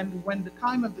arrivées, And when the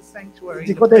time of the il sanctuary,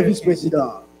 dit, the quand prayer est came,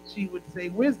 vice-président? she would say,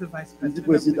 "Where's the Vice Il dit,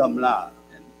 President?" président là.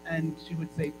 And she would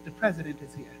say, "The President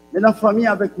is here." Mais dans la famille,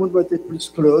 avec moi, on était plus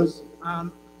close.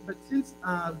 But since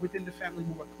within the family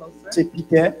we were closer, C'est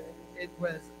Peter, it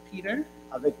was Peter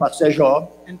avec pasteur Job,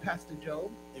 and Pastor Job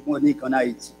et Monique en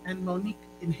Haïti. and Monique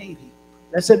in Haiti.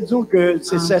 Laissez-moi dire que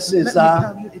c'est Let me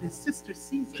César tell you, it is Sister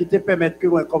Cesar qui te permet que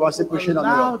moi commence à who prêcher dans le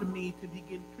monde. allowed me to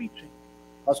begin preaching,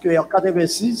 Parce qu'en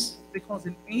 86, because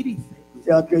in '86 il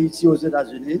est entré ici aux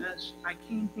États-Unis. I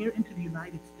came here into the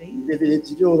United States. Il devait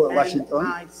étudier au And Washington.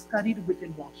 I studied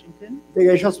within Washington, Il y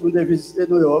a des chances pour visiter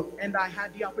New York, and I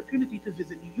had the opportunity to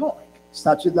visit New York,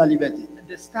 Statue de la Liberté.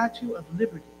 the Statue of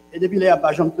Liberty. Et depuis là, il n'y a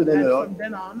pas jamais tourné New And York. from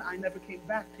then on, I never came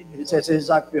back to New Et York. c'est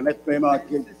César qui permet de And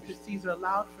entrer Sister Cesar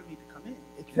allowed for me to come in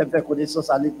et qui fait faire connaissance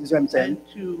à l'Église RMCN, and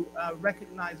to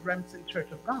recognize Remsen Church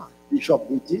of God, Bishop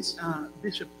Brutis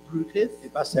Bishop Brutus et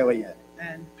Pasteur Rien.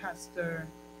 and Pastor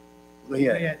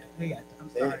Rien. Hayat, I'm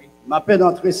Et sorry. ma peine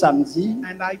d'entrer samedi,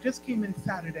 And I just came in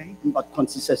Saturday. je ne sais pas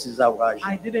si c'est César ouvrage.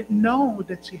 I didn't know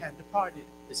that she had departed.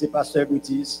 Et c'est Pasteur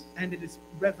Brutis And it is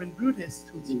Reverend Brutus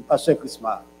qui who dit, Pasteur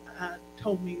Christmas,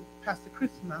 told me, Pastor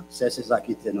Christmas, c'est César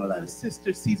qui était dans la vie.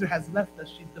 Sister Cesar has left us.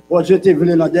 She's Bon, departed. je t'ai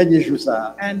voulu dans le dernier jour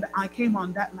ça, And I came on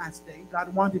that last day.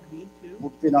 God wanted me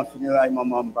pour que tu dans le funérail,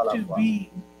 maman, par la to foi. be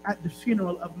at the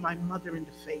funeral of my mother in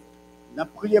the faith. On a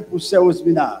prié pour Sœur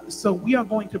Osmina. So we are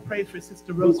going to pray for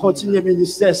Sister Pour Rose continuer le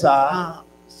ministère ça,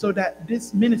 so that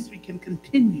this ministry can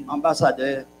continue.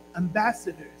 ambassadeur,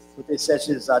 Ambassadors, pour te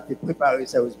chercher ça, te préparer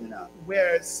Sœur Osmina.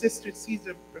 where Sister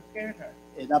Cesar prepared her,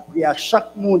 Et on a prié à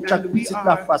chaque monde, chaque And we petite are-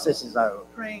 la face à César.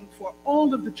 praying for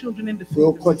all of the children in the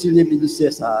Pour faith of continuer le Sister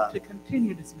ministère Cesar ça, to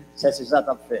continue this ministry c'est César qui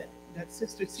a fait. that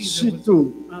Sister Cesar was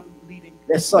Surtout, leading.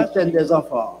 des centaines Especially des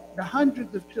enfants, the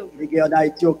hundreds of children les gars en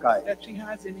Haïti au Caire, that she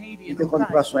has in Haiti qui and te compte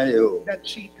prendre Ohio, soin de eux. that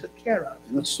she took care of.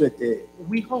 Nous souhaitons,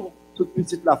 We hope toute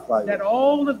petite la foi, that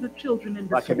all of the children in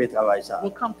va the qu'elle faith travaille ça.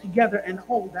 will come together and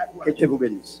hold that Que word. Dieu vous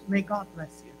bénisse. May God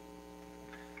bless you.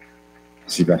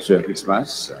 C'est Pasteur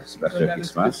Christmas. C'est Pasteur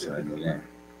Christmas.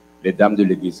 Les dames de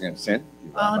l'Église Sainte.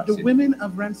 The women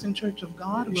of Remsen Church of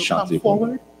God will Chantez come pour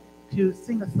forward to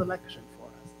sing a selection for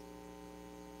us.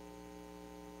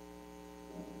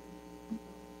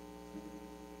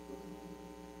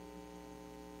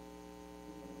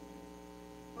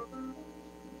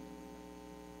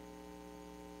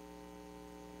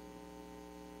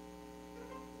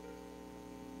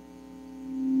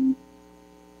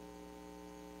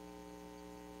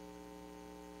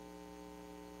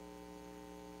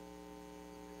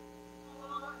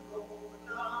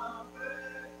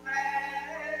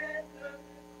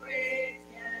 Praise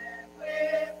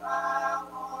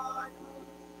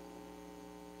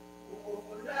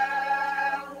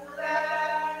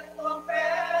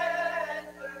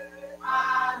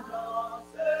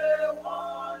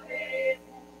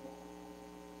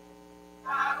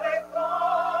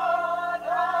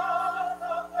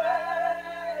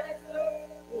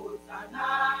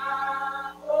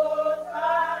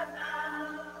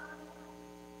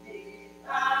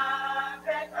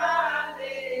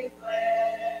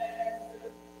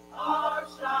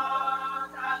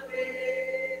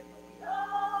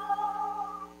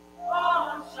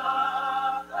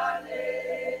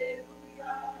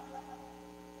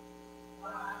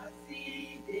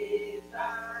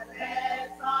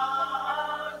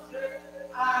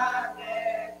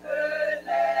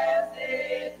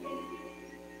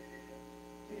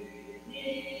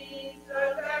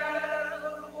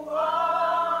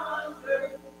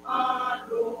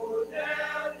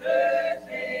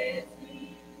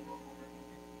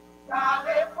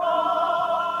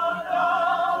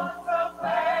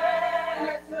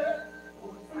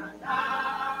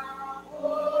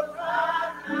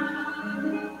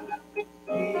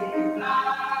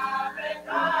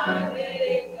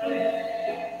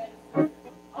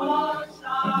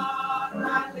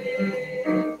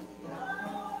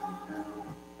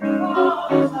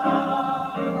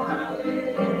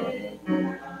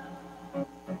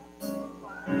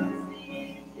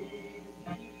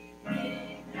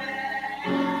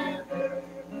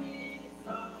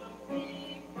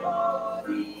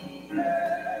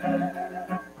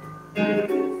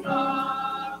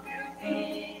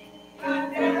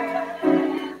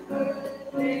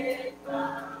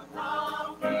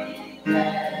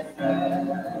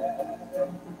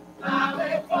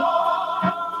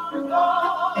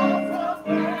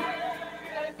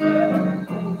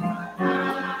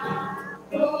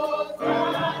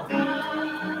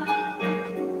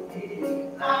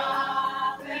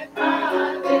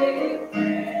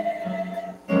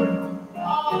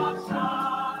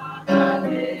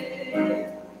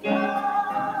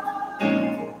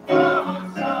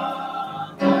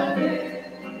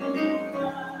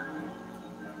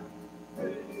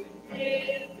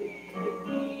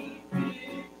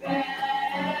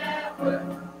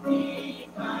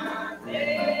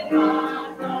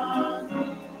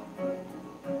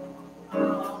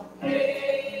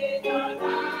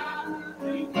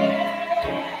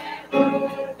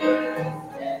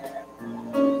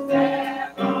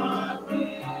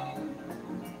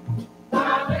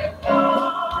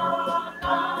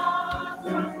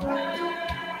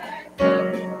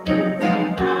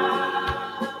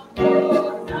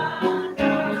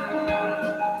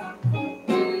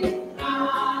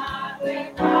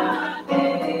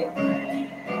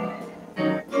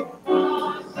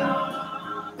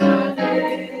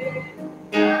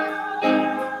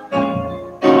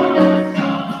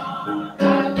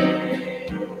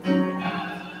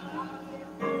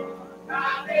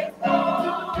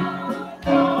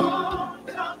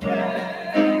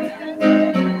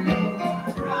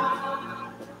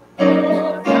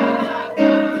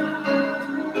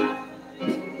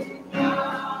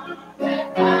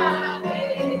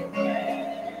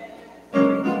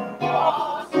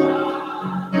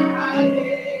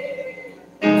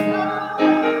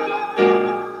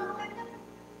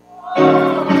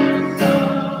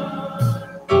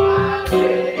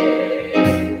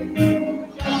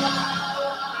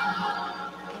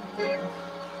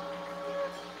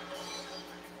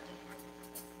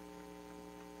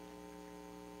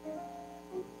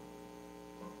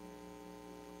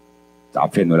Ça a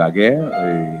fait nous la guerre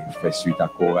et fait suite à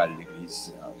chorale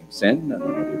l'église en Rimsen,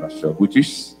 le pasteur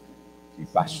Boutus, qui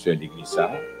est pasteur de l'église.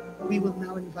 We will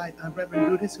now invite Reverend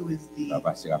Brutus, who is the Ça va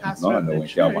passer pastor rapidement of à nos the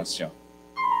church, interventions.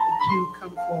 to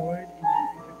come forward in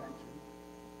the intervention.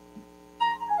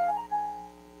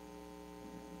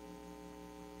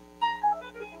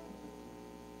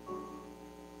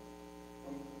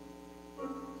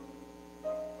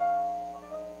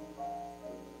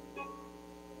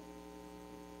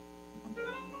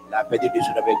 La paix de Dieu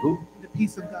soit avec vous. The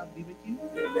peace of God be with you.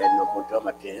 Nous comptons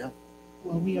matin.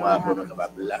 Well, we Moi, are pour nous happy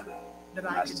capables là, that I can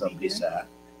be rassembler here ça,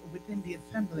 within the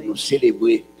assembly nous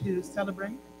célébrer to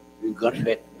celebrate une grande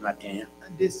fête matin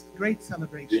this great de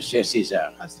celebration Sœur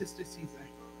César. of Sister Caesar.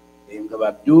 Et nous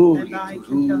capables de And dire I can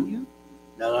toujours tell you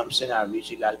dans Ramsen Avenue,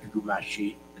 c'est là toujours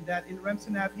marché. that in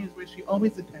Remsen Avenue is where she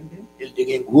always attended, Il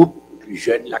y a un groupe plus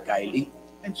jeune, la Kaili.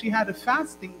 and she had a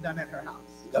fasting done at her house.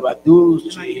 Nous capables de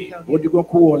dire pour du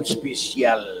concours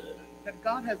spécial, That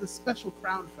God has a special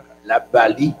crown for her, la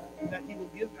Bali, that He will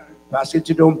give her, parce que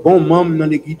c'est un bon membre dans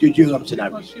l'église de Dieu Ramsen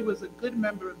because Avenue. she was a good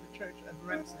member of the church of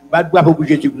Remsen. Pas de bravo pour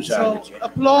Jésus pour ça. So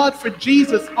applaud for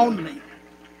Jesus only.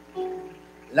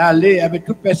 L'aller avec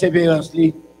toute persévérance,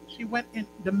 She went in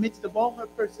the midst of all her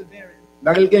perseverance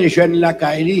quelqu'un jeune la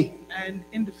Kaili, and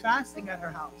in the fasting at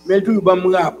her house. mais tout le bon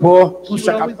rapport, She tout would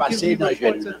ça qui a always give passé me dans le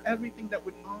reports jeune. of everything that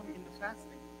went on in the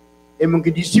fasting. Et mon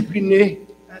qui discipliné,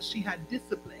 She had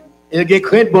discipline elle a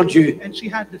crainte bon Dieu. and she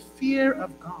had the fear of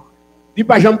God. Il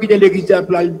pas jamais quitter l'église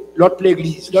l'autre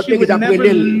l'église. L'autre She would l'église après never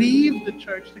elle. leave the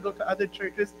church to go to other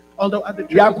churches, although other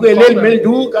Il churches après would call elle, mais her.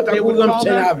 d'où quand They on would rentre call c'est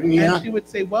her, l'avenir. and she would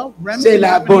say, well, C'est Remsen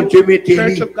la bonne Dieu Avenue, mettez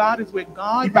Church lui. of God is where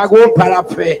God Il pas is, gros pas la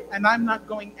fait. and I'm not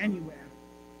going anywhere.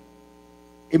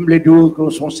 Il me dit que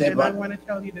son And I servant, want to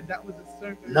tell you that that was a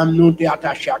servant. l'âme nous était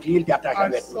attaché à lui, il était attaché Our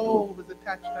avec nous. soul was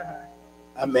attached to her.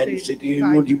 Amen. C'était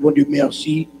nous dit bon Dieu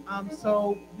merci.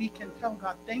 So we can tell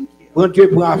God, thank you. Bon Dieu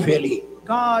pour affaire lui.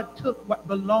 God took what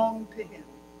belonged to him.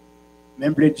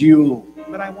 Même le Dieu,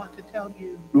 But I want to tell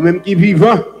you, nous-mêmes qui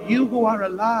vivons, you who are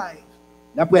alive,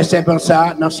 d'après servant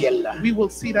ça dans le ciel là. we will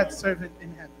see that servant in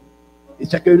heaven. Et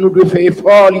c'est que nous devons faire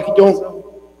effort, nous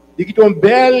quittons une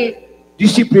belle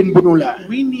discipline pour nous là.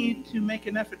 We need to make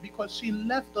an effort because she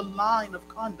left a line of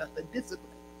conduct, a discipline.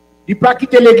 Il pas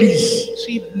quitter l'église,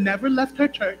 She never left her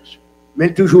church,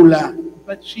 mais toujours là.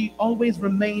 but she always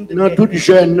remained Dans there. tout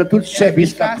jeune, dans tout Every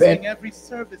service qu'a fasting, fait, every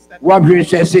service that ou bien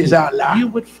c'est César là. you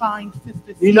would find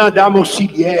Sister Il a Caesar. dame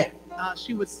auxiliaire,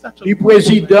 She was such a il good woman.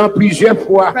 président plusieurs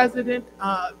fois. President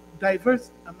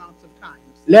diverse amounts of times.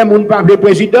 Les gens pas le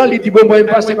président, il dit bon moi And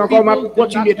passe when encore m'a people did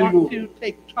continuer not toujours. want to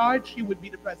take charge, she would be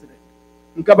the president.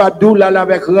 On capable dou là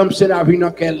avec Ramsen la vie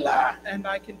dans quelle là. And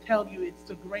I can tell you,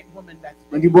 it's a great woman that's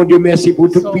On dit bon Dieu merci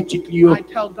pour tout So petit Lio. I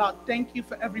tell God, thank you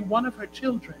for every one of her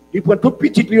children. Il prend tout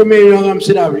petit Lio mais dans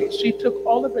Ramsen la vie. She took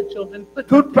all of her children, put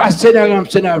Tout passé dans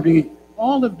Ramsen la vie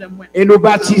all of them went, et nous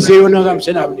baptiser dans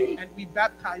Ramsen la vie. and we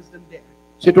baptized them there.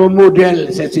 C'est un modèle,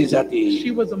 c'est César. She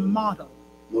was a model.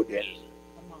 Modèle.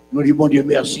 Nous disons bon Dieu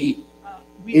merci.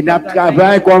 We Et nous tell God,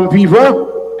 travaillons comme vivants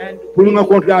and pour nous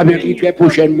rencontrer avec lui très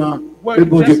prochainement. Que work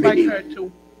bon Dieu just like bénisse. her to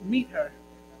meet her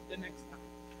the next time.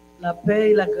 La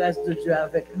paix et la grâce de Dieu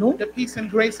avec nous. The peace and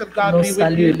grace of God Nous be with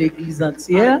saluons you. l'église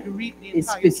entière I greet the et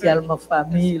entire spécialement church,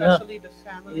 famille. Là. especially the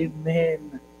family. Amen.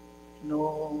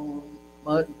 Nous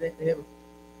on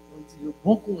dit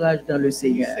bon courage dans le We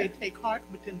Seigneur say, take heart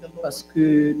within the Lord. parce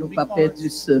que nous pas perdu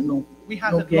ce nom. We Nous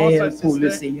haven't lost gagnons our pour le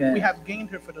sister. Seigneur. We have gained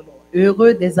her for the Lord.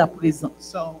 Heureux dès à présent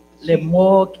So les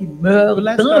morts qui meurent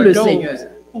blessed dans are le those Seigneur.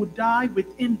 who die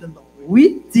within the Lord.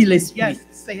 Oui, dit l'Esprit. Yes,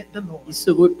 saith the Lord. Ils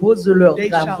se reposent de leurs They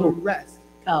shall travaux rest,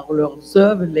 car leurs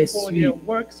œuvres les for suivent. their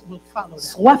works will follow them.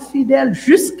 Sois fidèle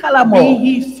jusqu'à la Be mort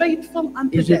ye faithful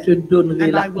unto et je te death, donnerai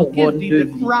and la I will give couronne thee de the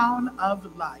vie. crown of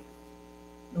life.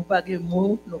 Nous pas de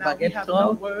mots, nous Now pas we de have no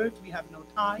temps words, we have no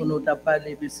pour time nous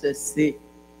parler de ceci.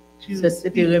 to Ça,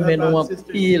 speak c'était remis en about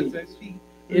Sister pile. Caesar. She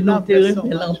Et nous loved te us so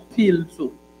remet en much, pile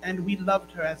tout. and we loved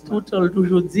her as much. Tout le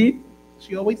toujours dit,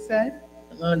 She always said,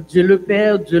 Dieu le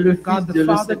Père, Dieu le Fils, God the Dieu le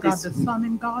Father, God the Saint-Esprit. Son,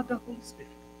 and God the Holy Spirit.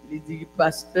 Il dit,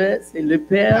 pasteur, c'est le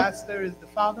Père, Pastor is the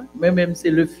Father, moi-même c'est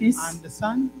le Fils, I'm the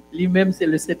Son, lui-même c'est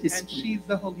le and Saint-Esprit. she's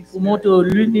the Holy Pour Spirit. montrer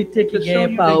l'unité qui To show gagne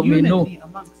you the parmi nous. unity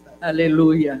amongst us.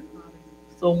 Alléluia.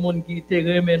 Son monde qui te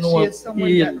remet nous She en is someone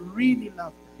pile. that really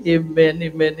loved us. Amen,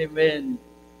 amen, amen.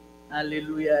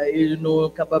 Alléluia. Et nous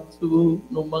sommes capables de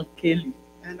nous manquer. lui.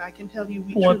 And I can tell you,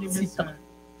 we Pour un truly petit miss temps. her.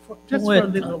 Just Pour for un a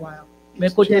little temps. while. Mais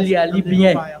It's quand elle just y a allait little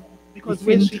bien, while. Because il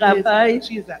when fait she un travail,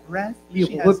 is at rest, il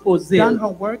she has repose. done her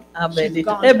work, Amen. she's Et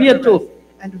gone très to her bientôt. rest.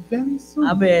 And very soon,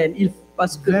 Amen.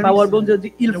 Parce que Very parole soon. bon Dieu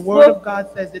dit, il the faut word of God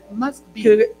says it must be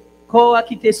que corps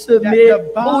qui était semé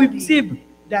corruptible,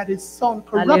 that is sown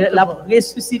la corruptible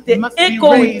ressuscité must be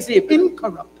raised incorruptible.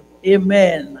 incorruptible.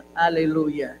 Amen.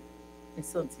 Alléluia. Je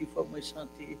sens qu'il faut me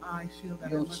chanter. I feel that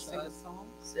I must sing a song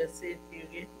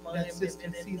that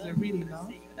Sister Cesar really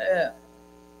loves.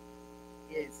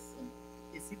 Yes.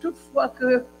 Et si toutefois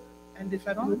que And if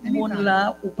at all, le monde anytime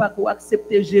là ou pas qu'on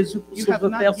accepter Jésus pour you have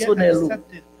sauver not yet personnel,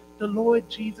 accepted the Lord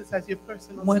Jesus as your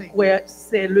personal moi Savior, crois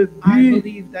c'est le I but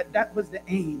believe that that was the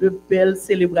aim de belle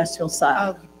célébration ça.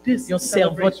 of this Un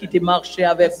servant qui celebration. te marché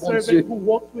avec A mon servant Dieu, who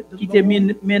walked with the qui te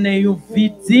Lord, mené une vie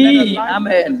who led a digne. life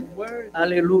Amen. that was worthy.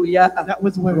 Alléluia. That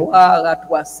was worthy. Gloire à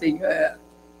toi, Seigneur.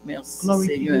 Merci, Glory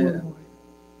to you, Seigneur.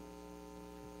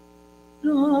 Lord.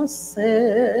 Dans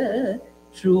ces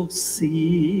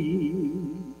jours-ci,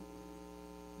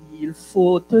 il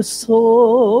faut te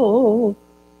sauver.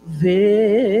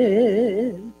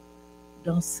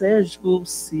 Dans ces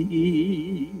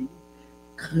jours-ci,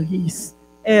 Christ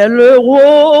est le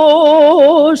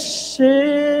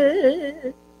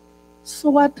rocher.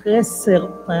 Sois très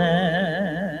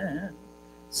certain,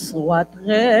 sois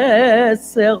très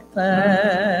certain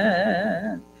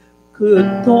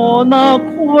que ton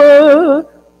accroche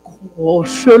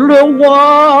le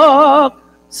roi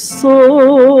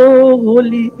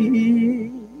solide.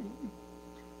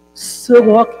 Ce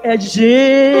roc est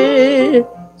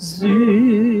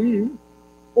Jésus.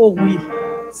 Oh oui,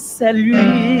 c'est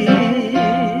lui.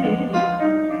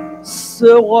 Ce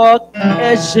roc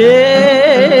est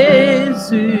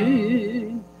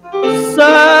Jésus.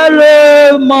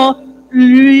 Seulement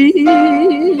lui.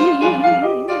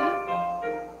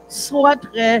 Sois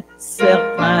très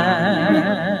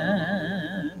certain.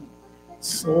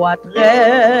 Sois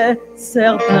très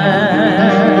certain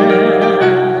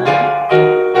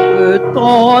que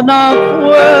ton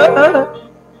accroche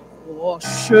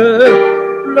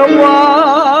le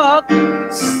roi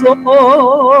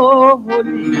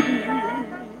solide.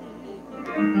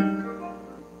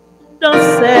 Dans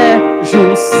ces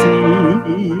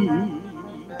jours-ci,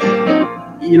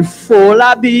 il faut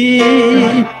la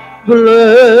Bible.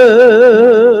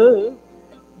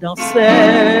 Dans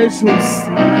ces jours-ci,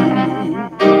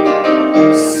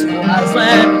 sois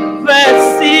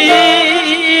invincible.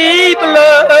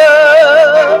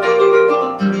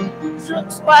 Je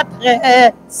sois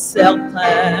très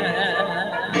certain,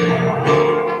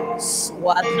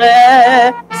 sois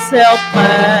très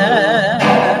certain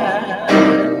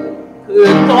que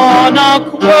ton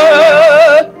accroche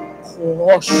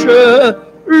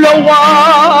le roi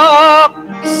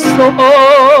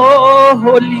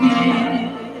solide.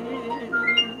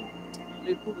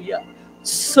 Alléluia.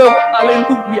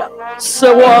 Alléluia. Ce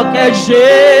roi que Jésus.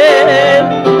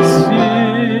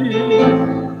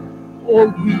 Oh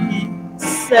oui,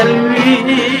 c'est lui.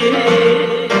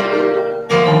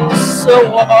 Ce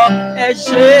roi est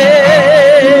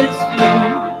Jésus.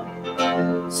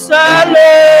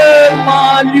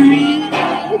 Seulement lui.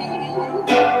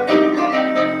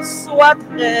 Sois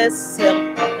très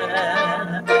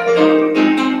certain.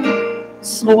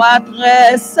 Sois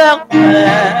très certain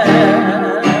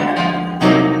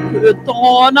que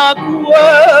ton accroche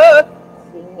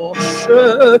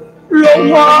le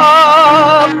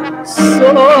roi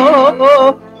solide.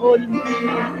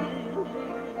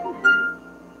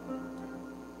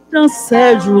 Dans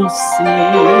ces jours-ci,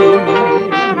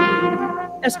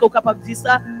 est-ce qu'on est capable de dire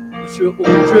ça?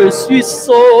 Je suis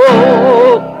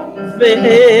sauvé.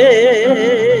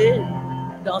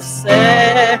 Dans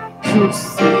ces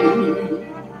jours-ci,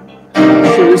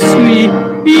 je suis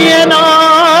bien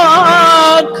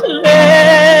ancré,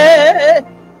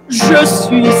 je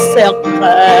suis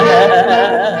certain,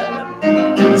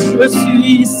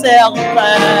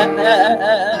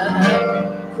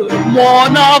 que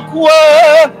mon accroche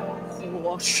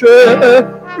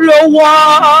le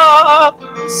roi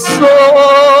solide.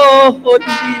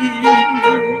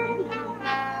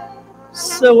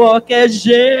 Ce roi que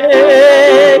Jésus.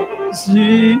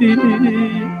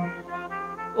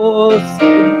 Oh,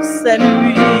 c'est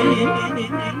lui.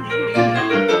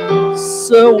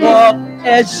 Ce roi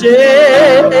est Jésus.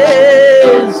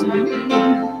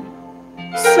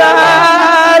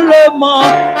 Seulement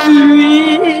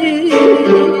lui.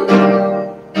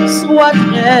 Sois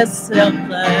très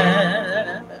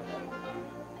certain.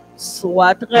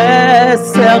 Sois très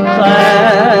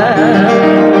certain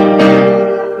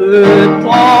que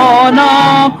ton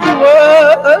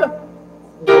accroche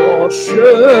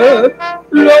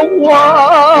le roi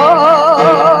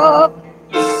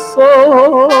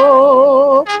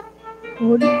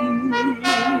solide.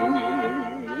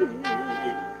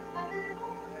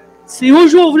 Si vous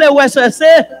voulez ouais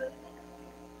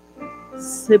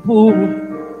c'est pour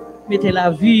mettez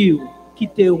la vie,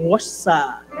 quittez roche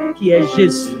ça, qui est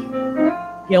Jésus,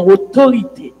 qui a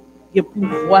autorité, qui a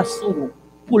pouvoir sur vous,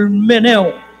 pour le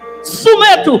mener,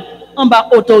 soumettez en bas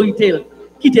autorité,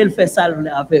 quittez le fait ça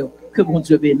avec vous. Que mon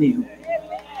Dieu bénisse.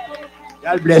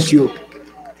 God bless you.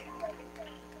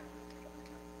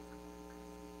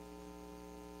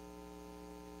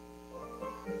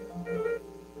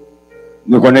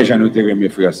 Nous connaissons nous terrains, mes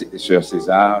frères et sœurs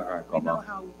César, comment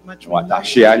nous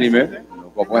attachés à lui-même, nous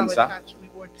comprenons ça.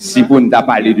 Si vous nous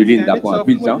parlé de lui, nous avons un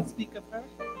peu de temps,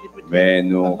 mais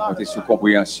nous comptons sur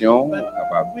compréhension,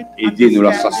 capable d'aider nous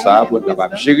dans ce sens pour être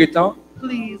capable de gérer le temps.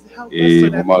 Et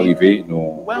au moment arrivé,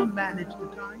 nous,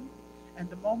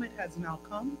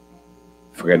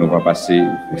 frère, nous va passer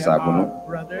pour ça pour nous,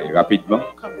 et rapidement.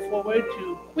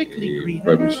 Et,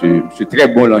 monsieur très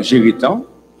bon en gérer le temps,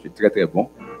 monsieur très bon.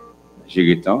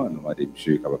 Gérer le temps, nous avons dit,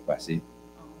 monsieur, capable de passer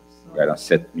dans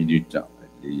 7 minutes.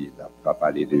 Il va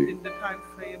parler de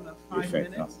fin.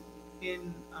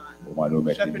 Comment nous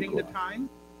mettre le micro.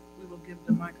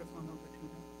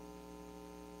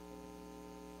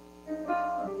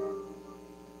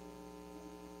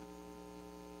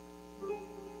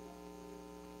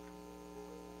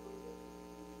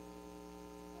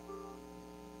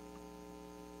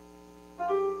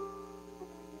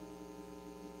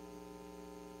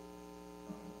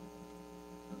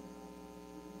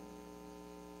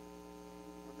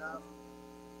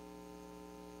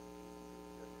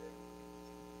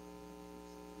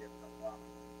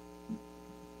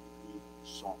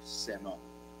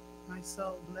 My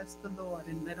soul, bless the Lord,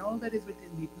 and let all that is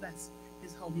within me bless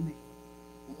his holy name.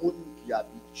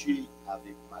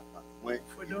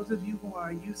 For those of you who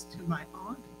are used to my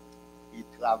aunt,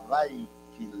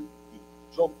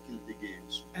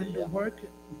 and the work,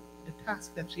 the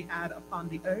task that she had upon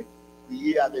the earth,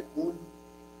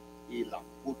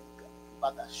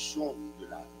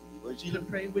 to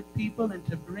pray with people and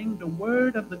to bring the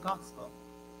word of the gospel.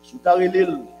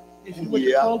 If you were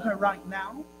to call her right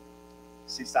now,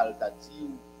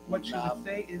 what she would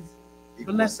say is,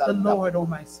 bless the Lord, O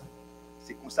my soul.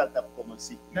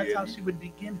 That's how she would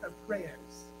begin her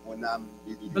prayers.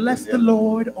 Bless the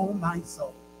Lord, O my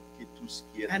soul.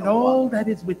 And all that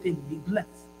is within me,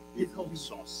 bless his holy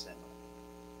name.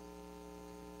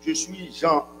 Je suis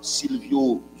Jean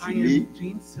Silvio Dumé,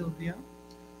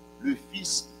 le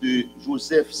fils de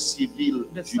Joseph Civil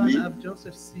Dumé,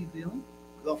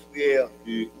 grand frère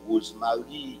de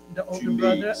Rosemary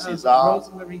Dumé César.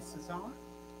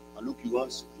 En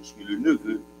l'occurrence, je suis le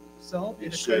neveu de sœur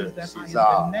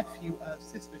César.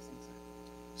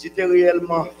 J'étais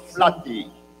réellement flatté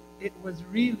et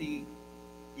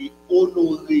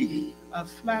honoré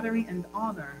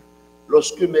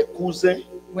lorsque mes cousins,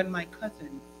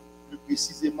 plus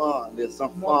précisément les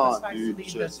enfants de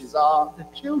sœur César,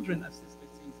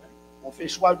 ont fait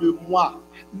choix de moi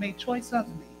pour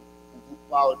vous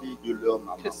parler de leur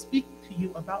maman.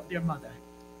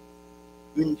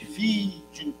 Une fille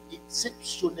d'une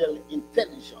exceptionnelle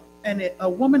intelligence. And a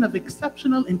woman of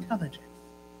exceptional intelligence.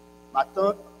 Ma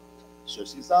tante, sœur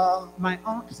César, my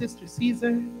aunt, Sister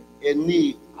Cesar, est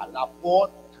née à la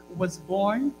porte, was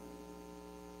born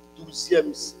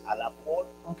 12e à la porte.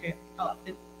 Okay,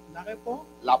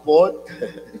 la porte.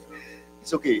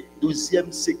 It's okay.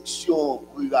 12e section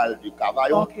rurale de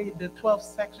Cavaillon. Okay, the 12th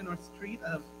section or street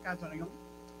of Cavaillon.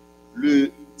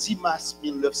 Le 10 mars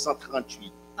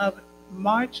 1938. Of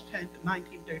March 10th,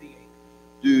 1938.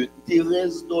 De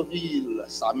Thérèse Dorville,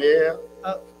 sa mère.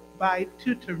 By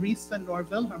to Teresa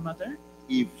Norville, her mother.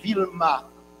 Et Vilma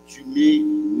Dumé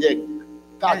Neg,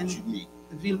 Dumé.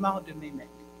 Vilma Dumé Neg.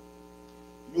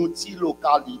 Une petite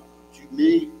localité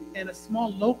Dumé. In a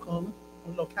small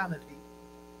locality.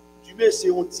 Dumé, c'est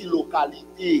une petite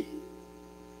localité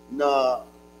dans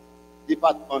le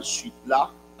département sud là.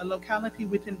 A locality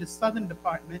within the southern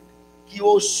department. Qui est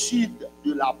au sud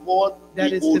de la porte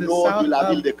et au nord de la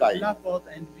ville de Caille.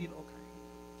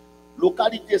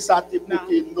 Localité ça te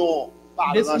porté nom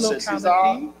par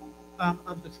César.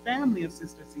 Of the family of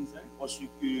Sister Cesar. Parce que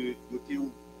c'était un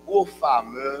gros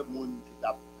farmer, moun qui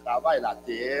travaille la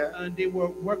terre. They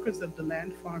were workers of the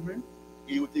land, farmers.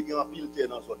 Et ils étaient en pile terre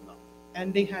dans zone là.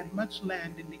 And they had much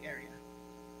land in the area.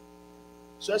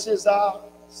 Sœur César,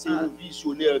 c'est un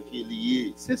visionnaire qui est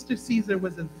lié. Sister Cesar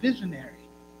was a visionary.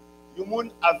 Le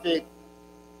monde avec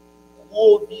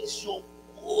gros vision,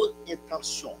 gros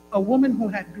intention. A woman who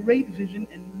had great vision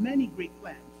and many great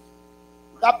plans.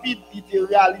 Rapide,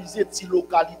 il a réalisé que cette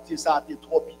localité ça était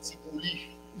trop petit pour lui.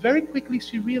 Very quickly,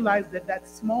 she realized that that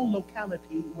small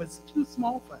locality was too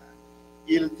small for her.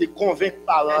 Il était convaincu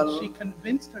par and she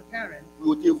convinced her parents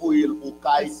pour te voyer au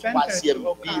Caille, troisième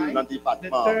ville dans le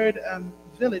département. The third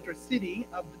village or city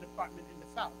of the department in the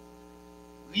south.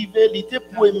 Rivalité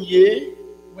premier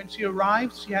When she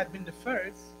arrived, she had been the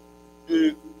first.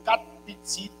 de 4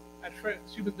 petites At first,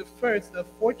 she was the first of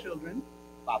 4 children.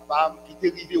 papa qui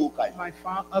était arrivé au Caille.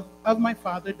 Of my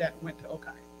father that went to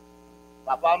Okai.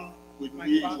 Papa premier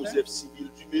My father. Joseph Civil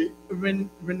Dumé,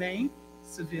 Renee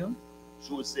Seville,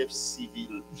 Joseph Civil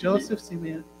Dumé. Joseph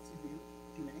Seville,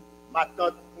 Ma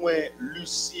tante moi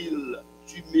Lucille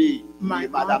Dumé my et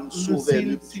Madame aunt Sauveur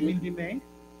Lucille Seville Dumé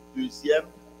deuxième.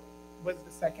 was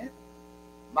the second.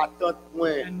 Ma tante moi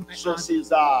And my Jean aunt,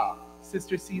 César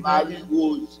Sister Cesar Marie and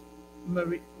Rose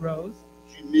Marie Rose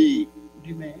Dumé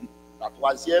Dumé la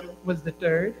troisième was the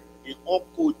third. et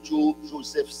Oncle Joe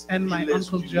Joseph And my Villes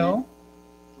Uncle Dumé, Joe,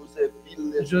 Joseph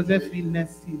Villes Joseph Dumé, Villeneuve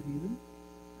Seville,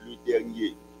 le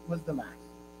dernier. was the last.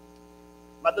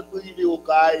 Ma tante arrivée au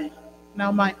Caille, Now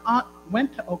my aunt went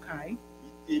to Okai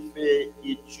il était fait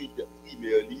études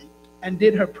primaires li, and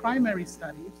did her primary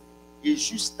studies, et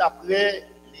juste après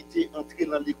il était entré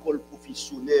dans l'école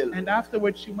professionnelle and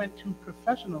afterwards she went to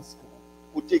professional school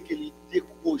côté qu'elle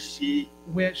décroché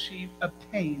where she ou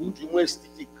obtained du moins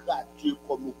c'était gradué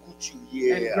comme and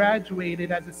couturière. graduated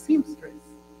as a seamstress.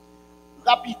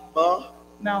 Rapidement,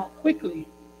 Now quickly,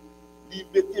 il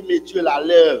mettait mes dieux à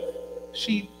l'œuvre.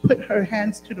 she put her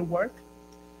hands to the work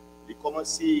Il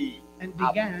commençait and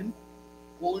à began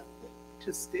coudre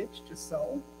to stitch, to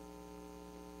sew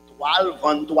toile,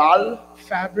 vendre toile,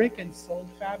 fabric and sold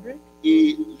fabric,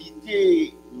 et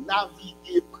l'idée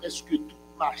naviguer presque tout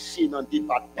marché dans le and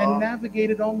département.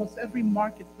 navigated almost every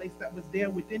marketplace that was there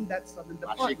within that southern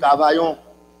Marché department. Cavaillon.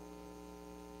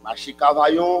 Marché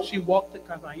Cavaillon, She walked to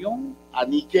Cavaillon,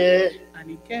 Aniquet,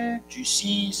 Aniquet,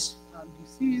 Ducis,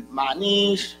 Ducis,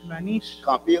 Maniche, Maniche,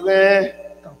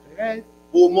 Campéret, Camperet,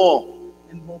 Beaumont.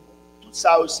 and Bobo. Tout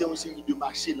ça aussi, une série de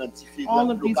marchés dans All différentes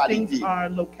of these things localités. are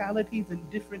localities and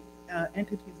different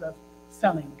entities of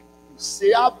selling.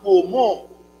 C'est à Beaumont,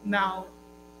 Now,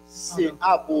 c'est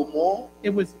à Beaumont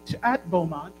it was at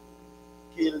Beaumont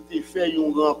qu'il a fait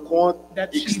une rencontre that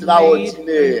she made an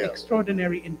extraordinaire.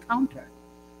 extraordinary encounter.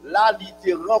 Là,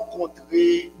 il a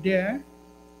rencontré There,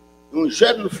 un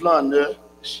jeune flâneur,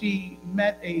 she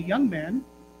met a young man,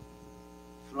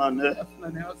 flâneur,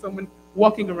 someone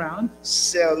walking around,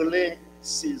 Serlin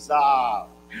César.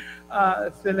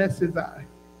 Celeste Cesar.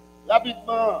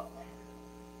 Rapidement,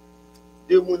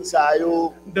 deux moun sa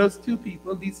yo, Those two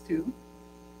people, these two,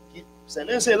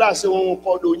 Serlin c'est là, c'est un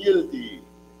cordonnier. le dit.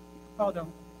 pardon.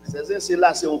 Serlin c'est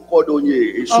là, c'est un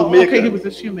cordonnier. Et Oh, okay, he shoemaker. was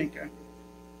a shoemaker.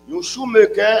 Un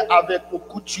shoemaker avec un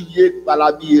couturier pour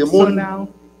l'habiller So moun. now,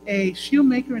 a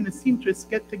shoemaker and a seamstress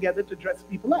get together to dress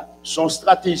people up. Son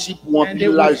stratégie pour And it remplir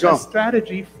was l'argent. a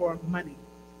strategy for money.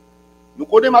 Nous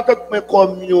connaissons maintenant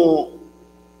comme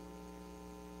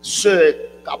ceux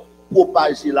qui ont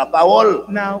propagé la parole.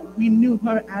 Now, we knew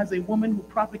her as a woman who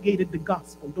propagated the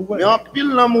gospel, the word. Mais en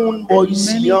pile dans monde bon And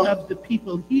ici, many of the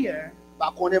people here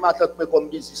pas connaître maintenant comme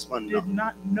businessman. did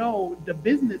not know the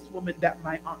businesswoman that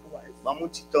my aunt was. Ba mon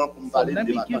petit temps pour me So parler let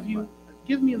de me maintenant.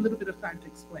 give me a little bit of time to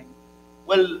explain.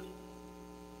 Well,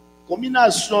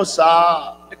 combination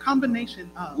ça, The combination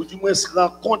ou du moins se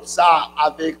rencontre ça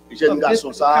avec jeune of this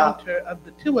garçon ça, encounter of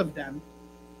the two of them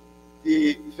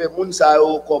et fait moun ça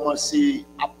yo commencer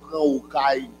à prendre au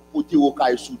caille, porter au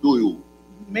caille sous dos yo.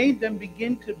 made them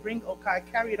begin to bring Okai,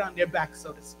 carry it on their back,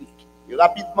 so to speak. Et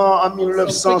rapidement en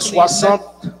So quickly,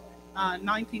 1960,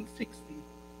 1960,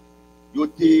 yo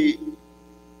te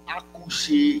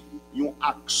accouché un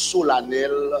acte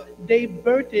solennel they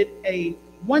birthed a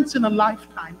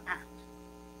once-in-a-lifetime act.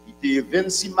 qui était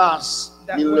 26 mars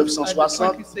That was on the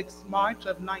 1960, 26th March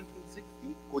of 1960,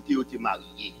 côté yo te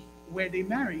marié. where they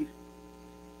married.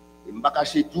 Et m'pa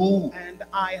caché tout, And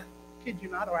I kid you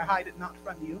not, or I hide it not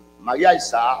from you, mariage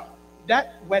ça,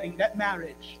 that wedding, that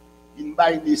marriage, il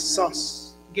m'a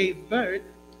naissance gave birth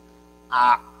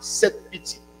à 7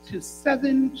 petits. to 7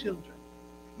 children.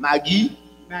 Maggie,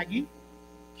 Maggie,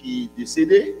 qui est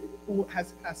décédée, who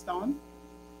has passed on,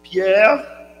 Pierre,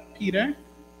 Peter,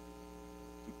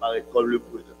 qui paraît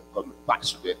comme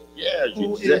pasteur Pierre, je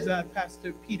who disais, is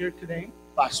Pastor Peter today,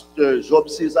 pasteur Job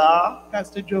César,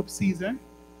 Pastor Job Cesar,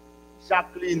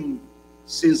 Jacqueline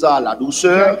César la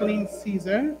douceur, Jacqueline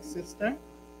Cesar, sister,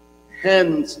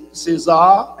 Hans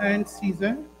César, and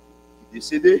Cesar, qui est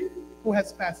décédé, who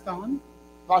has passed on,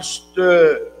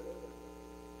 pasteur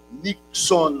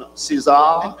Nixon and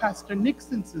César, Pastor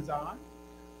Nixon Cesar,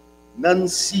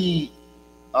 Nancy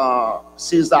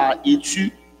César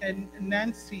Etu and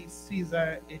Nancy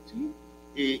Cesar Eti,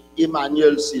 et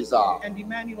Emmanuel César. and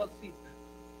Emmanuel Cesar.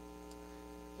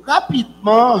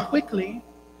 Rapidement, Quickly,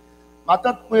 Ma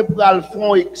tante moi pral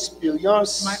font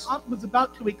expérience. My aunt was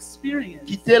about to experience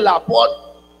Quitter la porte,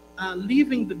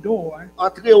 leaving the door,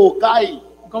 entrer au caille,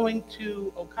 going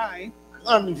to Okai,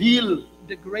 grande ville,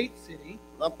 the great city,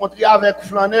 rencontrer avec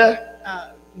Flaneur.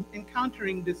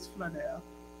 encountering this flaneur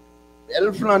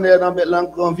Elle Flaneur dans la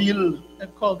grande ville.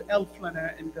 called El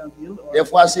Flaneur in Gunville. Des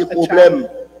fois c'est problème.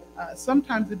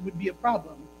 Sometimes it would be a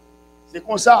problem. C'est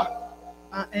comme ça.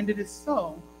 And it is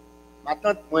so. Ma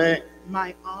tante moi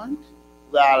My aunt,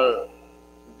 pral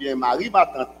ou bien mari ma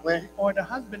tante moi or the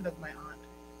husband of my aunt,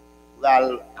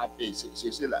 pral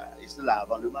c'est là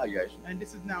avant le mariage. and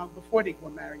this is now before they were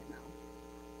married now.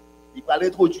 Il pral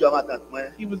introduire à ma tante moi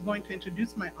He was going to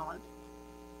introduce my aunt,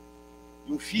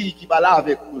 une fille qui va là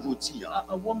avec aujourd'hui.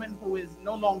 a woman who is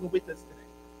no longer with us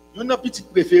today. Une petite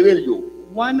préférée yo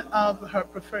One of her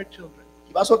preferred children.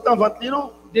 qui va sortir en ventre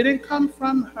non. Didn't come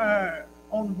from her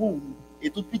own womb. Et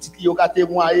toute petite qui yo ka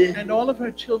témoigner And all of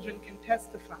her children can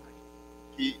testify.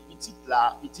 que petite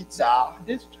là, petite ça,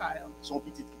 This child son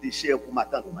petite qui était chère pour ma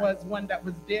tante. was one that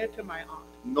was dear to my aunt.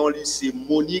 Non, lui c'est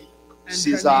Monique And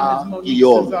César her name is Monique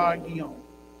Guillaume. Cesar Guillaume.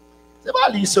 C'est pas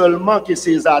lui seulement que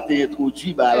César t'a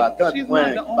introduit par la tante She's moi,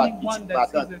 not the pas only petite one ma that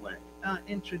tante Cesar moi.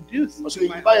 introduced Parce to qu'il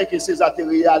my paraît aunt. que César t'a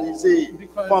réalisé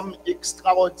Because- comme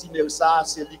extraordinaire ça,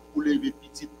 c'est lui pour lever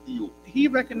petite Lio. He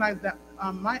recognized that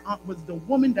my aunt was the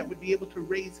woman that would be able to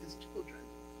raise his children.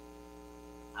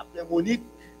 Après Monique,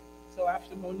 So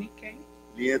after Monique came,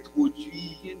 il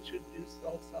introduit he introduced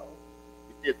also,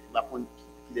 peut-être la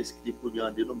qui laisse qui est premier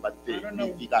en dénom, pas de I don't know,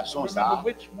 vérification remember ça.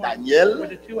 which one Daniel, were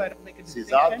the two, I don't make a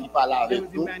César qui distinction. parle There avec was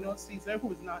nous. Emmanuel Cesar,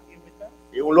 who is not here with us,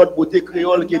 Et l'autre beauté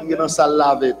créole qui est dans la salle là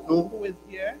avec nous, who is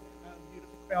here,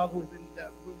 beautiful Creole, who is in the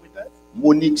room with us,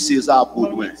 Monique César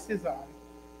Baudouin. Monique Cesar.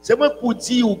 C'est moi pour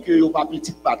dire que yo pas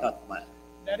petite patente moi.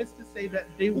 That is to say that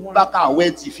they Ou weren't pas qu'à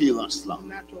ouais différence là.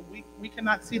 natural. We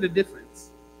cannot see the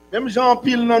difference. Même Jean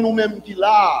pile dans nous même qui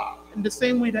là. In the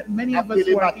same way that many of us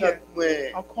Appelez who ma are here tante moi.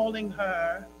 are calling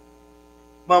her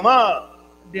Maman,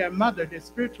 their mother, their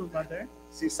spiritual mother.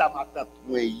 c'est ça ma tante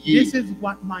moi This yé. is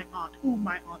what my aunt, who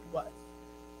my aunt was.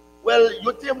 Well,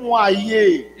 yo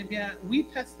témoigné Eh bien, we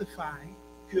testify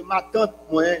que ma tante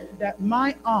moi that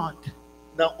my aunt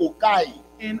dans Okaï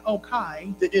in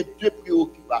Okai avait deux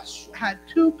préoccupations. had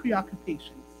two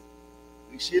preoccupations: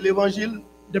 Prêcher l'évangile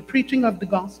the preaching of the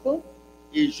gospel,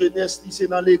 et jeunesse lycée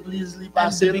dans l'église li and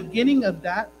passé. the beginning of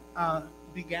that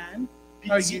began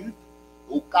her Petit youth.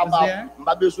 au capable,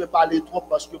 pas besoin de parler trop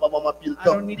parce que maman pile I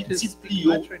temps don't need to petit speak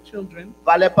plio. much for children.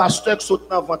 Va les pasteurs qui sont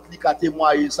dans ventre li ka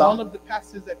témoigner ça. All of the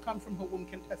pastors that come from her womb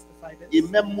can testify Et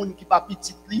this, même moun qui pas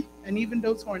petit li and even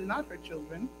those who are not her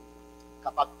children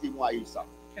capable témoigner ça.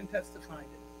 can testify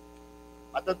this.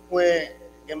 À tel point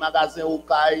un magasin au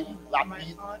Caille My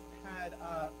rapide aunt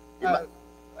had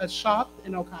a shop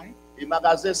in Okai, et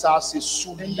magasin ça c'est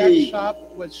and that soulier, shop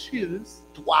was shoes,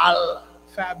 toile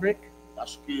fabric,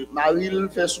 parce que Marie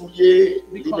fait soulier,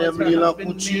 because lui-même her il en husband made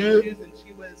couture, shoes and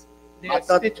she was there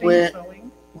Attends, stitching, ouais. sewing.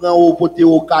 prend au côté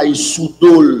au Caille sous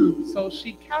dol, So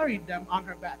she carried them on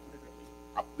her back, literally,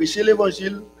 a prêcher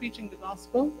l'évangile preaching the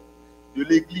gospel de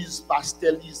l'église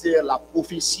pastelisée la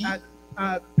prophétie,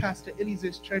 at Pastor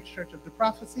Eliezer's church, Church of the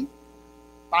Prophecy.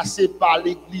 passer par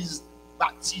l'église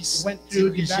baptiste Went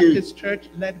through the dirigée Baptist church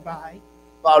led by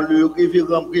par le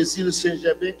révérend Brésil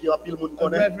Saint-Germain qui en pile monde a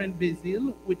connaît, Reverend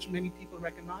Bazil, which many people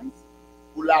recognize,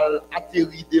 pour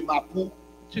l'atterri de Mapou,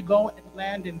 to go and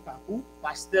land in Papu.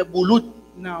 pasteur Boulout,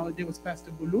 Now there was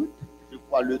Pastor Bulut, je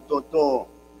crois le tonton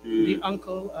the de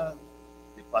uncle of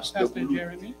pasteur Pastor Boulout.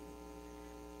 Jeremy.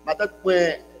 Maintenant, on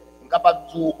est capable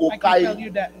de dire au I can tell Caille,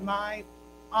 you that my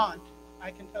aunt,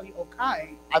 I can tell you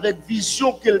Okai, avec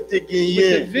vision qu'elle te with the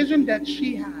gagnée, vision that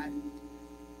she had,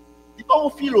 il n'est pas un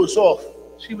philosophe.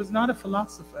 she was not a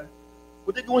philosopher.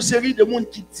 Vous avez une série de monde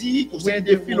qui dit, une Where série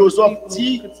there de were philosophes people who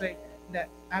dit, could say that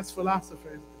as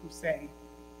philosophers who say,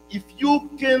 if your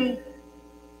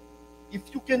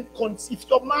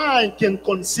mind can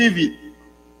conceive it,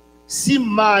 si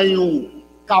mind ou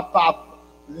capable,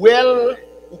 well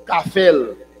ou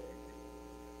kafel.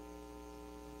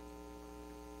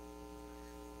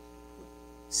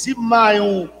 Si mind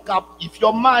ou if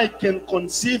your mind can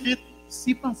conceive it,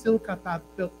 si penser ou capable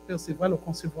de percevoir ou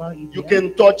concevoir you idée, can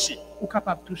touch it. ou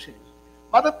capable de toucher.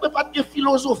 Madame peut pas de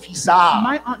philosophie ça.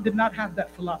 My aunt did not have that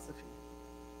philosophy.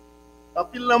 En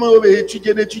pile là moi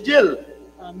étudier.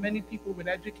 Many people would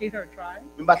educate her, try,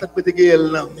 Mais madame peut te gagner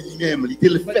là même, il était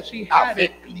le but fait she had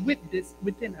avec it lui. with this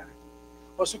within her.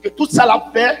 Parce que tout ça l'a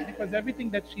fait, Because everything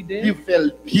that she il did,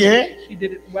 fait bien, she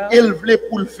did it well, elle voulait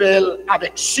pour le faire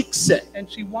avec succès, and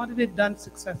she wanted it done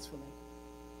successfully.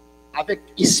 avec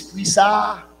esprit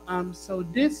ça, So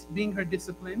this being her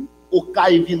discipline,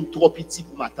 Okai vin trop petit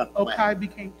pour ma tante. Okai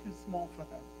became too small for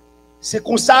her. C'est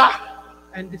comme ça,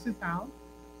 And this is how,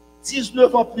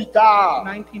 19 ans plus tard,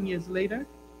 19 years later,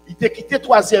 il était quitté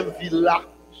troisième ville là.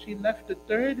 she left the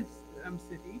third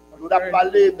city. On a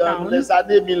parlé dans les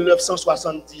années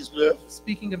 1979.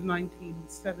 Speaking of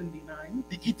 1979,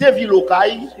 Il quittait ville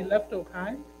Okai, she left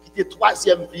Okai, quitté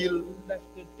troisième ville left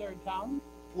the third town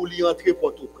pour y entrer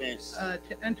Port-au-Prince.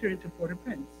 to enter into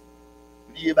Port-au-Prince.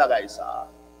 Lié bagay ça.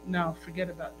 Now, forget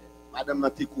about that. Madame n'a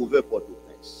découvert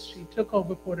Port-au-Prince. She took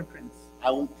over Port-au-Prince À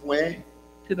un point,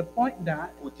 to the point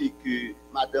that côté que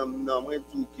madame n'a pas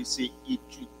dit que c'est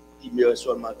étude primaire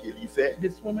seulement qu'elle fait.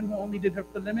 this woman who only did her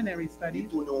preliminary Il studies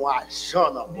tourne un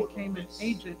agent dans became an Port-au-Prince.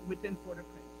 agent within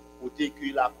Port-au-Prince. Côté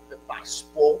qu'il a fait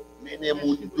passeport, mené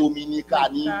mon Make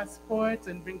Dominicani, passports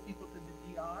and bring people to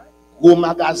the DR. gros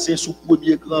magasin sous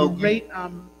premier grand rue, Great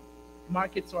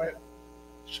markets or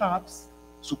shops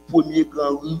sous premier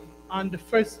grand rue, on the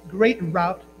first great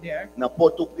route there, dans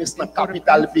Port-au-Prince, dans in la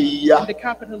capitale Port-au-Prince, pays, in the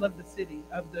capital of the city,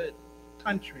 of the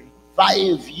country, va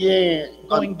et vient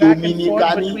en going back and forth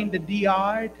Dominicani, between the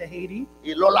DR to Haiti.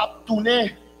 et là, la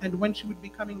tourné, And when she would be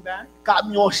coming back,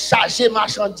 camion chargé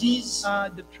marchandises,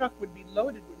 the truck would be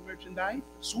loaded with merchandise.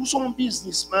 sous son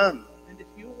businessman, And if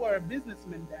you were a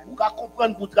businessman vous then, pouvez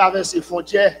comprendre pour traverser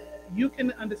frontières, you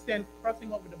can understand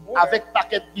crossing over the border avec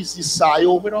paquet de business ça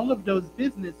yo, with all of those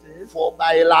businesses, faut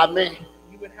bailler la main,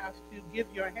 you would have to give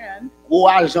your hand. gros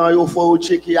argent yo, faut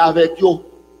checker avec yo.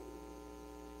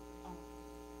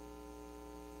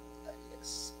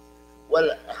 Yes.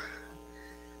 Well,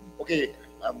 okay,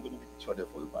 I'm going to be shorter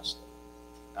for you, Pastor.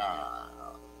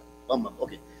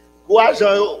 Okay. Gros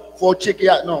argent yo, faut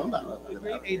checker, non, The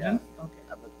great agents, okay.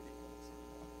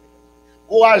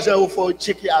 Gros argent yo, faut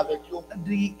checker avec yo.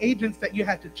 The agents that you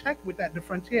had to check with at the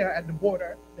frontier, at the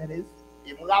border, that is,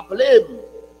 Il me rappelait,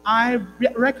 I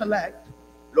recollect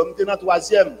l'homme était dans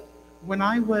troisième, when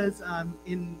I was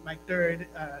in my third,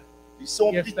 ils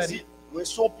sont Yes, petits, Daddy. ils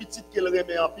sont petits qu'elle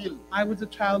remet en pile. I was a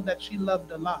child that she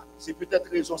loved a lot. C'est peut-être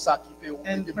raison ça qui fait ou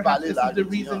And de perhaps parler this là. is the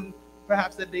reason,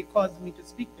 perhaps, that they caused me to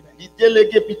speak today. Il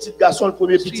délégué petit garçon, le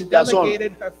premier She petit garçon,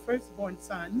 delegated her firstborn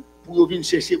son pour venir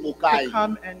chercher mon to caille,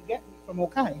 come and get me from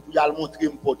Okai, pour y aller montrer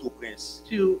mon Port-au-Prince.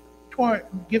 to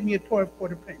give me a tour of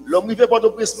Port-au-Prince. L'homme arrivé à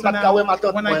Port-au-Prince, So m'a now, kawé ma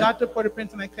tante when I moi, got to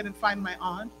Port-au-Prince and I couldn't find my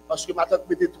aunt, parce que ma tante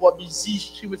était trop busy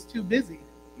she was too busy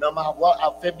dans ma voie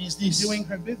à faire business. doing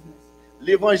her business.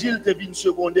 L'évangile était venu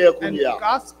secondaire qu'on And y a. the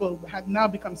gospel had now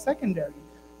become secondary.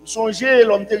 Vous songez,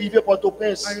 l'homme est arrivé à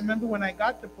Port-au-Prince. I remember when I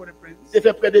got to Port-au-Prince, Il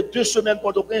fait près de 2 semaines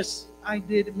Port-au-Prince. I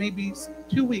did maybe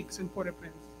 2 weeks in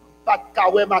Port-au-Prince. Pas de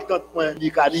kawé ma tante moi, ni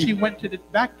She kani. went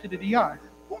back to the DR.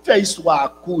 Pour faire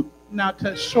histoire courte. Now,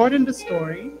 to shorten the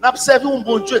story, N'a observé un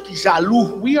bon Dieu qui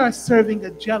jaloux. we are serving a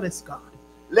jealous God.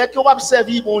 Les qui ont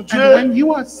observé mon And Dieu, when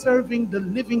you are serving the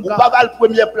living ou pas God la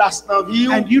première place dans la vie,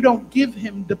 and you don't give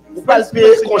him the ou pas first payer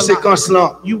place in your life, conséquences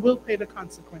là. you will pay the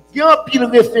consequences. Il y a un pile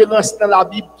référence dans la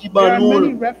Bible qui There are ban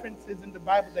many nous. references in the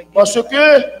Bible that give Parce us que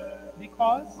that,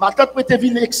 because ma tante peut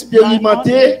venir my aunt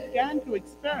expérimenter, began to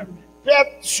experiment, perdre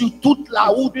sur toute la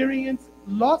route, experience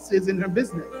losses in her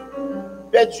business,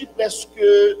 perdu presque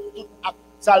toute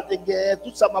salle de guerre,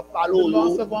 tout ça m'a the parlé.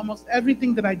 loss of almost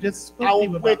everything that I just spoke À to un you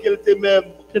point about, qu'elle était même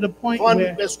to the point vendre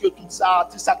where presque tout ça,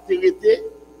 tout ça qui était.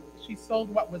 she sold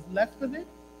what was left of it,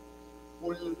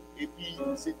 Et puis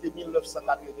c'était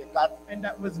 1984 and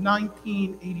that was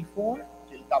 1984,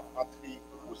 qu'elle est rentrée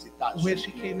aux where she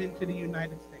États-Unis. came into the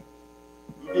United States.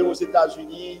 Arrivée aux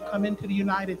États-Unis, Come into the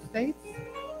United States,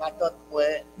 ma tante moi,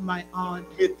 my aunt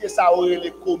mettez ça au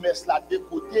les commerces là de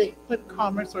côté put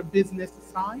commerce or business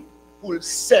aside pour le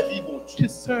servir mon Dieu.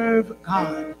 to serve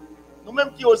God.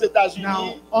 Nous-mêmes qui aux Now,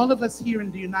 États-Unis, all of us here in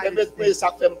the United States,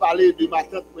 ça fait me parler de ma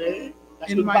tante moi,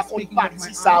 parce In que nous my pas speaking qu'on of my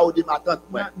partie ça ou de ma tante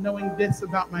moi. not knowing this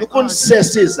about my Nous aunt, connaissons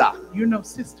César. you know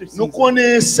Sister Nous Cesar,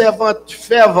 connaissons servante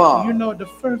fervent, you know the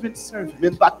fervent servant,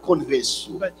 même pas de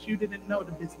conversion. but you didn't know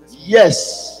the business.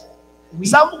 Yes. We,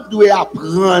 Ça vous devez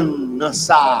apprendre dans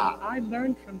ça. I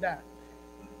learned from that.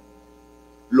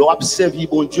 L'observer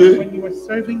bon Dieu, When you are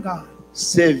serving God,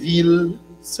 servir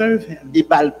serve Him et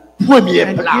par la première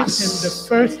and give Him the place.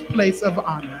 first place of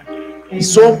honor.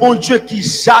 Son bon Dieu qui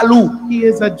jaloux. He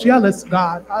is a jealous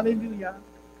God. Hallelujah.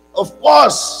 Of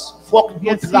course, faut que nous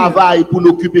Yes, he travaillons pour nous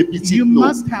occuper petit You nous.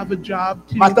 must have a job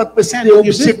to Ma tante c'était handle your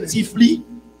business. objectif li,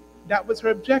 That was her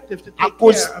objective, to à take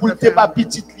cause care pour of te her pas family.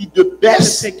 petit li de To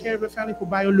baisse, take care of her family for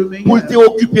bio pour te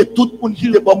occuper tout pour qui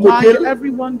de bon côté, mind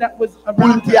everyone that was pour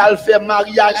around te her, aller faire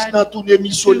mariage and dans tous les to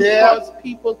missionnaires, cause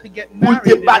people to get pour married te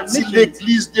in their bâtir missions,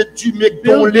 l'église de Dieu, mais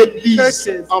dans building l'église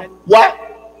churches en and- bois,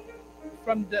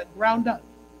 from the ground up.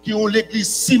 Qui ont l'église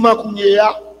ciment kounye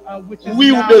ya. Which is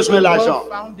Oui, ou now besoin a l'argent.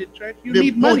 well-founded church. You Mais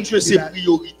need bon money Dieu to do c'est that.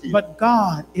 priorité. But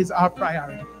God is our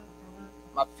priority.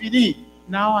 M'a fini.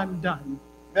 Now I'm done.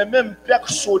 Mais même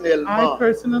personnellement, I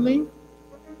personally,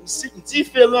 c'est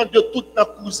différent de tout nos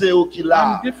cousins qui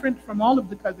là. I'm different from all of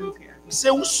the cousins here. C'est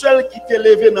où seul qui t'est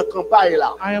levé dans la campagne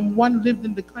là. I am one lived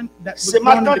in the country that was C'est born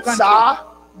ma in the tante country. ça,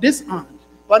 This aunt,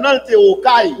 pendant que tu es au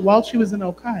Caille, while she was in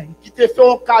Okai, qui t'a fait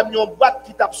un camion boîte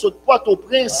qui t'a sauté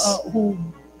Port-au-Prince. who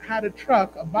had a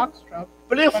truck, a box truck,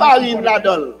 Plein farine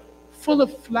là-dedans. full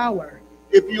of flour.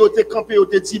 Et puis, ils ont campé, ils ont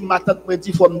dit, ma tante m'a dit,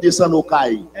 il faut me descendre au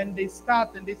Caille. And they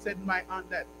stopped and they said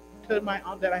told my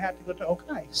aunt that I had to go to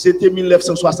Okai. C'était That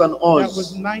 1971.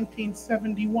 was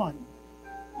 1971.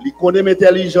 Il connaît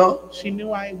intelligent, She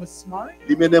knew I was smart.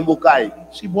 il mène au Caille.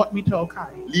 She brought me to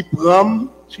Okai. Il prend,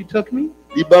 She took me,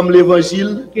 il bam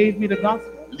l'évangile, gave me the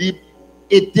gospel, il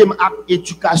aide à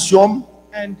l'éducation.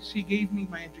 and she gave me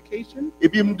my education. Et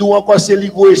puis, je dis encore, c'est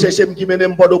l'Igo et chercher qui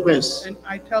mène Port-au-Prince. And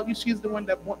I tell you, she's the one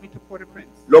that brought me to Port-au-Prince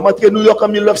L'homme entré New York en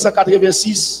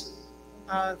 1986.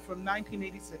 from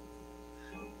 1986.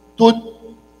 Tout.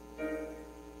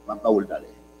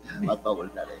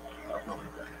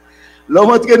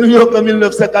 L'homme entré New York en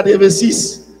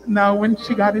 1986. Now, when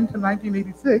she got into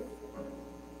 1986,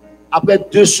 Après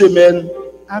 2 semaines,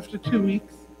 after 2 weeks,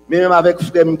 même avec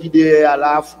frère qui derrière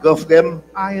là, grand frère,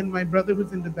 I and my brother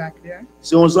was in the back there.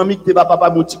 c'est un ami qui était papa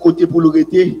mon petit côté pour le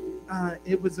rester.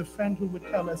 It was a friend who would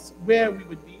tell us where we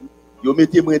would be. Yo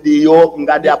mettez moi dehors,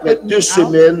 regardez après 2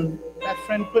 semaines, That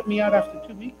friend put me out after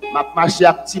 2 weeks. m'a marché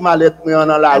avec petit mallette moi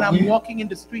dans la And I'm rue. walking in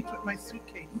the street with my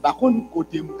suitcase. Par contre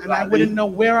côté And I wouldn't know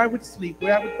where I would sleep,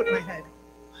 where I would put my head.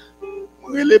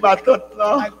 relé ma tante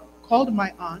là, I called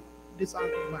my aunt, this aunt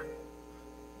of mine,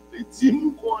 il dit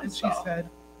moi and she ça. said,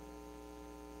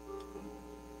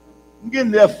 M'gè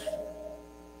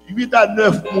 8 à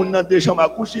 9 moun dans 2 chambres à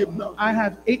coucher maintenant. I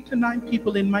have 8 to 9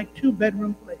 people in my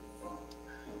 2-bedroom place.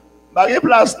 Pas de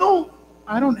place non.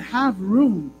 I don't have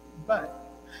room, but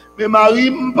Mais mari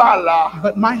m'pas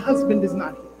là. my husband is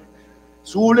not here.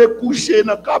 Si vous voulez coucher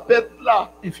dans carpet là,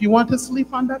 If you want to sleep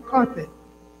on that carpet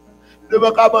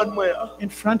devant cabane moi, in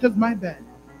front of my bed,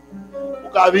 vous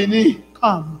ka venir,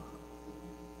 come.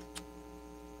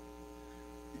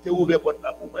 il te ouvert porte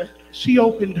là pour moi. She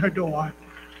opened her door.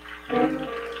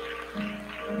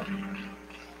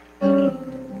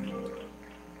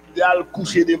 Il a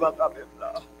couché devant cabane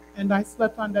là. And I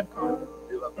slept on that carpet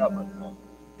Devant cabane là.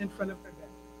 in front of her bed.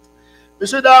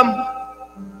 Messieurs, dames,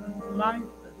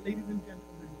 Ladies and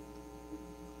gentlemen,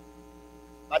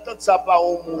 ma tante ça pas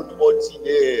un monde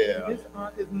ordinaire. this aunt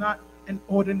is not an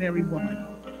ordinary woman.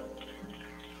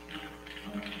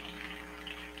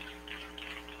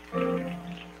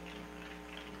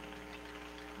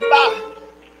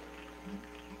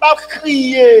 Pas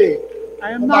crier.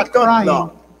 I am pour not ma tante là. crying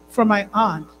for my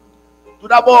aunt Tout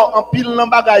d'abord, en pile dans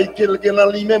bagaille qu'elle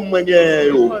dans lui-même moi gen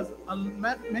yo. because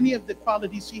many of the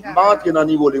qualities she has, Pas entrer dans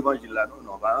niveau l'évangile là,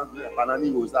 non, pas dans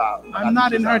niveau ça. I'm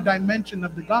not in her dimension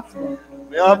of the gospel.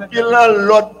 Mais en pile dans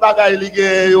l'autre bagaille li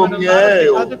gen yo But a lot of mien the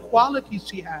yo. other qualities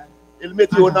she has, Il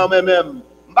mette yo dans même.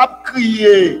 Pas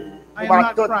crier I pour am ma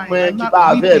not tante crying. moi I'm qui not pas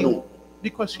avec nous. weeping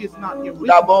because she is not here Tout with me.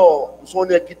 d'abord, son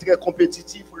est qui très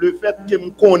compétitif, le fait que me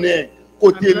connaît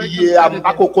côté I'm very lié à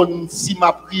competitive. qu'on si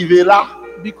m'a privé là,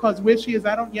 Because where she is,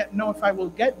 I don't yet know if I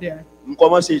will get there. me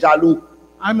commence jaloux.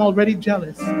 I'm already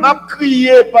jealous. M'a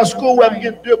crié parce que ouais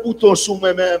me 2 boutons sur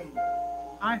moi-même.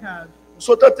 I have.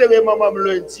 Sauté terre maman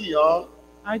lundi hein.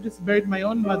 I just buried my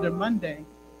own mother Monday,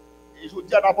 Et je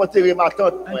dis à n'apporter ma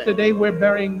tante. and Ouais. today we're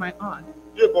burying my aunt.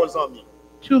 2 bons amis.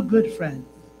 2 good friends.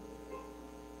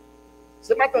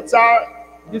 C'est ma tante ça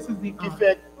This is the qui aunt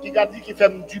fait qui a dit qui fait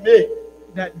me dumer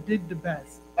that did the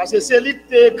best. parce que c'est lui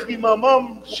qui écrit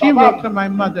maman pour She wrote to papa. my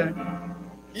mother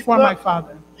Il for prend- my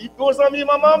father. Il bons amis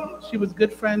maman. She was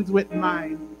good friends with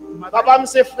my mother, Papa me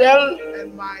c'est frère.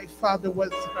 and my father was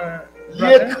her Il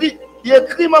brother.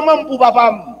 écrit maman pour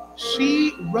papa.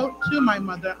 She wrote to my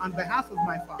mother on behalf of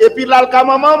my father Et puis là, le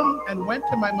maman, and went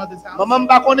to my mother's house. maman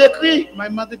m'a qu'on écrit. My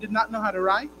mother did not know how to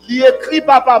write, Il écrit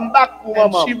papa m'bac pour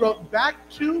and maman. she wrote back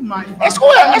to my Est-ce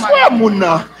father. qu'on y a moun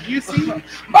nan? You see,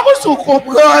 Pas qu'on sou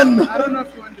comprendre. I don't know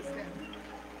if you understand.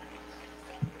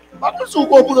 Pas qu'on sou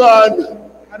comprendre.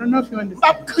 I don't know if you M'a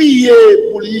understand. crié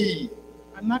pour lui.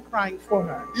 I'm not crying for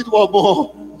her. Il trop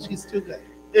bon. She's too good.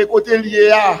 Et côté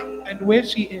lié à, And where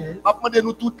she is, m'a demandé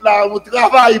nous toutes là, nous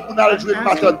travaillons pour nous jouer I'm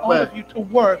ma asking tante all moi. of you to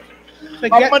work to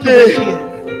M'a get to where she is.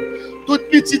 demandé toute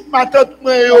petite ma tante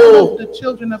moi All yo. of the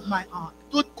children of my aunt,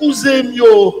 tout cousin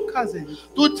yo, cousins,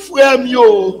 tout frère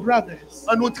yo, brothers,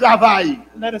 on nous travaille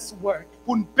let us work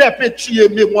pour nous perpétuer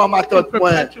mémoire ma to tante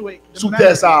moi perpetuate the sous terre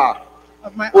memory ça.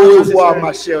 of my Au aunt on this revoir ma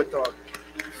earth. chère tante.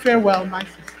 Farewell, my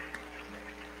sister.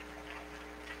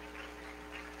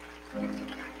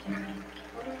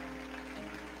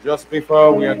 Just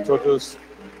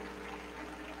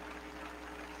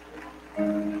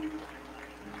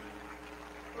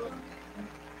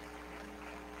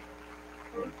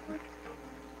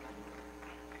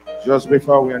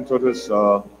before we introduce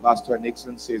Pastor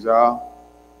Nixon Cesar,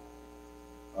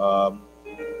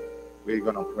 we're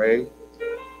gonna pray.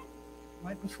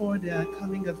 Right before the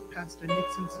coming of Pastor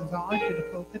Nixon Cesar to the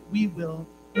pulpit,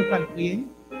 nous allons prier.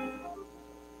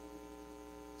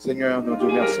 Seigneur, nous te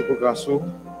remercions pour grâce.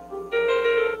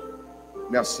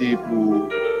 Merci pour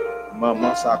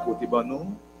maman ça à côté de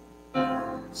nous,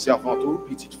 servant tout,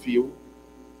 petite fille,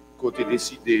 côté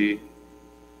décidé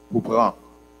pour prendre.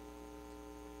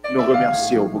 Nous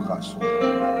remercions pour grâce.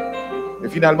 Et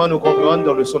finalement, nous comprenons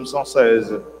dans le psaume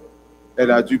 116, elle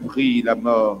a dû prier la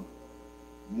mort,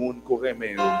 mon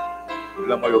corémé,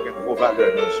 la mort qui a une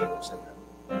valeur dans le Seigneur.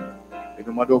 Et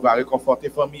nous demandons, on va réconforter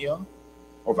la famille,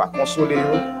 on va consoler,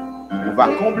 on va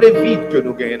combler le vide que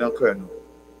nous gagnons dans le cœur.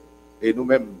 Et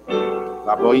nous-mêmes,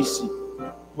 d'abord ici,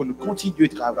 pour nous continuer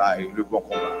de travailler le bon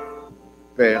combat.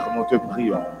 Père, nous te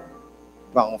prions,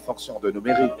 pas en fonction de nos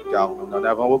mérites, car nous n'en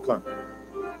avons aucun.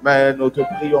 Mais nous te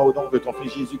prions au nom de ton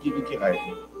Fils Jésus qui vit, qui règne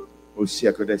au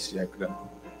siècle des siècles.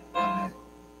 Amen.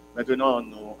 Maintenant,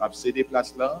 nous avons cédé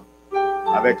place là,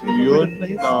 avec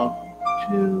l'une dans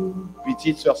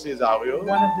petite sœur Césario, One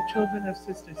of the children of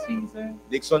Sister Cesar,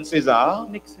 Nixon César,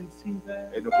 Nixon Cesar,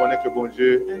 et nous connaissons que bon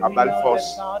Dieu and a we pas know de that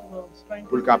force God will strengthen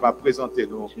pour le capable de présenter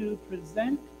nous to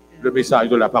present le message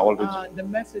de la parole de Dieu. the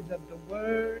message of the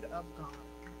Word of God.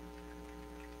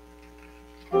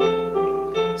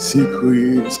 Si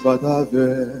Christ pas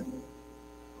avec,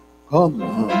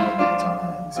 comment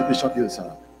c'était chanter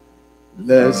ça.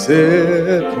 Les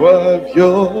épreuves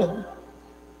yo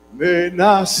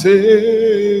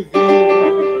menacées,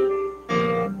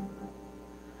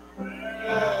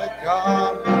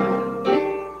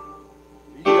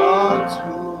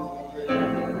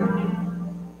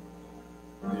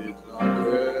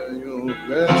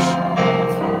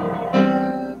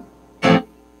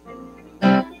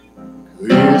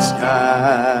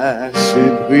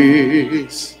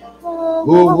 surprise,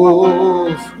 oh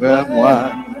frère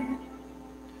moi,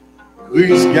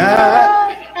 Christ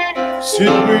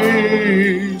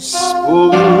surprise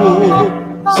pour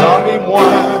amis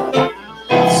moi,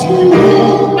 si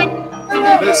vous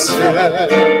laissez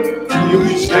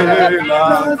diriger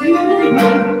la vie,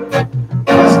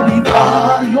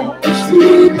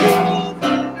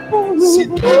 si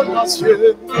ton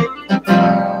cieux,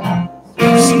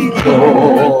 si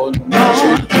ton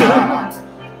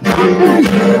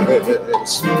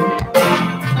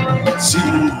si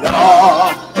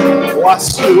la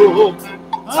poisson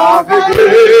avec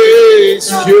les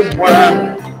yeux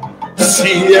moins,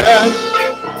 si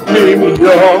un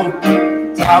million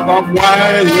avant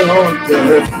moyen de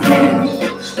vie,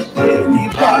 il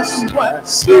passe moins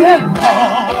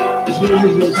seulement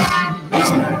Jésus.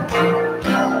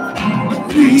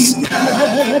 Christ,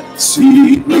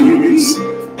 si Christ,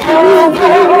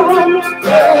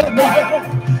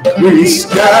 Christ,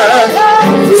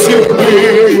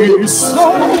 surprise,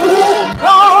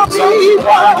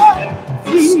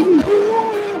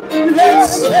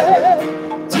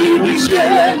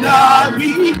 diriger la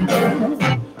vie,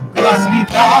 grâce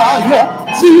l'Italie,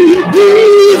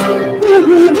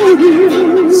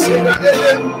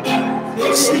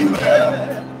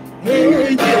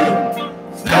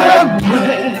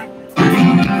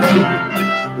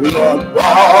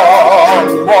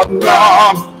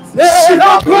 c'est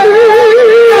la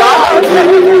prière,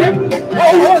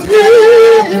 oh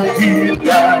Dieu, qui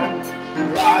donne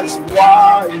la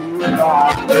joie et la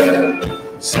paix,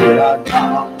 c'est la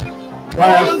gamme.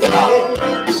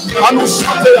 À nous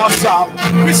chanter ensemble,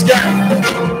 puisque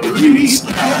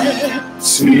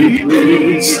si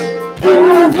Christ,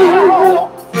 oh,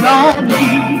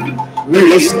 l'ami,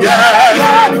 puisque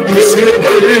c'est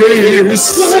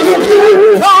Christ,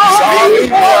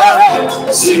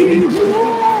 si vous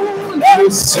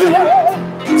laissez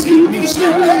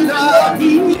diriger la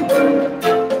vie,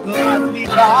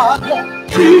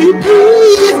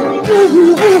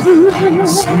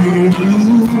 si vous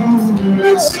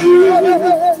laissez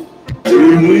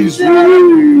diriger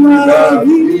la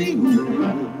vie,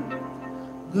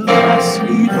 grâce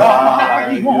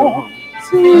l'Italie,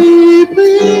 si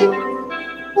bien.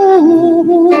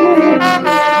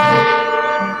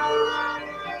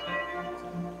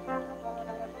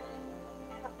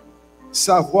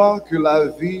 savoir que la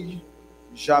vie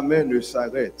jamais ne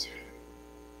s'arrête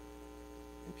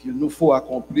et qu'il nous faut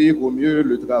accomplir au mieux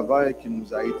le travail qui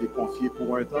nous a été confié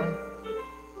pour un temps,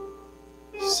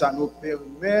 ça nous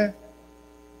permet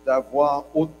d'avoir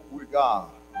autre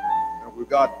regard, un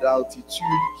regard d'altitude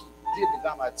qui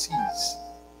dédramatise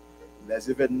les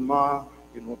événements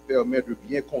et nous permet de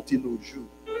bien compter nos jours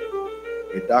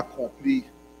et d'accomplir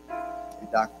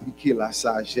et d'appliquer la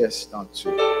sagesse dans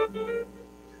Dieu.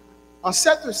 En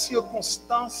cette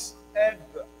circonstance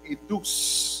aigre et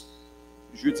douce,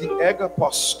 je dis aigre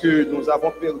parce que nous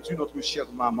avons perdu notre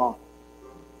chère maman,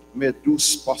 mais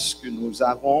douce parce que nous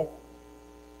avons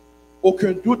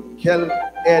aucun doute qu'elle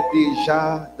est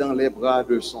déjà dans les bras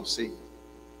de son Seigneur.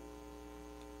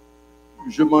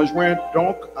 Je m'enjoins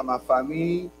donc à ma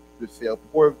famille de faire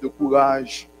preuve de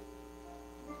courage,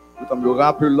 tout en me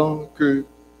rappelant que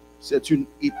c'est une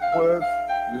épreuve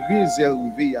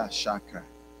réservée à chacun.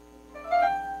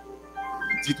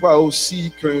 Dis-toi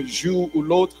aussi qu'un jour ou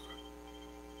l'autre,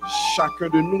 chacun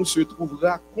de nous se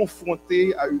trouvera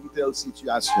confronté à une telle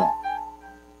situation.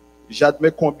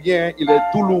 J'admets combien il est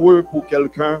douloureux pour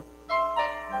quelqu'un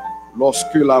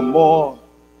lorsque la mort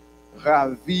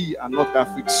ravit à notre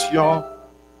affliction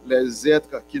les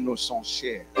êtres qui nous sont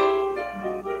chers.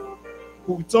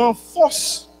 Pourtant,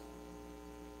 force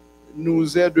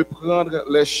nous est de prendre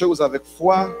les choses avec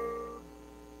foi,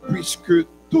 puisque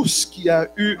tout ce qui a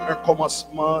eu un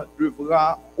commencement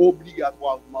devra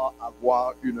obligatoirement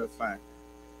avoir une fin.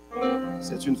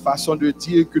 C'est une façon de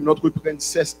dire que notre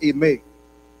princesse aimée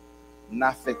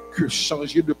n'a fait que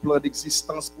changer de plan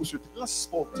d'existence pour se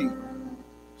transporter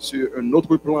sur un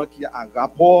autre plan qui a un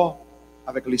rapport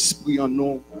avec l'esprit en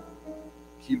nous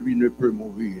qui lui ne peut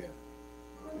mourir.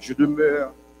 Je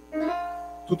demeure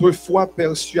toutefois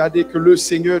persuadé que le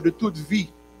Seigneur de toute vie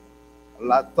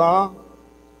l'attend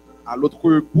à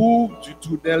l'autre bout du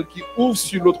tunnel qui ouvre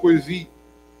sur l'autre vie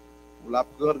pour la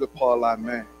prendre par la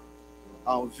main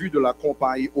en vue de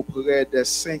l'accompagner auprès des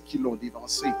saints qui l'ont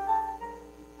dévancé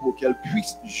pour qu'elle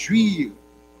puisse jouir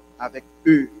avec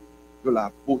eux de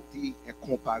la beauté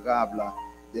incomparable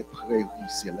des prairies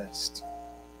célestes.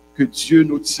 Que Dieu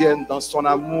nous tienne dans son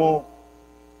amour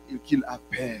et qu'il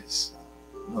apaise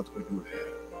notre douleur.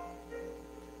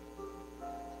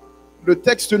 Le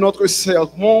texte de notre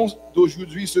sermon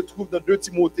d'aujourd'hui se trouve dans 2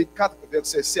 Timothée 4,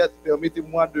 verset 7.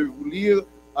 Permettez-moi de vous lire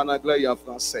en anglais et en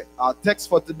français. Our text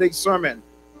for today's sermon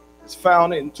is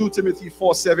found in 2 Timothy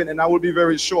 4:7, and I will be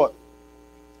very short.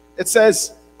 It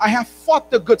says, I have fought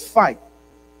the good fight.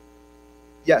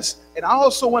 Yes, and I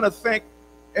also want to thank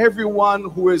everyone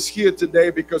who is here today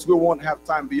because we won't have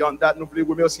time beyond that. Nous voulons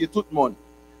remercier tout le monde.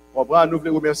 Nous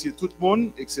voulons remercier tout le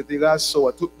monde, etc.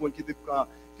 So, tout le monde qui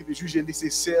te juge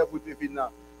nécessaire pour te venir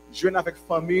jouer avec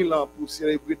famille pour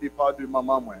célébrer le départ de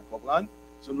maman. Comprendre?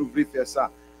 So, nous voulons faire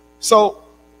ça. So,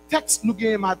 texte nous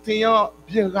gagne matin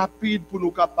bien rapide pour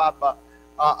nous capables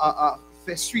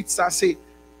faire suite. Ça, c'est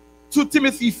 2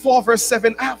 Timothy 4, verse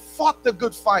 7. I have fought the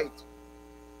good fight.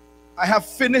 I have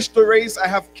finished the race. I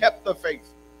have kept the faith.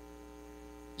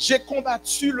 J'ai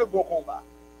combattu le bon combat.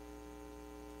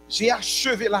 J'ai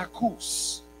achevé la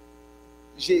course.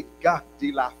 J'ai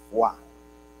gardé la foi.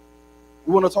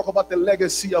 We want to talk about the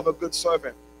legacy of a good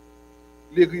servant.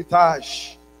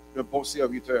 L'héritage d'un bon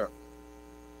serviteur.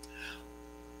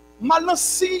 Maintenant,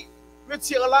 si je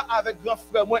tire là avec grand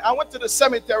frère, I went to the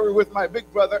cemetery with my big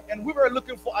brother and we were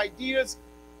looking for ideas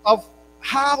of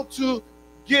how to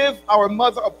give our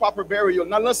mother a proper burial.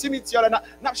 Dans le cimetière,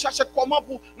 n'a cherché comment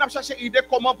pour, n'a cherché idée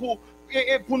comment pour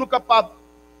nous capables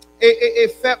et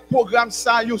faire programme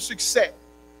ça un succès.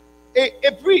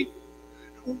 Et puis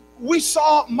we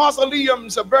saw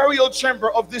mausoleums, a burial chamber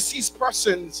of deceased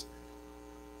persons.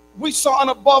 We saw an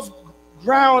above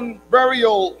ground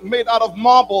burial made out of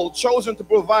marble, chosen to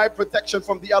provide protection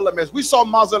from the elements. We saw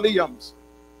mausoleums.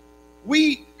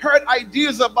 We heard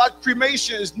ideas about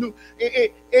cremations.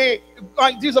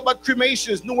 Ideas about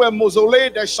cremations. Nous avons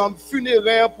mausolée, des chambres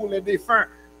funéraires pour les défunts.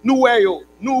 Nous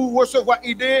recevons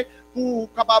idées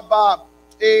pour capable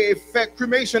faire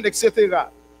cremation, etc.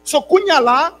 So kounya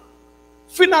là,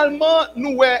 finalement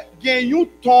nous avons une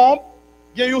tombe.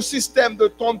 Il y a un système de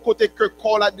tombe côté que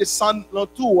corps la descend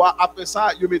l'entour. Après ça,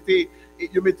 il mettait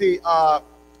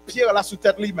pierre là sous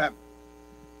tête lui-même.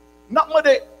 N'a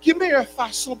demandé qui meilleure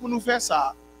façon pour nous faire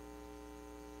ça?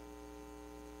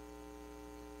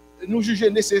 Nous juger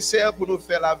nécessaire pour nous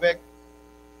faire avec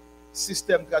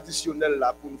système traditionnel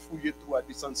là pour nous fouiller tout à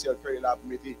l'essentiel faire là pour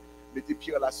mettre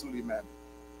pierre là sous lui-même.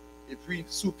 Et puis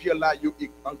sous pierre là, il y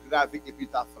a engravé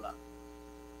épitaphe là.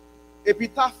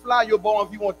 Épitaphe là, il y a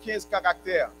environ 15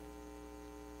 caractères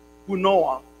pour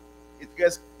nom. Et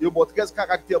 13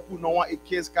 caractères pour nom et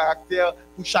 15 caractères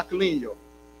pour chaque ligne.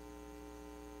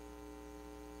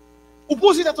 Vous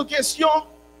posez cette question,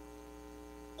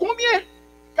 combien de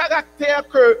caractères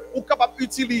que vous êtes capable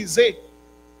d'utiliser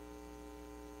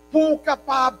pour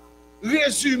capable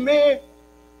résumer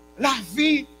la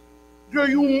vie de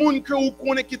un monde que vous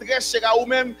connaissez qui reste chez vous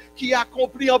même, qui a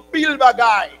accompli un pile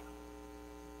bagaille?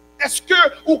 Est-ce que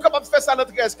vous êtes capable de faire ça dans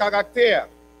 13 caractères?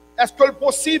 Est-ce que c'est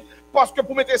possible? Parce que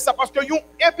pour mettre ça, parce que un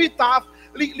épitaphe,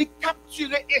 il capture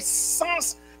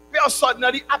l'essence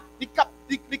personnelle, il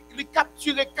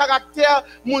capture le caractère,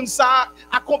 moun sa,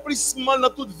 accomplissement dans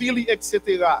toute vie,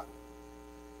 etc.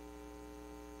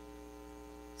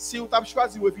 Si vous avez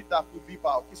choisi un épitaphe pour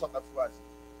vivre, qui sont choisi?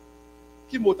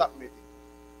 Qui mot avez mis?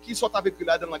 Qui sont avec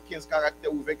là dans 15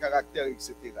 caractères ou 20 caractères,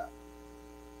 etc.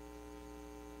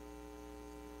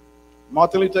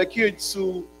 Martin Luther King,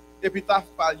 sous épitaphe,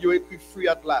 il a écrit Free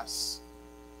at last.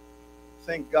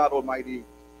 Thank God Almighty,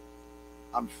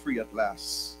 I'm free at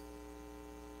last.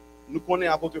 Nous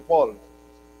connaissons l'apôtre Paul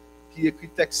qui écrit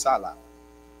texte ça là.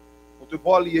 L'apôtre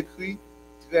Paul il écrit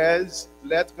 13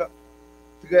 lettres,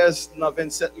 13 dans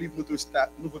 27 livres du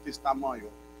Nouveau Testament.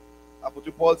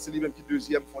 L'apôtre Paul, c'est lui-même qui est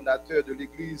deuxième fondateur de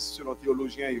l'Église selon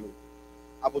théologien.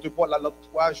 L'apôtre Paul a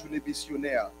 3 journées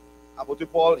missionnaires. L'apôtre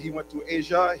Paul, he went to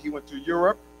Asia, he went to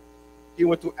Europe, he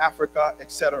went to Africa,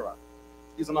 etc.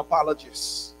 He's an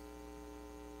apologist.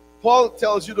 Paul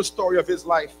tells you the story of his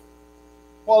life.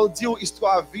 Paul dit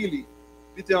l'histoire ville.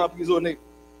 Il était emprisonné.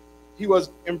 He was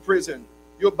in prison.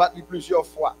 Il a battu plusieurs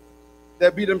fois. They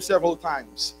beat him several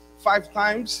times. 5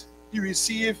 times, he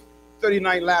received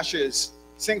 39 lashes.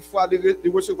 5 fois,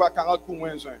 il recevoir 40 coups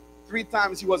moins 1. 3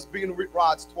 times, he was beaten with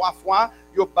rods. 3 fois,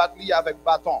 il a battu avec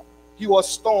bâton. He was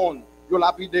stoned. Il a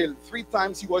lapidé. 3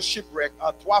 times, he was shipwrecked.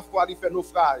 3 fois, il fait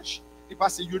naufrage. Il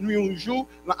passe une nuit, un jour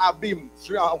dans l'abîme.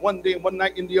 One day, one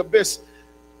night in the abyss.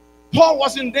 Paul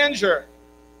was in danger.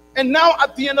 And now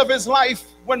at the end of his life,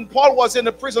 when Paul was in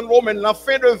the prison Roman, la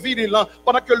fin de vie,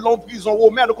 pendant que l'on prison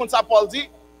romaine, comme ça Paul dit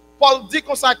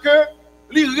comme ça que,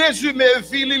 il résume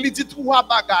vie, il dit 3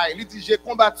 bagailles. Il dit j'ai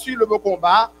combattu le bon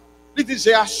combat, il dit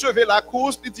j'ai achevé la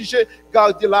course, il dit j'ai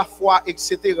gardé la foi,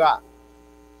 etc.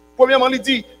 Premièrement, il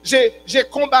dit j'ai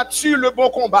combattu le bon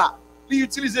combat. Il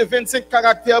utilise 25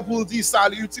 caractères pour dire ça.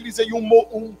 Il utilise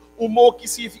un mot qui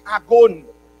signifie agone,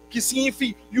 qui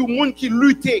signifie un monde qui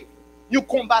lutte. You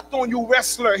combattant, you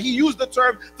wrestler. He used the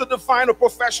term to define a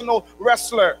professional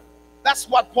wrestler. That's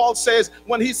what Paul says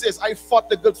when he says, I fought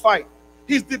the good fight.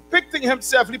 He's depicting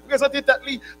himself. Il présente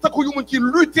lui tant que qui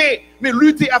luttait, mais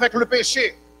luttait avec le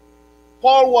péché.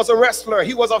 Paul was a wrestler.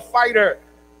 He was a fighter.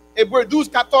 Hébreux 12,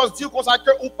 14 dit qu'on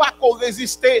ne peut pas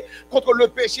résister contre le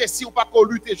péché si on ne peut pas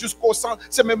lutter jusqu'au sang.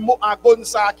 C'est même mot agone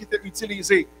ça qui était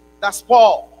utilisé. That's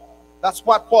Paul. That's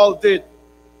what Paul did.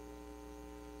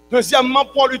 Deuxièmement,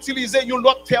 Paul utilisait un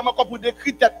autre terme encore pour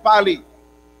décrire tête parler.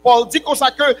 Paul dit comme ça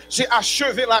que j'ai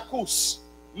achevé la course.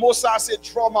 Mot ça c'est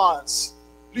dramas.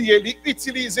 Il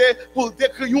utilisé pour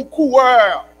décrire un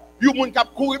coureur. Il monde qui a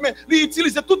couru mais il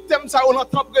utilise tout thème ça au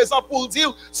temps présent pour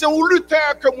dire c'est un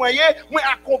lutteur que moi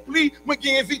accompli, moi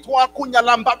gagne victoire kounya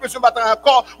là pas besoin battre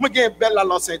encore, moi gagne belle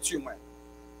la ceinture moi.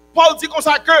 Paul dit comme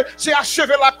ça que j'ai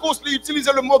achevé la course, il utilise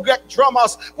le mot grec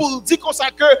dramas pour dire comme ça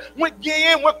que moi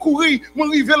gagné, moi couru, moi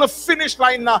arrivé le finish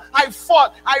line là. I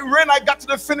fought, I ran, I got to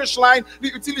the finish line.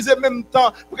 Il utilise même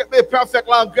temps pour être perfect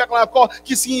là en grec là encore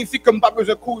qui signifie que pas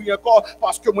besoin courir encore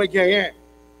parce que moi gagné.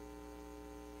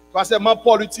 Troisièmement,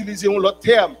 Paul utilise un autre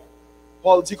terme.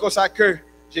 Paul dit comme ça que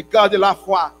j'ai gardé la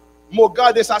foi. Mot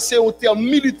garder ça c'est un terme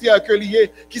militaire que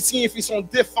lié qui signifie son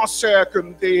défenseur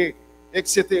comme t'es,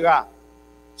 etc.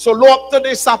 So, l'autre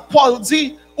ça, Paul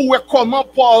dit, ou comment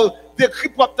Paul décrit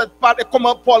peut-être pas,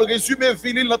 comment Paul résume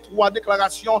venir dans 3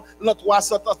 déclarations, dans 3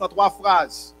 sentences, dans 3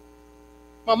 phrases.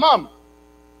 Maman,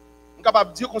 je suis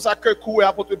capable de dire comme ça que courir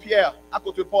à côté Pierre, à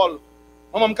côté Paul.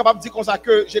 Maman, je suis capable de dire comme ça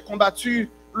que j'ai combattu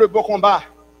le bon combat.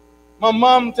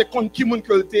 Maman, c'est contre qui moun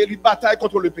que il bataille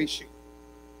contre le péché.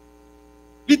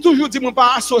 Il toujours dit, je ne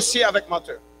pas associé avec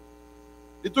menteur.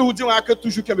 Il toujours dit, que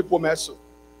toujours qu'il y a des promesses.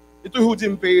 Il toujours dit,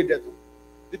 je paye des dettes.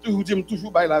 Et toujours dit,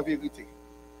 toujours by la vérité.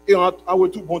 Et en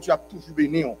retour, bon Dieu a toujours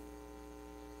béni.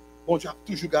 Bon Dieu a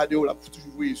toujours gardé, on a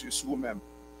toujours vu Jésus sur vous-même.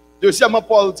 Deuxièmement,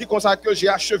 Paul dit comme ça que j'ai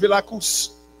achevé la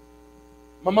course.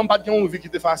 Maman n'a pas une vie qui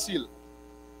était facile.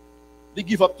 She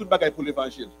gave up tout bagaille pour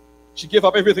l'évangile. She gave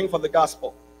up everything for the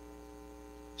gospel.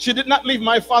 She did not leave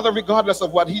my father regardless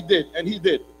of what he did, and he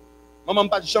did. Maman n'a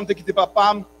pas jamais quitté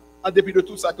papa en dépit de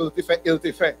tout ça qu'elle a fait, elle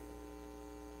a fait.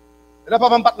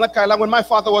 When my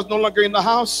father was no longer in the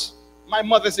house, my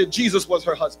mother said Jesus was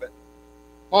her husband.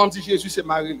 Maman dit Jésus c'est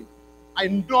marié. I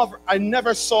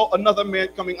never saw another man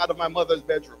coming out of my mother's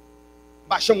bedroom.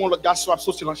 She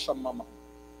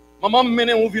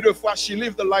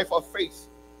lived the life of faith.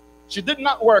 She did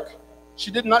not work.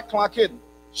 She did not clock in.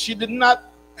 She did not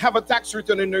have a tax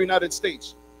return in the United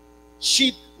States.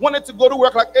 She wanted to go to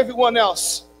work like everyone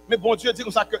else. She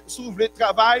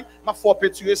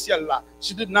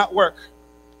did not work.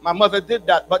 My mother did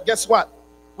that. But guess what?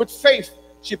 With faith,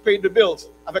 she paid the bills.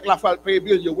 Avec la foi, elle paye les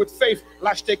billes. With faith,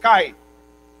 l'acheter caille.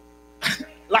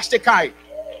 L'acheter caille.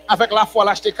 Avec la foi,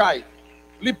 l'acheter caille.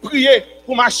 Li prier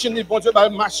pour machine, li bon Dieu ba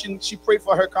machine, she prayed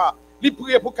for her car. Li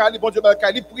prier pour caille, li bon Dieu ba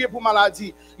caille. Li prier pour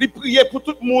maladie. Li prier pour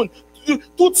tout le monde.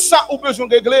 Tout ça ou besoin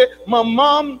de régler,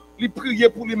 maman li prier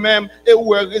pour lui-même et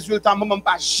où est le résultat, maman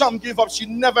pas jamais give up, she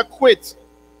never quit.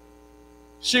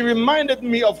 She reminded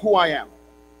me of who I am.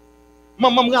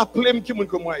 Maman me rappelait qui mon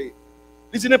que moi est.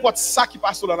 Il dit n'importe ça qui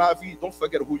passe dans la vie, don't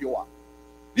forget who you are.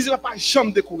 Il dit pas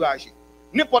jamais décourager.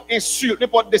 N'importe insulte,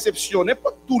 n'importe déception,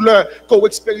 n'importe douleur que vous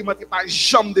expérimentez, pas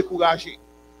jamais décourager.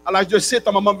 À l'âge de 7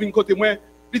 ans, maman vient côté moi,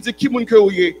 il dit qui mon que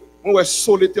vous est, moi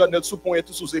sur l'éternel sous pont et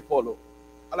tout sous ses épaules.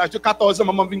 À l'âge de 14 ans,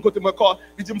 maman vient côté moi encore,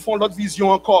 il dit me font l'autre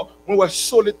vision encore, moi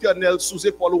sur l'éternel sous ses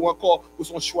épaules ou encore ou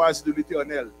sont choisis de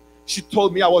l'éternel. She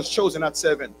told me I was chosen at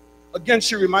 7. Again,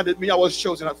 she reminded me I was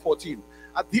chosen at 14.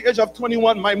 At the age of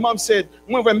 21, my mom said,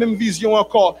 moi, j'ai même vision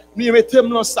encore. Nous mettons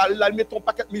dans la salle, là, mettons un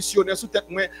paquet de missionnaires sous tête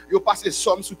moi, yo passé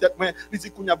somme sous tête moi. Il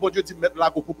dit qu'on y a bon Dieu dit mettre là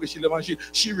pour prêcher l'évangile.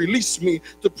 She released me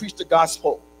to preach the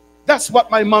gospel. That's what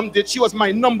my mom did. She was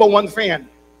my #1 fan.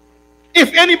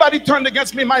 If anybody turned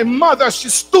against me, my mother, she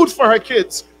stood for her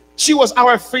kids. She was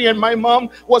our fan. My mom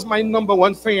was my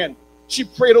 #1 fan. She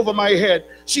prayed over my head.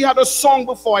 She had a song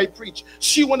before I preached.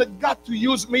 She wanted God to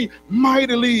use me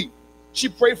mightily. She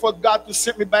prayed for God to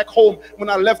send me back home when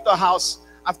I left the house.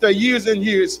 After years and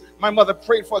years, my mother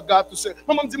prayed for God to say,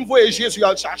 Maman dit m'voyer Jésus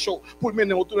al chacho pour me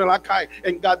retourner la caille,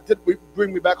 and God did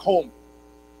bring me back home.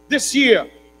 This year,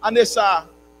 Anessa,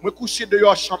 me coucher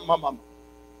dehors chambre maman.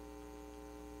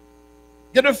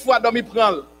 Il y a deux fois dans mes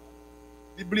prends,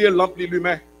 il brille lampe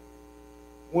l'humain.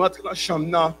 Moi entre dans la chambre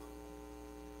là,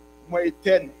 moi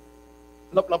éteins,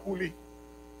 lampe la pour lui.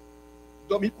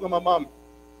 Dormi pour maman.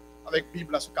 Avec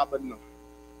Bible sous cabane.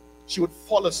 She would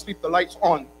fall asleep, the lights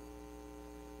on,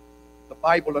 the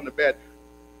Bible on the bed,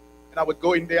 and I would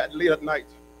go in there late at night,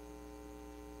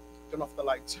 turn off the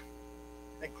lights,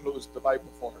 and close the Bible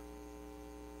for her.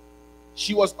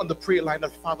 She was on the prayer line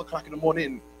at 5 o'clock in the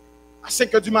morning. À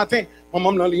 5 heures du matin,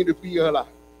 maman dans la ligne de prière là,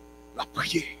 la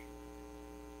prière.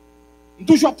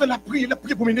 Toujours après la prière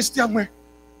pour ministère moi.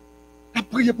 La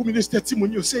prière pour ministère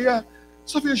Timonio, Seigneur,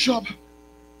 sauve Job.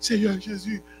 Seigneur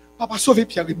Jésus. Papa, sauve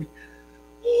Pierre-Rémy.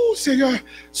 Oh, Seigneur,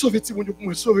 sauve Timonio pour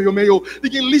moi, sauve Yomeyo. You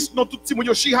can list not to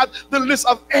Timonio. She had the list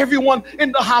of everyone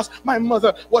in the house. My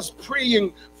mother was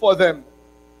praying for them.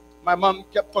 My mom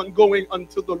kept on going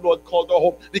until the Lord called her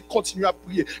home. They continued à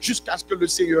prier jusqu'à ce que le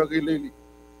Seigneur relève.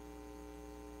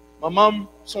 Ma maman,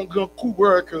 son grand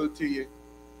coureur qu'elle était,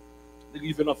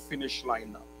 arrivé à finish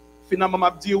line. Finalement,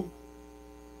 m'a dit,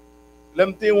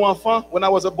 j'étais un enfant, when I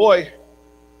was a boy,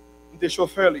 j'étais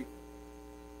chauffeur.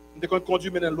 Je conduis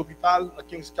dans l'hôpital à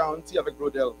Kings County avec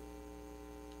Brodel.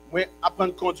 Moi,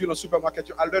 apprendre à conduire dans le supermarché.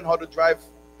 I learned how to drive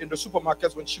in the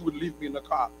supermarkets when she would leave me in the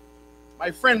car.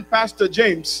 My friend, Pastor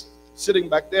James, sitting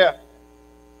back there,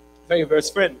 very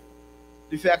best friend,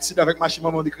 il fait accident avec ma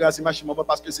maman, il crase ma maman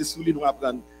parce que c'est sous lui nous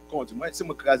apprendre à conduire. Moi, c'est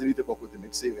mon crase, il était pas côté,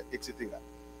 etc.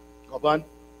 Comprends?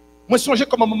 Moi, je songeais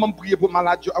comment maman priait pour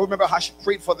malade. I remember how she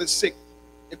prayed for the sick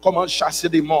et comment chasser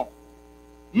des morts.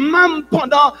 Même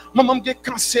pendant maman a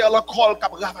cancer, le col qui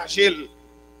a ravagé, le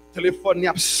téléphone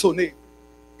a sonné.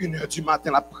 1h du matin,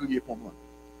 elle a prié pour moi.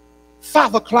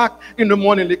 5 o'clock in the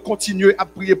morning, elle continue à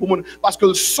prier pour moi. Parce que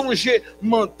le songeait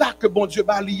mandat que bon Dieu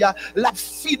balia, la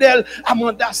fidèle à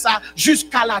mandat ça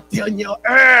jusqu'à la dernière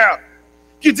heure.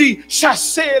 Qui dit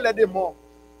chasser les démons,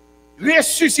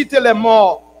 ressusciter les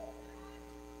morts,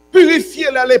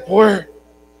 purifier les lépreux.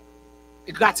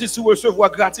 Et gratis ou recevoir,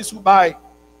 gratis ou bail.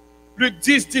 Luc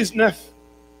 10, 19.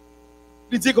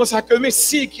 Il dit comme ça que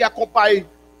Messie qui accompagne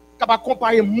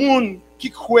les gens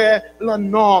qui croient le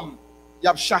nom, il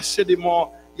a chassé des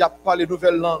morts, il a parlé de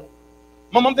nouvelles langues.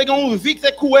 Maman te une vie que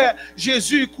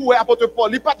Jésus couait apôtre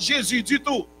Paul, il n'est pas Jésus du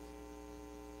tout.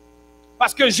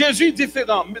 Parce que Jésus est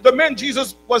différent. The man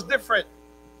Jesus was different.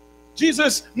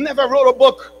 Jesus never wrote a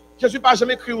book. Jésus n'a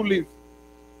jamais écrit un livre.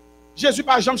 Jésus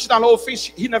n'a jamais été dans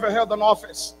l'office. He never held an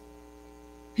office.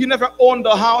 He never owned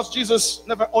a house. Jesus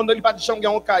never owned a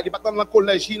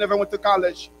college. He never went to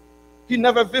college. He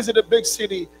never visited a big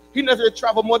city. He never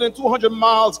traveled more than 200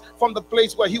 miles from the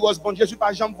place where he was born. Jésus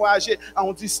n'a jamais voyagé à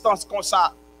une distance comme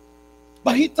ça.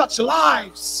 But he touched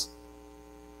lives.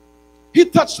 He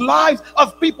touched lives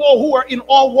of people who are in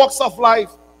all walks of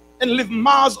life and live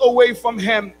miles away from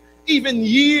him. Even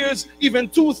years, even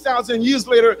 2,000 years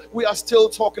later, we are still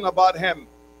talking about him.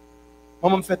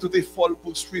 Maman fait tout effort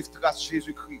pour suivre trace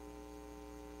Jésus-Christ.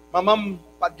 Maman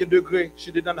pas de degré,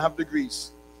 she did not have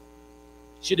degrees.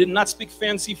 She did not speak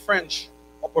fancy French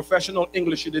or professional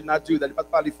English. She did not do that. Elle ne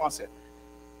parlait pas français.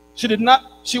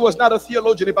 She was not a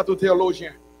theologian, elle n'est pas un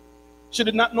théologien. She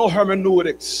did not know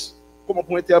hermeneutics. Comment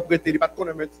pour interpréter, elle n'est pas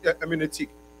herméneutique.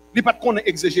 Elle n'est pas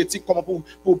exégétique, comment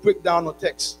pour break down a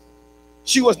text.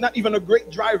 She was not even a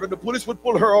great driver. The police would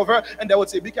pull her over and they would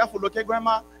say, be careful, okay,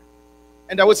 grandma?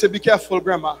 And I would say, be careful,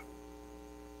 grandma.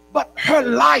 But her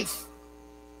life,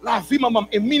 la vie, maman,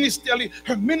 and ministerially,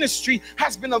 her ministry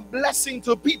has been a blessing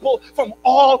to people from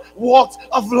all walks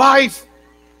of life,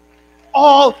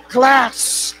 all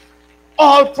class,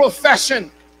 all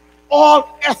profession,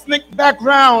 all ethnic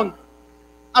background.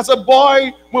 As a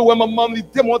boy, when my mom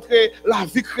démontrait la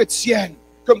vie chrétienne,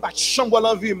 comme pas chambre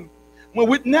la vie, when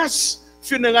witness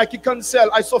funeral qui cancel,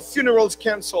 I saw funerals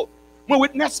cancel. When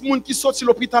witness moun qui sorti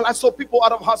l'hôpital, I saw people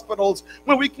out of hospitals.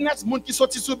 When witness moun qui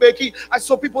sorti soubeki, I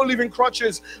saw people living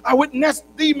crutches. I witnessed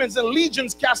demons and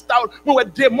legions cast out. When we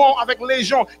démons avec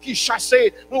légions qui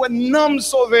chassaient. When we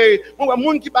noms sauvés. When we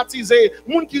moun qui baptisé.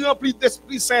 Moun qui rempli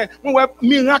d'Esprit Saint. When we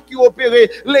miracles qui opéré.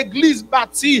 L'église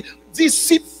bâtie.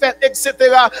 Disciples faits,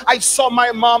 etc. I saw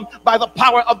my mom, by the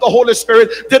power of the Holy Spirit,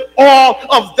 did all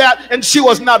of that, and she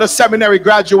was not a seminary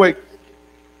graduate.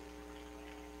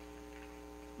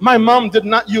 My mom did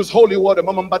not use holy water.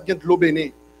 My mom did l'eau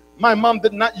bénie. My mom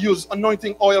did not use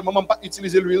anointing oil. My mom did not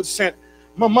utiliser l'huile sainte.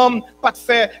 My mom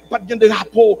did de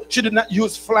rapport. She did not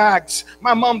use flags.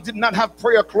 My mom did not have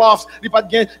prayer cloths.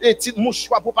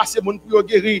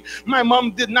 My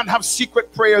mom did not have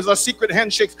secret prayers or secret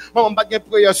handshakes. My mom did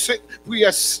prayer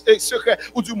secret,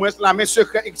 ou du moins la main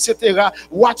secret, etc.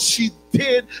 What she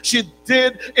did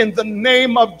in the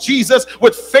name of Jesus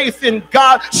with faith in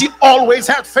God. She always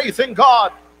had faith in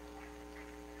God.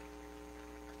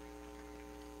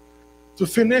 To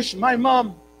finish, my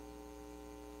mom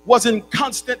was in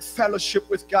constant fellowship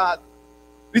with God.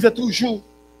 Il était toujours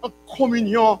en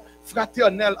communion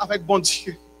fraternelle avec bon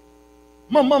Dieu.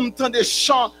 Maman m'entend des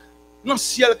chants dans le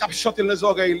ciel qui chantent les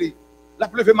oreilles. La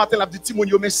pleuve matin, la dit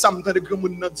Timonio, mais ça m'entend des grands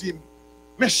moun nan dim.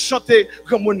 Mais chanter,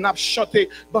 grand moun n'a chanté,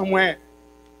 ben moi.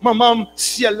 Maman,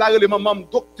 ciel là, le maman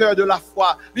docteur de la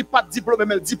foi. Il pas diplômé,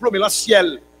 mais diplômé dans le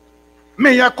ciel.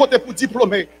 Mais il y a un côté pour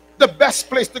diplômer. The best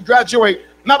place to graduate.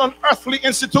 Not on earthly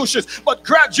institutions, but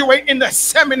graduate in the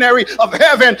seminary of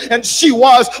heaven. And she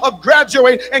was a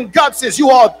graduate. And God says, you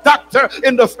are a doctor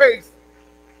in the faith.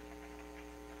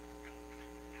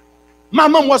 My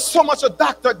mom was so much a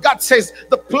doctor. God says,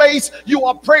 the place you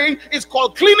are praying is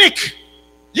called clinic.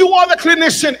 You are the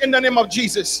clinician in the name of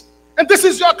Jesus. And this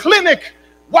is your clinic.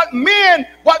 What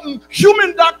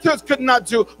human doctors could not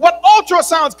do, what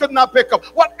ultrasounds could not pick up,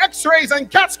 what x-rays and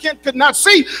CAT scan could not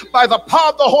see, by the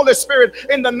power of the Holy Spirit,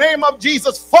 in the name of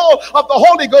Jesus, full of the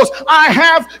Holy Ghost, I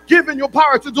have given you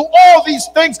power to do all these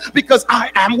things because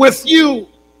I am with you.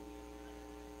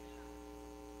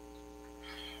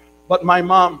 But my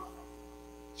mom,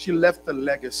 she left a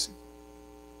legacy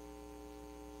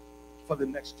for the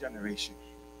next generation.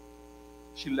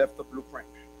 She left a blueprint.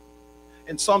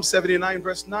 In Psalm 79,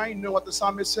 verse 9, you know what the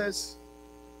psalmist says?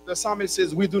 The psalmist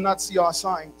says, we do not see our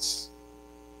signs.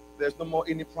 There's no more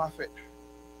any prophet.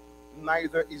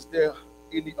 Neither is there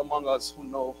any among us who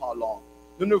know how long.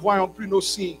 Nous ne voyons plus nos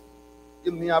signes.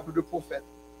 Il n'y a plus de prophètes.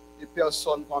 Et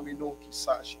personne parmi nous qui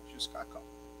sache jusqu'à quand.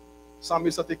 Le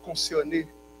psalmiste était concerné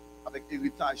avec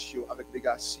l'héritage, avec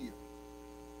legacy. Il n'y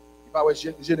a pas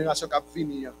une génération qui a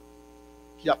fini,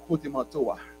 qui a porté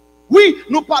manteau. Oui,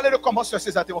 nous parlons de comment Sœur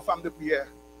Cesar était une femme de prière.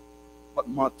 Mais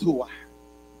manteau,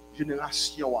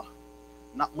 génération,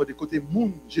 n'a pas de côté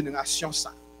moun génération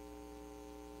ça.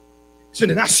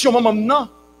 Génération maman non,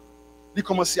 il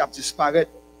commence à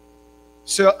disparaître.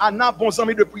 Sœur Anna, bon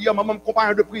ami de prière, maman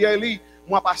compagnon de prière,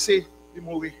 moi passé, il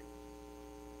mourir.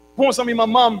 Bon ami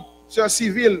maman, Sœur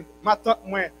Civile, ma tante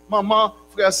moi, maman,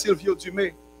 frère Silvio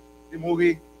Dumé, il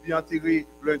mourir, il enterré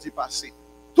lundi passé.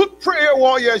 Tout prayer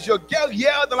warriors, yo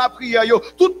guerrières dans la prière, yo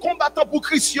tout combattant pour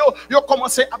Christ, yo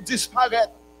commencé à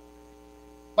disparaître.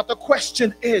 But the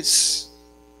question is,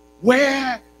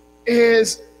 where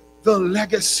is the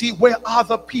legacy? Where are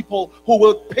the people who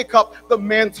will pick up the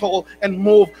mantle and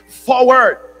move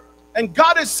forward? And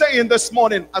God is saying this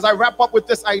morning, as I wrap up with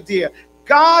this idea,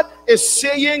 God is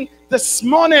saying this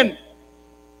morning,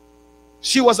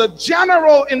 she was a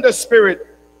general in the spirit.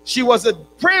 She was a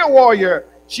prayer warrior.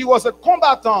 She was a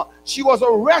combatant. She was a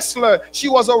wrestler. She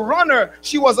was a runner.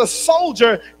 She was a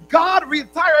soldier. God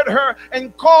retired her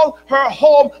and called her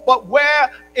home. But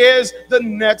where is the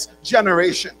next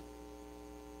generation?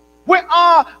 Where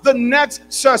are the next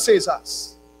Sir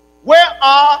Cesars? Where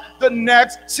are the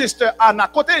next Sister Anna?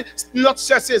 Côté l'autre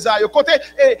Sir César, côté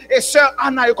et Sœur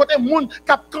Anna, côté moun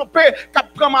k'ap camper,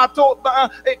 k'ap prend marteau,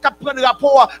 k'ap prend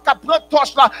rapport, k'ap prend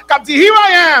torche là, k'ap dit here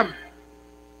I am.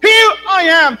 Here I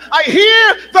am. I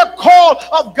hear the call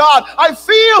of God. I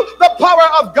feel the power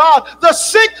of God. The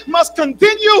sick must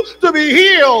continue to be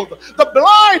healed. The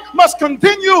blind must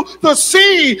continue to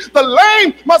see. The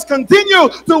lame must continue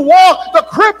to walk. The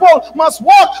crippled must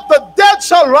walk. The dead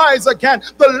shall rise again.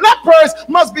 The lepers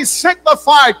must be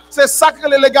sanctified. Says Sacre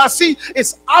Legacy.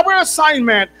 It's our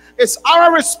assignment. It's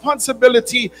our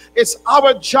responsibility. It's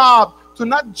our job to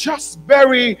not just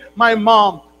bury my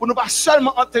mom. Pour ne pas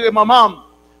seulement enterrer ma maman,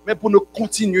 mais pour nous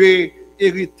continuer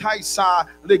héritage ça,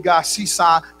 legacy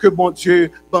ça, que bon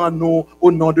Dieu ben nous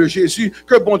au nom de Jésus,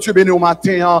 que bon Dieu bénisse au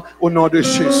matin au nom de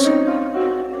Jésus.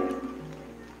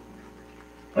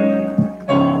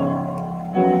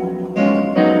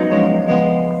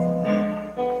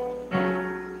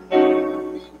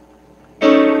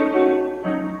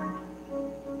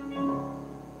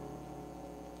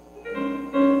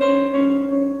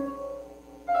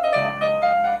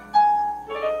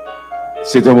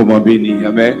 C'est un moment béni,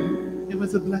 amen. It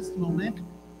was a blessed moment.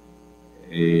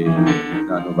 Et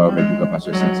maintenant, nous allons remettre le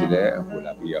pasteur Saint-Hilaire pour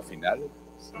la prière finale.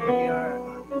 So we are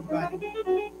inviting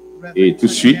Reverend Et tout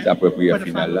de suite, Saint-Hilaire après la prière for the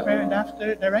finale, final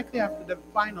prayer, and directly after the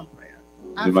final prayer,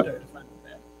 after the final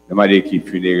prayer, demandez l'équipe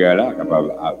funéraire là,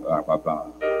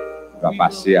 va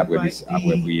passer après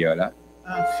prière là,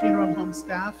 funeral home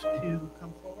staff to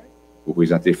come forward pour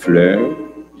présenter fleurs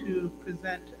to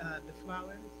present the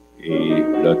flowers et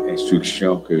l'autre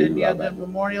instruction que and the other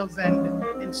memorials and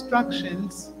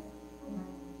instructions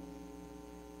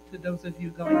to those of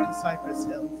you going to Cypress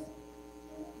Hills.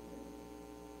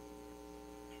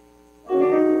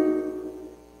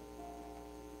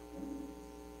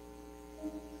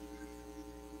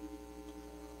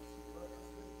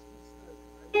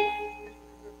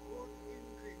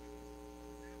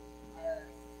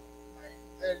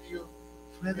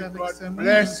 Frère avec ce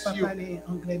bless monde, you. papa les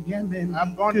anglais bien, mais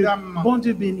Abondamment. que bon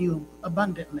Dieu bénisse vous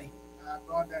abundantly.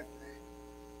 Abundantly.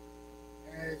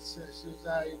 And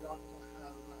Cesar, you don't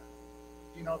have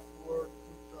enough word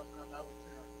to talk about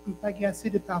her. Pas qu'il y a assez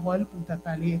de paroles pour te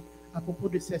parler à propos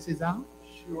de César.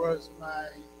 She was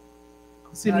my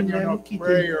C'est companion lui-même of qui était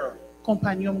prayer.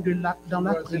 compagnon dans la She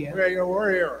was a prière. prayer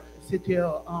warrior. C'était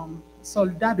un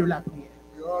soldat de la prière.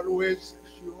 She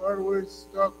always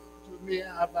talked to me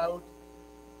about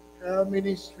her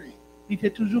ministry. Il était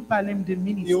toujours parlé de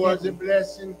It was a ministère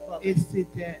blessing for me. et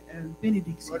c'était une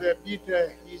bénédiction. Brother Peter,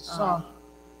 his son,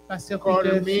 Pasteur called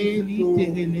Peter me Fifli, to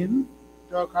Terelim,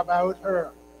 talk about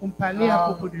her. pour me parler à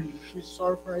propos de lui. She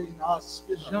suffered in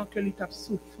hospital. Jean que lui t'a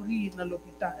souffert dans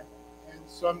l'hôpital. And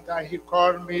sometimes he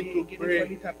called me Et to qu'il pray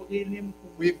fallait t'appeler lui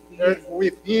pour with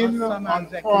prier him ensemble on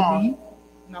avec phone lui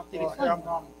dans le for her téléphone.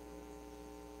 mom.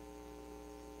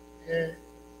 Et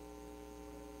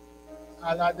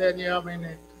à la dernière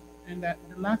minute, And at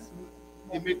the last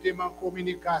il mettait en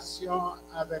communication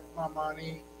avec maman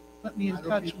put me in à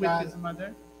touch with l'hôpital. his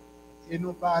mother Et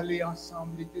nous parlions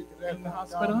ensemble. Il était très in the content.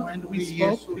 hospital, Moi, and nous we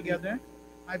prions spoke sur lui. together.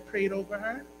 I prayed over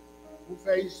her Pour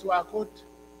faire histoire courte,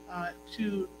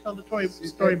 to tell the story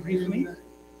c'était briefly.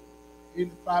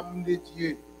 une femme de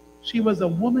Dieu, She was a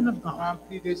woman of God,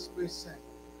 remplie d'Esprit Saint.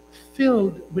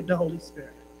 filled with the Holy Spirit,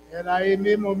 Elle a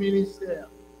aimé mon ministère.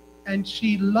 and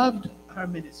she loved her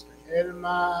ministry Elle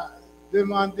m'a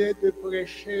demandé de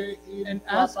prêcher une and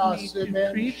fois asked par me to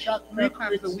semaine, preach chaque 3 times a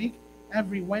mercredi, week,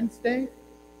 every Wednesday,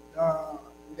 dans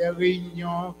les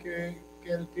réunions qu'elle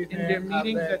in tenait their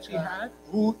meetings that avec she had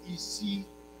vous ici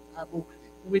à Brooklyn.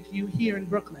 with you here in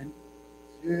Brooklyn.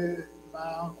 Je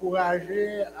m'a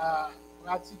encouragé à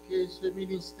pratiquer ce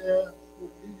ministère pour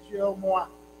plusieurs mois.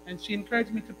 And she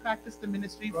encouraged me to practice the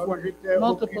ministry Comme for j'étais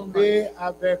multiple occupé months,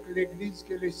 avec l'église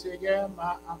que le Seigneur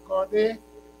m'a accordée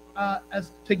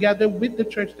as together with the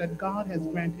church that God has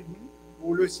granted me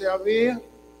pour le servir.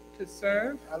 to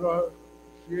serve. Alors,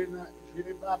 je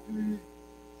n'ai pas pu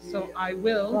So I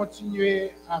will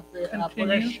continuer à continue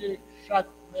prêcher chaque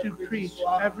to mercredi preach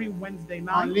soir every Wednesday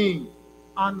en night ligne.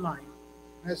 online.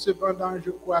 Mais cependant,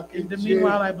 je crois que In the Dieu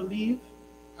meanwhile, I believe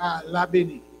l'a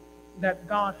béni. that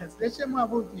God has. Laissez-moi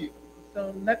vous dire,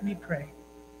 So let me pray.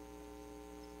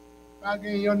 pas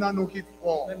qu'il y en a nous qui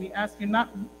fort Let me ask you, not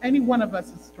any one of us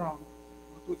is strong.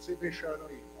 pour tous ces pécheurs.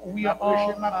 We are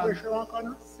all Ma prêché encore,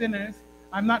 non? sinners.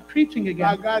 I'm not preaching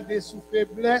again. Regardez sous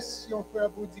faiblesse si on frère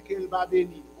vous dit qu'elle va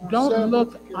bénir. Don't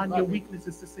look on your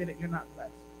weaknesses to say that you're not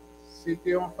blessed.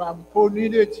 C'était une femme connue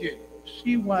de Dieu,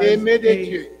 She was aimée de a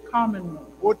Dieu, common woman,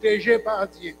 protégée par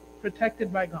Dieu,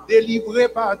 protected by God, délivrée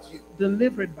par Dieu.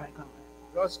 delivered by God.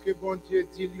 Lorsque bon Dieu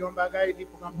dit lui un bagage, il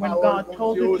prend When parole God bon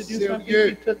told Dieu her au to do something, she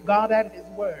sérieux. took God at His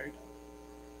word.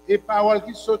 Et paroles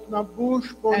qui sautent dans la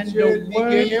bouche, bon And Dieu, the il words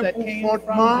gagne that pour came from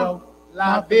fondement the la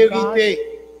mouth of God vérité.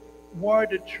 were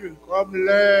the truth. Comme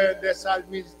l'un des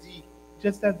psalmistes dit,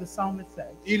 Just as the psalmist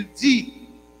said, il dit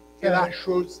que la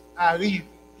chose arrive.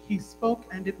 He spoke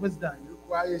and it was done. Je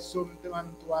crois que Psaume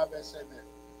 33, verset 9.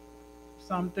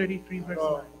 Psalm 33, verse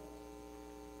Alors, 9.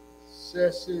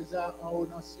 c'est César en haut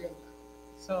dans le ciel.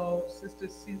 So Sister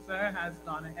Cesar has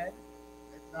gone ahead.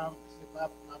 Maintenant, c'est pas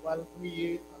ma va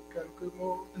prier en quelques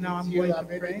mots, Now I'm dire going la to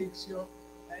pray. bénédiction.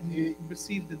 And Et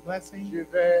receive the blessing, je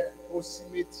vais au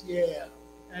cimetière,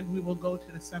 and we will go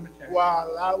to the cemetery. voir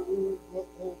là où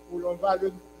l'on va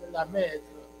la mettre.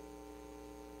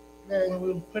 Mais Where we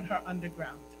will put her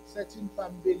underground. c'est une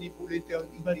femme bénie pour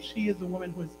l'éternité. But she is a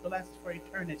woman who is blessed for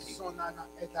eternity. Son âme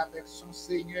est avec son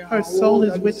Seigneur. Her en soul haut is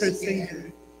dans le with her ciel.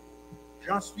 Savior.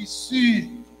 J'en suis sûr.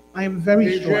 I am very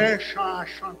Et j'ai sure. un chant à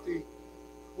chanter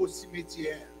au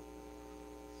cimetière.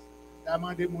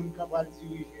 Demandez mon qui va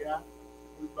diriger là,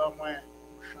 pour moi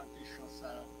chanter chant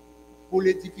ça pour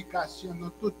l'édification de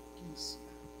tout qui ici.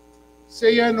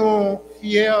 Seigneur, nous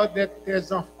fiers d'être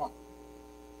tes enfants.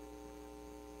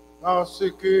 Parce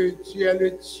que tu es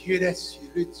le Dieu des cieux,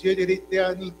 le Dieu de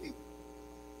l'éternité.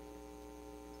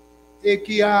 Et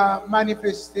qui a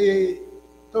manifesté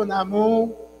ton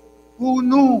amour pour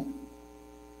nous,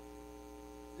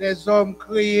 les hommes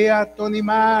créés à ton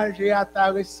image et à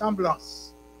ta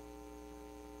ressemblance.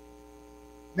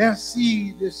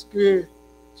 Merci de ce que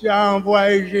tu as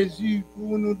envoyé Jésus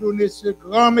pour nous donner ce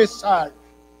grand message.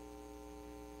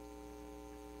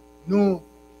 Nous,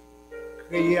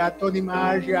 créés à ton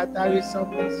image et à ta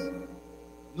ressemblance,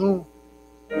 nous,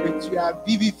 que tu as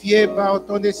vivifiés par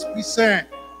ton Esprit Saint.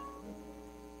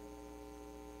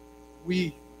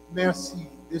 Oui, merci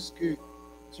de ce que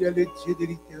tu es le Dieu de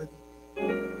l'éternité.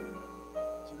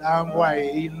 Tu l'as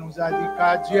envoyé. Il nous a dit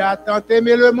car Dieu a tant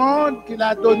aimé le monde qu'il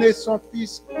a donné son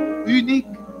Fils unique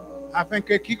afin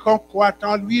que quiconque croit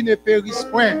en lui ne périsse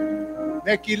point,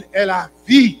 mais qu'il ait la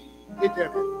vie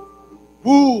éternelle.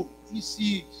 Vous,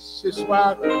 ici, ce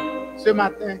soir, ce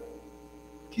matin,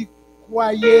 qui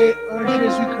croyez en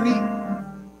Jésus-Christ,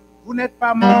 vous n'êtes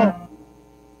pas mort.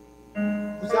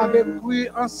 Vous avez cru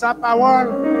en sa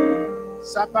parole.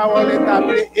 Sa parole est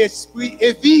appelée esprit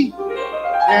et vie.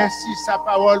 Et ainsi sa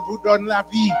parole vous donne la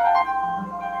vie.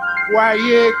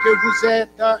 Croyez que vous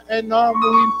êtes un homme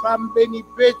ou une femme béni,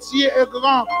 petit et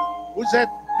grand. Vous êtes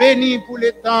béni pour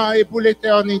les temps et pour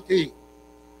l'éternité.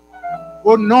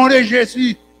 Au nom de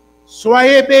Jésus,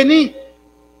 soyez bénis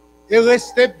et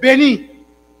restez bénis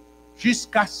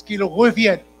jusqu'à ce qu'il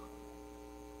revienne.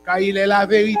 Car il est la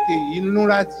vérité, il nous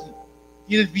l'a dit.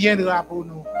 Il viendra pour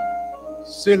nous,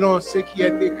 selon ce qui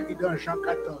est écrit dans Jean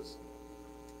 14.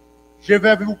 Je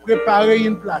vais vous préparer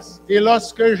une place. Et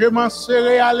lorsque je m'en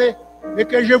serai allé et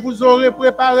que je vous aurai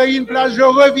préparé une place, je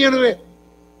reviendrai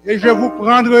et je vous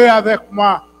prendrai avec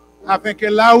moi, afin que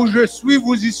là où je suis,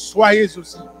 vous y soyez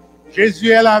aussi. Jésus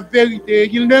est la vérité,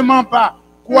 il ne ment pas.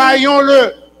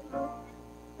 Croyons-le.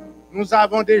 Nous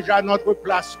avons déjà notre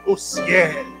place au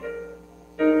ciel.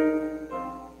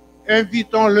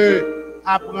 Invitons-le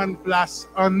à prendre place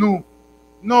en nous,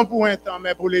 non pour un temps,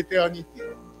 mais pour l'éternité.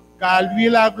 Car lui,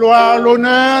 la gloire,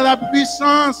 l'honneur, la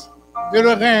puissance et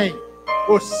le règne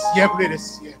au siècle des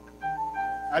siècles.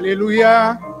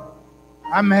 Alléluia.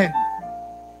 Amen.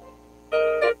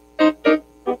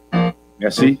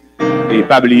 Merci. Et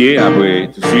pas oublier, après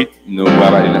tout de suite, nous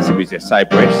allons aller dans le cimetière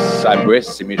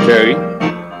Cypress Cemetery.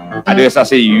 Adresse ça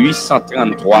c'est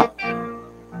 833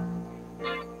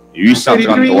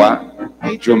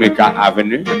 Jamaica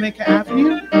Avenue, Jamaica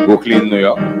Avenue, Brooklyn, New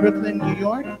York. Brooklyn, New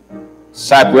York.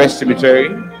 Cypress Cemetery,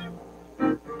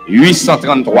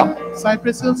 833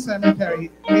 Cypress Hill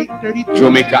Cemetery, 832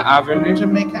 Jamaica Avenue,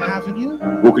 Jamaica Avenue,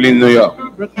 Brooklyn, New York.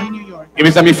 Brooklyn, New York. Et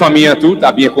mes amis, famille en tout,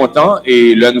 t'as bien content.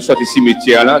 Et là, nous sortons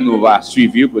cimetière là, nous va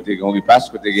suivre côté qu'on repasse,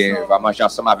 côté on va manger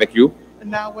ensemble avec vous.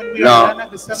 Now, when we are done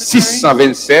at the cemetery,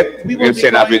 627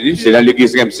 Remsen Avenue, c'est dans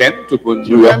l'église Remsen. Tout le monde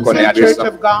New York connaît Remsen l'adresse. Church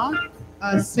of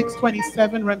God,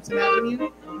 627 Remsen Avenue.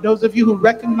 Those of you who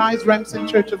recognize Remsen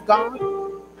Church of God,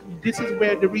 this is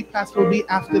where the repast will be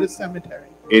after the cemetery.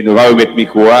 Et nous allons remettre le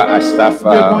micro à staff.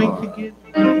 We're going to give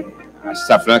À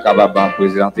staff là, qui va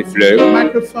présenter the fleurs.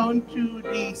 microphone to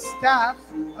the staff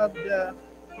of the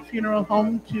funeral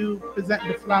home to present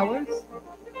the flowers.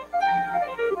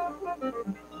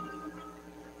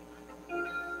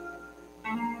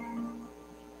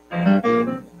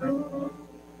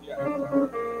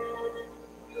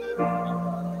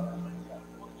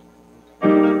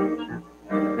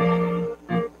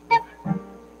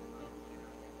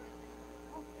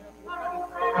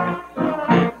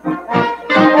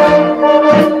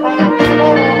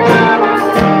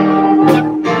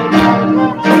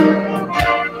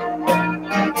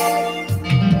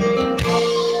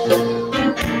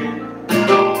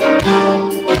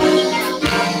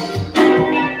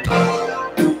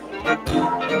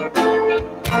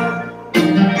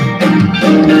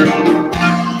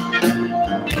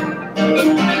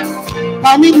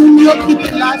 Parmi nous qui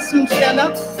sommes là sur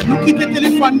le nous quittons le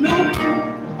téléphone,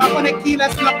 nous, pas qu'on qui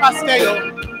laisse le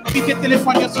pasteur, quitte le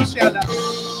téléphone sur le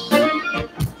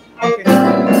ok.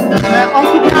 Mais en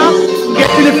tout cas, get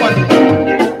téléphone.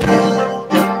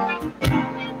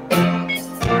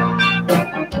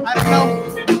 I don't know.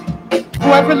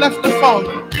 Whoever left